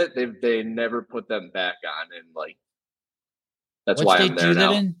was at. They never put them back on, and like that's why I'm there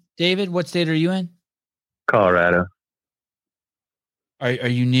now. David, what state are you in? Colorado. Are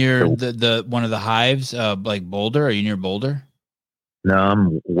you near the one of the hives, like Boulder? Are you near Boulder? No,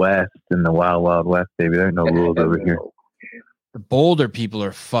 I'm west in the wild, wild west, baby. There are no rules over here. The Boulder people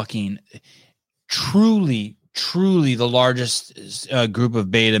are fucking truly the largest group of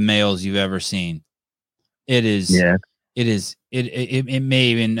beta males you've ever seen. It is. Yeah. It is. It may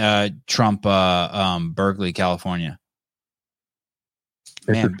even trump Berkeley, California.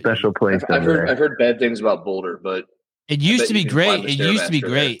 It's a special place. I've heard bad things about Boulder, but it used to be great. It used to be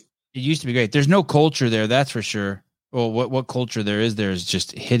great. It used to be great. There's no culture there, that's for sure. Well, what culture there is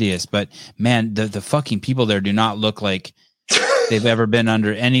just hideous. But man, the fucking people there do not look like they've ever been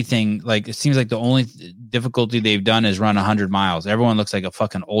under anything. Like, it seems like the only difficulty they've done is run 100 miles. Everyone looks like a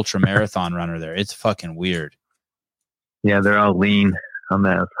fucking ultra marathon runner there. It's fucking weird. Yeah, they're all lean on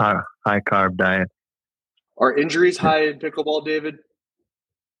that high carb diet. Are injuries high in pickleball, David?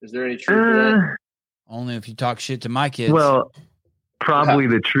 Is there any truth to that? Only if you talk shit to my kids. Well, probably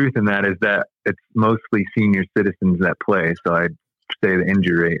the truth in that is that it's mostly senior citizens that play. So I'd say the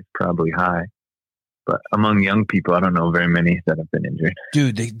injury rate is probably high. But among young people, I don't know very many that have been injured.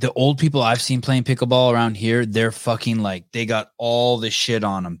 Dude, the old people I've seen playing pickleball around here, they're fucking like, they got all the shit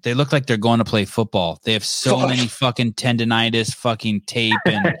on them. They look like they're going to play football. They have so many fucking tendonitis, fucking tape,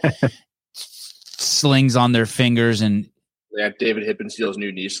 and slings on their fingers and they have David Hippensteel's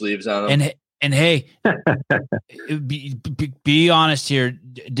new knee sleeves on them. And hey, be honest here,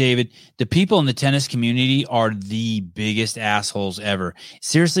 David. The people in the tennis community are the biggest assholes ever.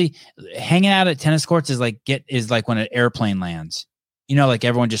 Seriously, hanging out at tennis courts is like when an airplane lands. You know, like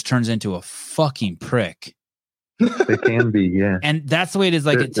everyone just turns into a fucking prick. They can be, yeah. And that's the way it is,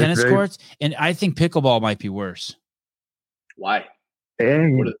 like at tennis courts. And I think pickleball might be worse. Why?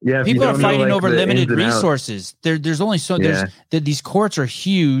 Yeah, people are fighting over limited resources. There's only these courts are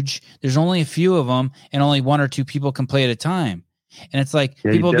huge. There's only a few of them, and only one or two people can play at a time. And it's like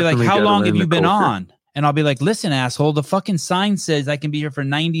people will be like, "How long have you been on?" And I'll be like, "Listen, asshole, the fucking sign says I can be here for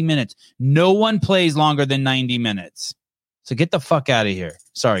 90 minutes. No one plays longer than 90 minutes. So get the fuck out of here."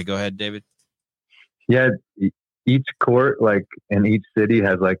 Sorry, go ahead, David. Yeah, each court, like in each city,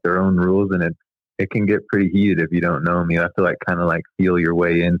 has like their own rules, and it can get pretty heated if you don't know them. You have to like kind of like feel your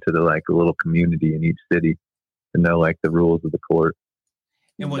way into the like a little community in each city to know like the rules of the court.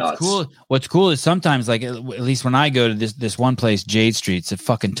 And what's cool is sometimes, like at least when I go to this one place, Jade Street, it's a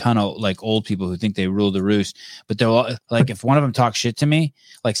fucking ton of like old people who think they rule the roost. But they're all, like, if one of them talks shit to me,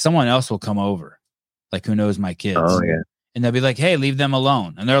 like someone else will come over, like who knows my kids. Oh yeah. And they'll be like, "Hey, leave them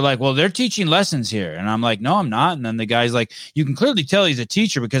alone." And they're like, "Well, they're teaching lessons here." And I'm like, "No, I'm not." And then the guy's like, "You can clearly tell he's a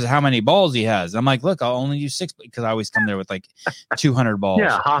teacher because of how many balls he has." I'm like, "Look, I'll only use 6 because I always come there with like 200 balls."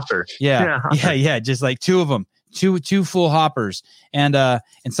 Yeah, hopper. Yeah. Just like two of them, two full hoppers. And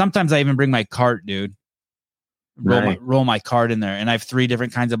sometimes I even bring my cart, dude. Roll my cart in there, and I have 3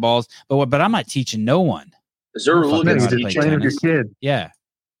 different kinds of balls. But I'm not teaching no one. Is there a rule against teaching? With your kid? Yeah.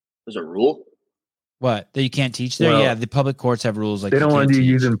 There's a rule. What? That you can't teach there? Well, yeah, the public courts have rules like they don't want you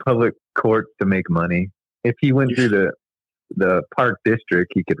using public courts to make money. If he went through the park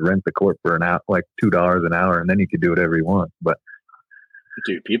district, he could rent the court for an hour, like $2 an hour, and then he could do whatever he wants. But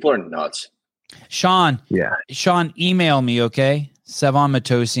dude, people are nuts. Sean, Sean, email me, okay?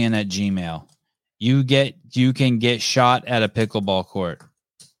 SevonMatosian@gmail.com. You can get shot at a pickleball court.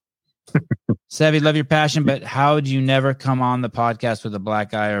 Sevy, love your passion, but how do you never come on the podcast with a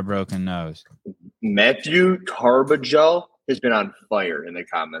black eye or a broken nose? Matthew Carbajal has been on fire in the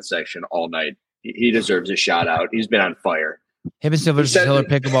comment section all night. He deserves a shout out. He's been on fire. Hippensteel versus Hiller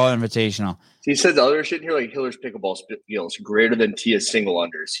Pickleball Invitational. He said the other shit in here, like Hiller's pickleball skills greater than Tia's single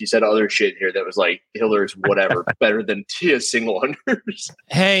unders. He said other shit here that was like Hiller's whatever better than Tia's single unders.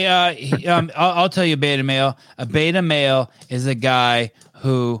 Hey, I'll tell you, beta male. A beta male is a guy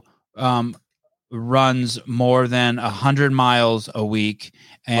who runs more than 100 miles a week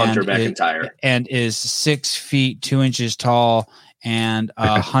and is 6 feet 2 inches tall and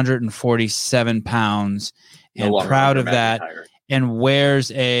 147 pounds and proud of that, and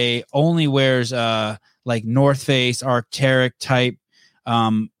only wears like North Face, Arc'teryx type,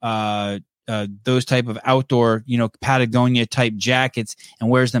 those type of outdoor, Patagonia type jackets, and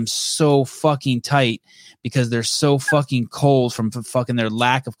wears them so fucking tight because they're so fucking cold from fucking their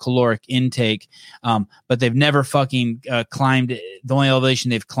lack of caloric intake. But they've never fucking climbed. The only elevation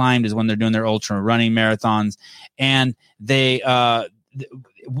they've climbed is when they're doing their ultra running marathons. And they,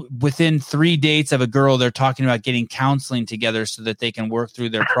 within 3 dates of a girl, they're talking about getting counseling together so that they can work through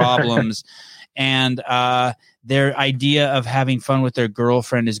their problems. And their idea of having fun with their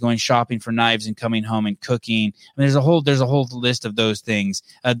girlfriend is going shopping for knives and coming home and cooking. I mean, there's a whole list of those things.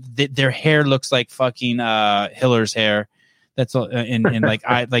 Their hair looks like fucking Hiller's hair. That's all. And like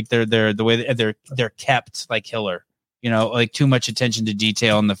they're the way they're kept like Hiller. Like too much attention to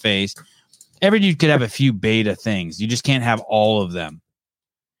detail in the face. Every dude could have a few beta things. You just can't have all of them.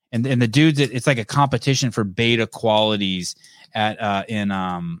 And the dudes, it's like a competition for beta qualities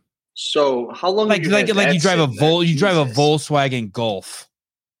So how long? You drive a Volkswagen Golf.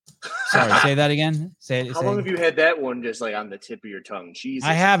 Sorry, say that again. How long have you had that one just like on the tip of your tongue? Jesus,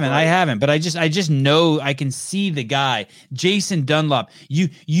 I haven't. But I just know I can see the guy, Jason Dunlop.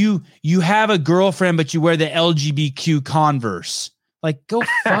 You have a girlfriend, but you wear the LGBTQ Converse. Like, go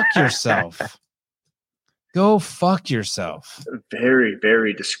fuck yourself. Go fuck yourself. Very,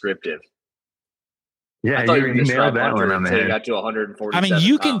 very descriptive. Yeah, you nailed that one on the head. Got to 140. I mean,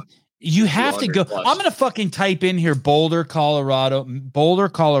 you have to go. Plus. I'm going to fucking type in here Boulder, Colorado, man. Boulder,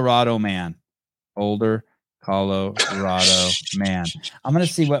 Colorado, man. I'm going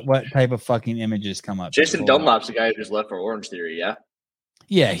to see what type of fucking images come up. Jason Dunlop's the guy who just left for Orange Theory, yeah?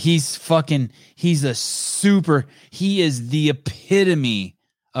 Yeah, he is the epitome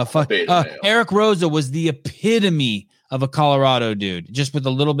of fucking. Eric Rosa was the epitome of a Colorado dude, just with a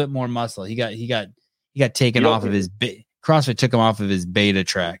little bit more muscle. He got taken off of his CrossFit took him off of his beta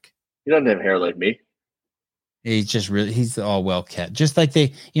track. He doesn't have hair like me. He's just really, he's all well kept. Just like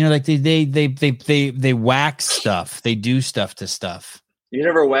they, you know, like they wax stuff. They do stuff to stuff. You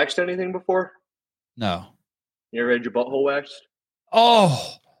never waxed anything before? No. You ever had your butthole waxed?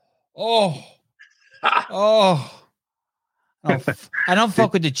 Oh. I don't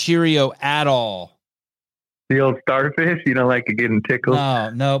fuck with the Cheerio at all. The old starfish, you don't like it getting tickled?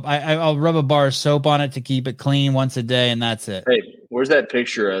 No. I'll rub a bar of soap on it to keep it clean once a day, and that's it. Hey, where's that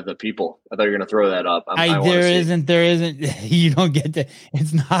picture of the people? I thought you were going to throw that up. There isn't. You don't get to.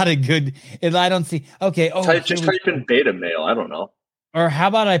 It's not a good. I don't see. Okay. Just type in beta male. I don't know. Or how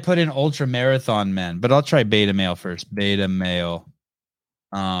about I put in ultra marathon men? But I'll try beta male first. Beta male.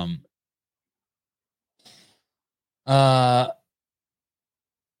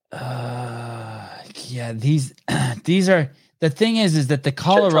 Yeah, these are, the thing is that the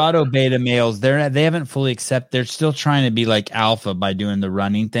Colorado beta males, they haven't fully accepted, they're still trying to be like alpha by doing the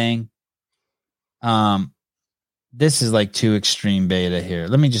running thing. This is like too extreme beta here.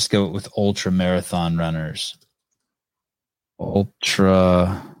 Let me just go with ultra marathon runners.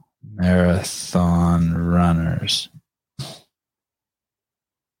 Ultra marathon runners.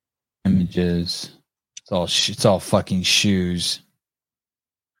 Images. It's all fucking shoes.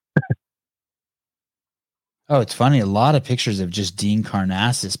 Oh, it's funny. A lot of pictures of just Dean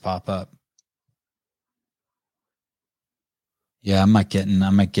Karnassus pop up. Yeah, I'm not getting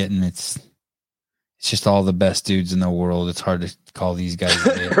it's just all the best dudes in the world. It's hard to call these guys.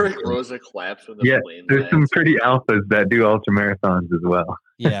 Eric Rosa claps with a plane. There's some pretty alphas that do ultra marathons as well.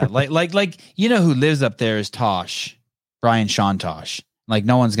 Yeah, like you know who lives up there is Tosh, Brian Shontosh. Like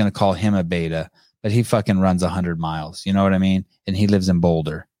no one's gonna call him a beta, but he fucking runs 100 miles. You know what I mean? And he lives in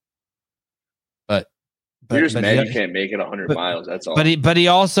Boulder. You're just mad you can't make it 100 miles. That's all. But he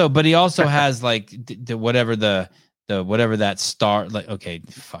also has like the whatever whatever that star, like, okay,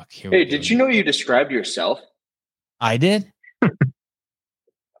 fuck. Hey, did you know you described yourself? I did.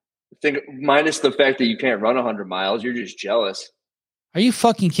 Think minus the fact that you can't run 100 miles. You're just jealous. Are you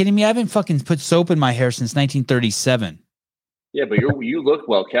fucking kidding me? I haven't fucking put soap in my hair since 1937. Yeah, but you look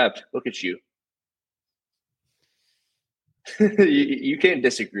well kept. Look at you. You can't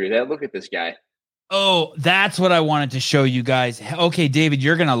disagree with that. Look at this guy. Oh, that's what I wanted to show you guys. Okay, David,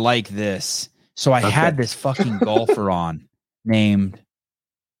 you're going to like this. So I had this fucking golfer on named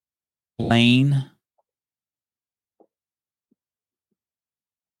Blaine.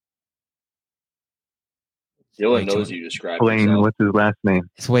 Dylan knows you described Blaine, yourself. what's his last name?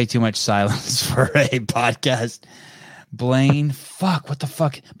 It's way too much silence for a podcast. Blaine, what the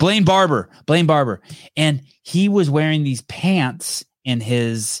fuck? Blaine Barber. And he was wearing these pants in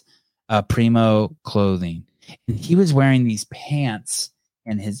his Primo clothing. And he was wearing these pants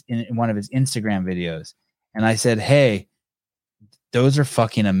in one of his Instagram videos. And I said, hey, those are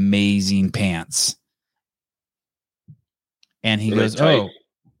fucking amazing pants. And he goes, oh,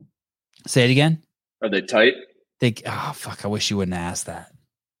 say it again. Are they tight? Fuck, I wish you wouldn't ask that.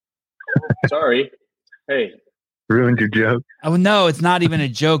 Sorry. Hey. Ruined your joke. Oh, no, it's not even a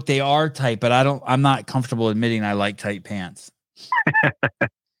joke. They are tight, but I'm not comfortable admitting I like tight pants.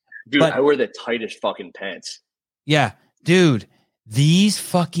 Dude, I wear the tightest fucking pants. Yeah, dude, these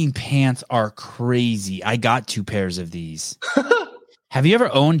fucking pants are crazy. I got 2 pairs of these. Have you ever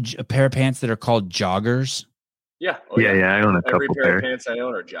owned a pair of pants that are called joggers? Yeah. Oh, yeah. I own a couple Every pair of pants I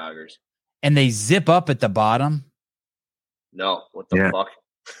own are joggers. And they zip up at the bottom? No. What the fuck?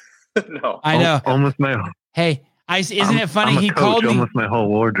 No. I know. Almost my whole. Hey, isn't it funny? He called me. Almost my whole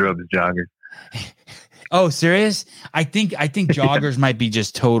wardrobe is joggers. Oh, serious? I think joggers might be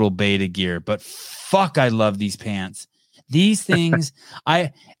just total beta gear, but fuck, I love these pants. These things,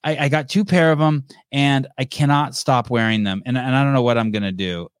 I got 2 pair of them, and I cannot stop wearing them, and I don't know what I'm gonna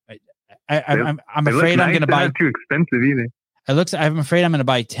do. I'm afraid I'm gonna buy. Not too expensive either. I'm afraid I'm gonna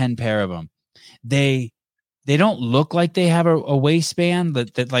buy 10 pair of them. They don't look like they have a waistband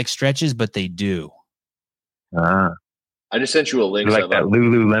that like stretches, but they do. I just sent you a link. Like that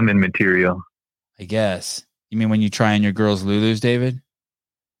Lululemon material. I guess. You mean when you try on your girls' Lulus, David?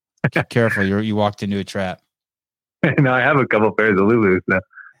 Be careful, you walked into a trap. No, I have a couple pairs of Lulus now.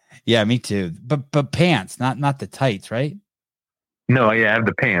 Yeah, me too. But pants, not the tights, right? No, I have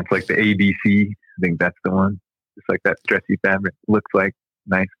the pants, like the ABC. I think that's the one. It's like that dressy fabric. Looks like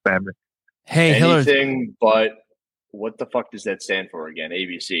nice fabric. Hey, anything but what the fuck does that stand for again?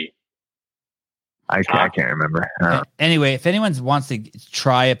 ABC. I can't remember. Anyway, if anyone wants to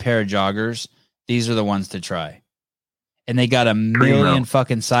try a pair of joggers, these are the ones to try. And they got a million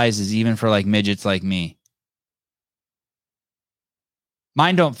fucking sizes, even for like midgets like me.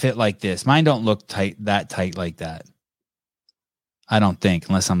 Mine don't fit like this. Mine don't look that tight like that. I don't think,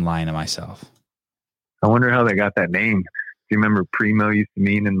 unless I'm lying to myself. I wonder how they got that name. Do you remember Primo used to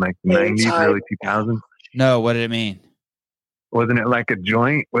mean in like the 90s, early 2000s? No, what did it mean? Wasn't it like a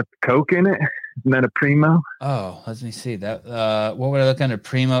joint with Coke in it? Isn't that a Primo? Oh, let me see that. What would I look under?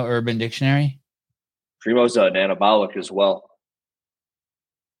 Primo Urban Dictionary? Primo's an anabolic as well.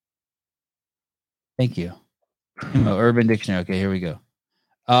 Thank you. Primo Urban Dictionary. Okay, here we go.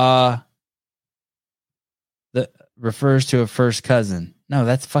 That refers to a first cousin. No,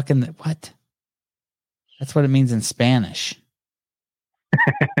 that's fucking what? That's what it means in Spanish.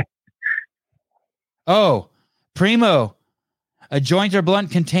 Oh, Primo, a joint or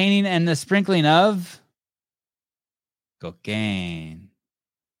blunt containing and the sprinkling of cocaine.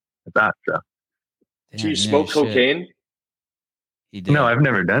 I thought so. Damn, so you smoke cocaine? He did. No, I've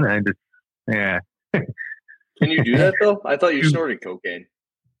never done it. I just, yeah. Can you do that though? I thought you snorted cocaine.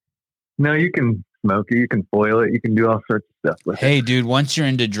 No, you can smoke it. You can boil it. You can do all sorts of stuff with it. Hey, dude, once you're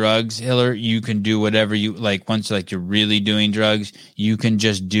into drugs, Hiller, you can do whatever you like. Once like you're really doing drugs, you can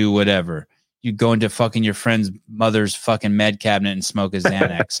just do whatever. You go into fucking your friend's mother's fucking med cabinet and smoke a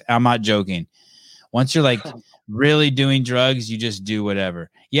Xanax. I'm not joking. Once you're like really doing drugs, you just do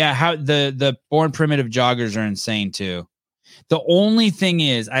whatever. Yeah, how the Born Primitive joggers are insane too. The only thing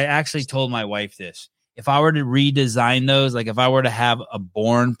is, I actually told my wife this. If I were to redesign those, like if I were to have a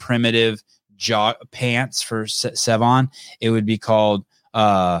Born Primitive pants for Sevon, it would be called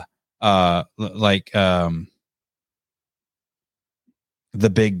the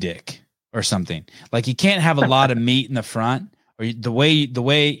big dick or something. Like you can't have a lot of meat in the front, or the way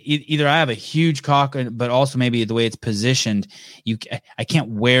either I have a huge cock, but also maybe the way it's positioned, I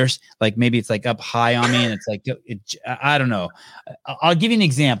can't wear, like maybe it's like up high on me and it's like I don't know. I'll give you an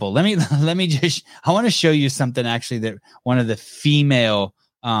example. Let me just, I want to show you something actually that one of the female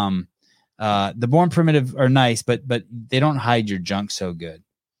the Born Primitive are nice, but they don't hide your junk so good.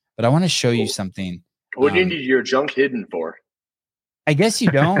 But I want to show you something. What do you need your junk hidden for? I guess you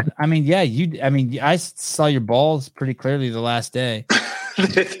don't. I mean, yeah, I saw your balls pretty clearly the last day.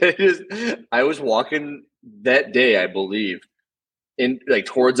 I was walking that day, I believe, in like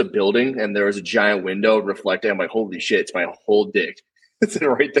towards a building, and there was a giant window reflecting. I'm like, holy shit, it's my whole dick. It's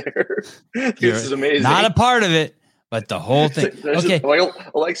right there. This is amazing. Not a part of it, but the whole thing. Okay. I'm like,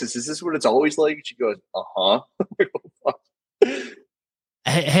 Alexis, is this what it's always like? She goes, uh-huh.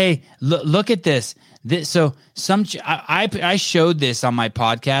 Hey, look at this. So I showed this on my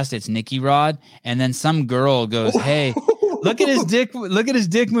podcast. It's Nikki Rod, and then some girl goes, "Hey, look at his dick! Look at his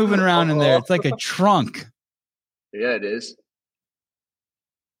dick moving around in there. It's like a trunk." Yeah, it is.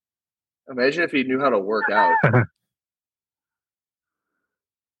 Imagine if he knew how to work out.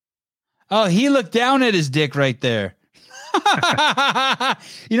 Oh, he looked down at his dick right there.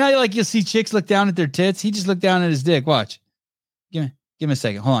 You know, like you'll see chicks look down at their tits. He just looked down at his dick. Watch. Give me a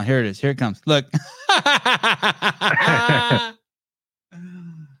second. Hold on. Here it is. Here it comes. Look. Oh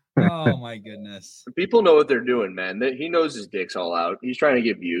my goodness. People know what they're doing, man. He knows his dick's all out. He's trying to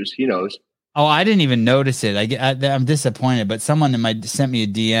get views. He knows. Oh, I didn't even notice it. I'm disappointed, but someone sent me a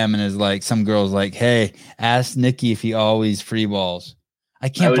DM and is like, some girl's like, "Hey, ask Nikki if he always free balls." I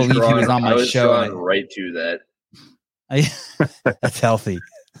can't believe he was on my show. Right to that. That's healthy.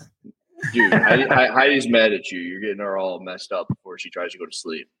 Dude, Heidi's mad at you. You're getting her all messed up before she tries to go to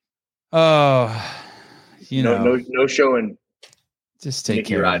sleep. Oh, no showing. Just take Nicky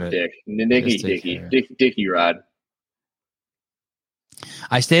care Rod of it. Dicky Rod.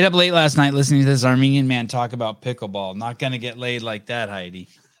 I stayed up late last night listening to this Armenian man talk about pickleball. Not gonna get laid like that, Heidi.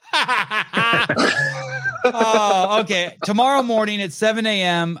 Oh, okay. Tomorrow morning at 7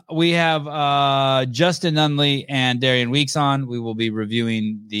 a.m. we have Justin Nunley and Darian Weeks on. We will be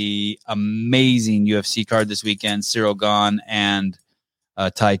reviewing the amazing UFC card this weekend. Cyril Gane and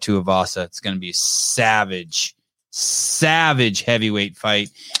Tai Tuivasa. It's going to be a savage heavyweight fight.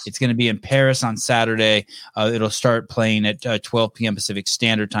 It's going to be in Paris on Saturday. It'll start playing at 12 p.m. Pacific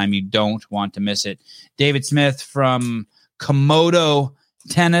Standard Time. You don't want to miss it. David Smith from Komodo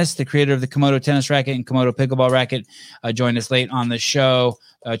Tennis, the creator of the Komodo tennis racket and Komodo pickleball racket, joined us late on the show.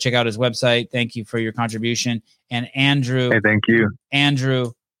 Check out his website. Thank you for your contribution. And Andrew, hey, thank you.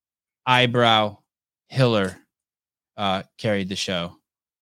 Andrew Eyebrow Hiller carried the show.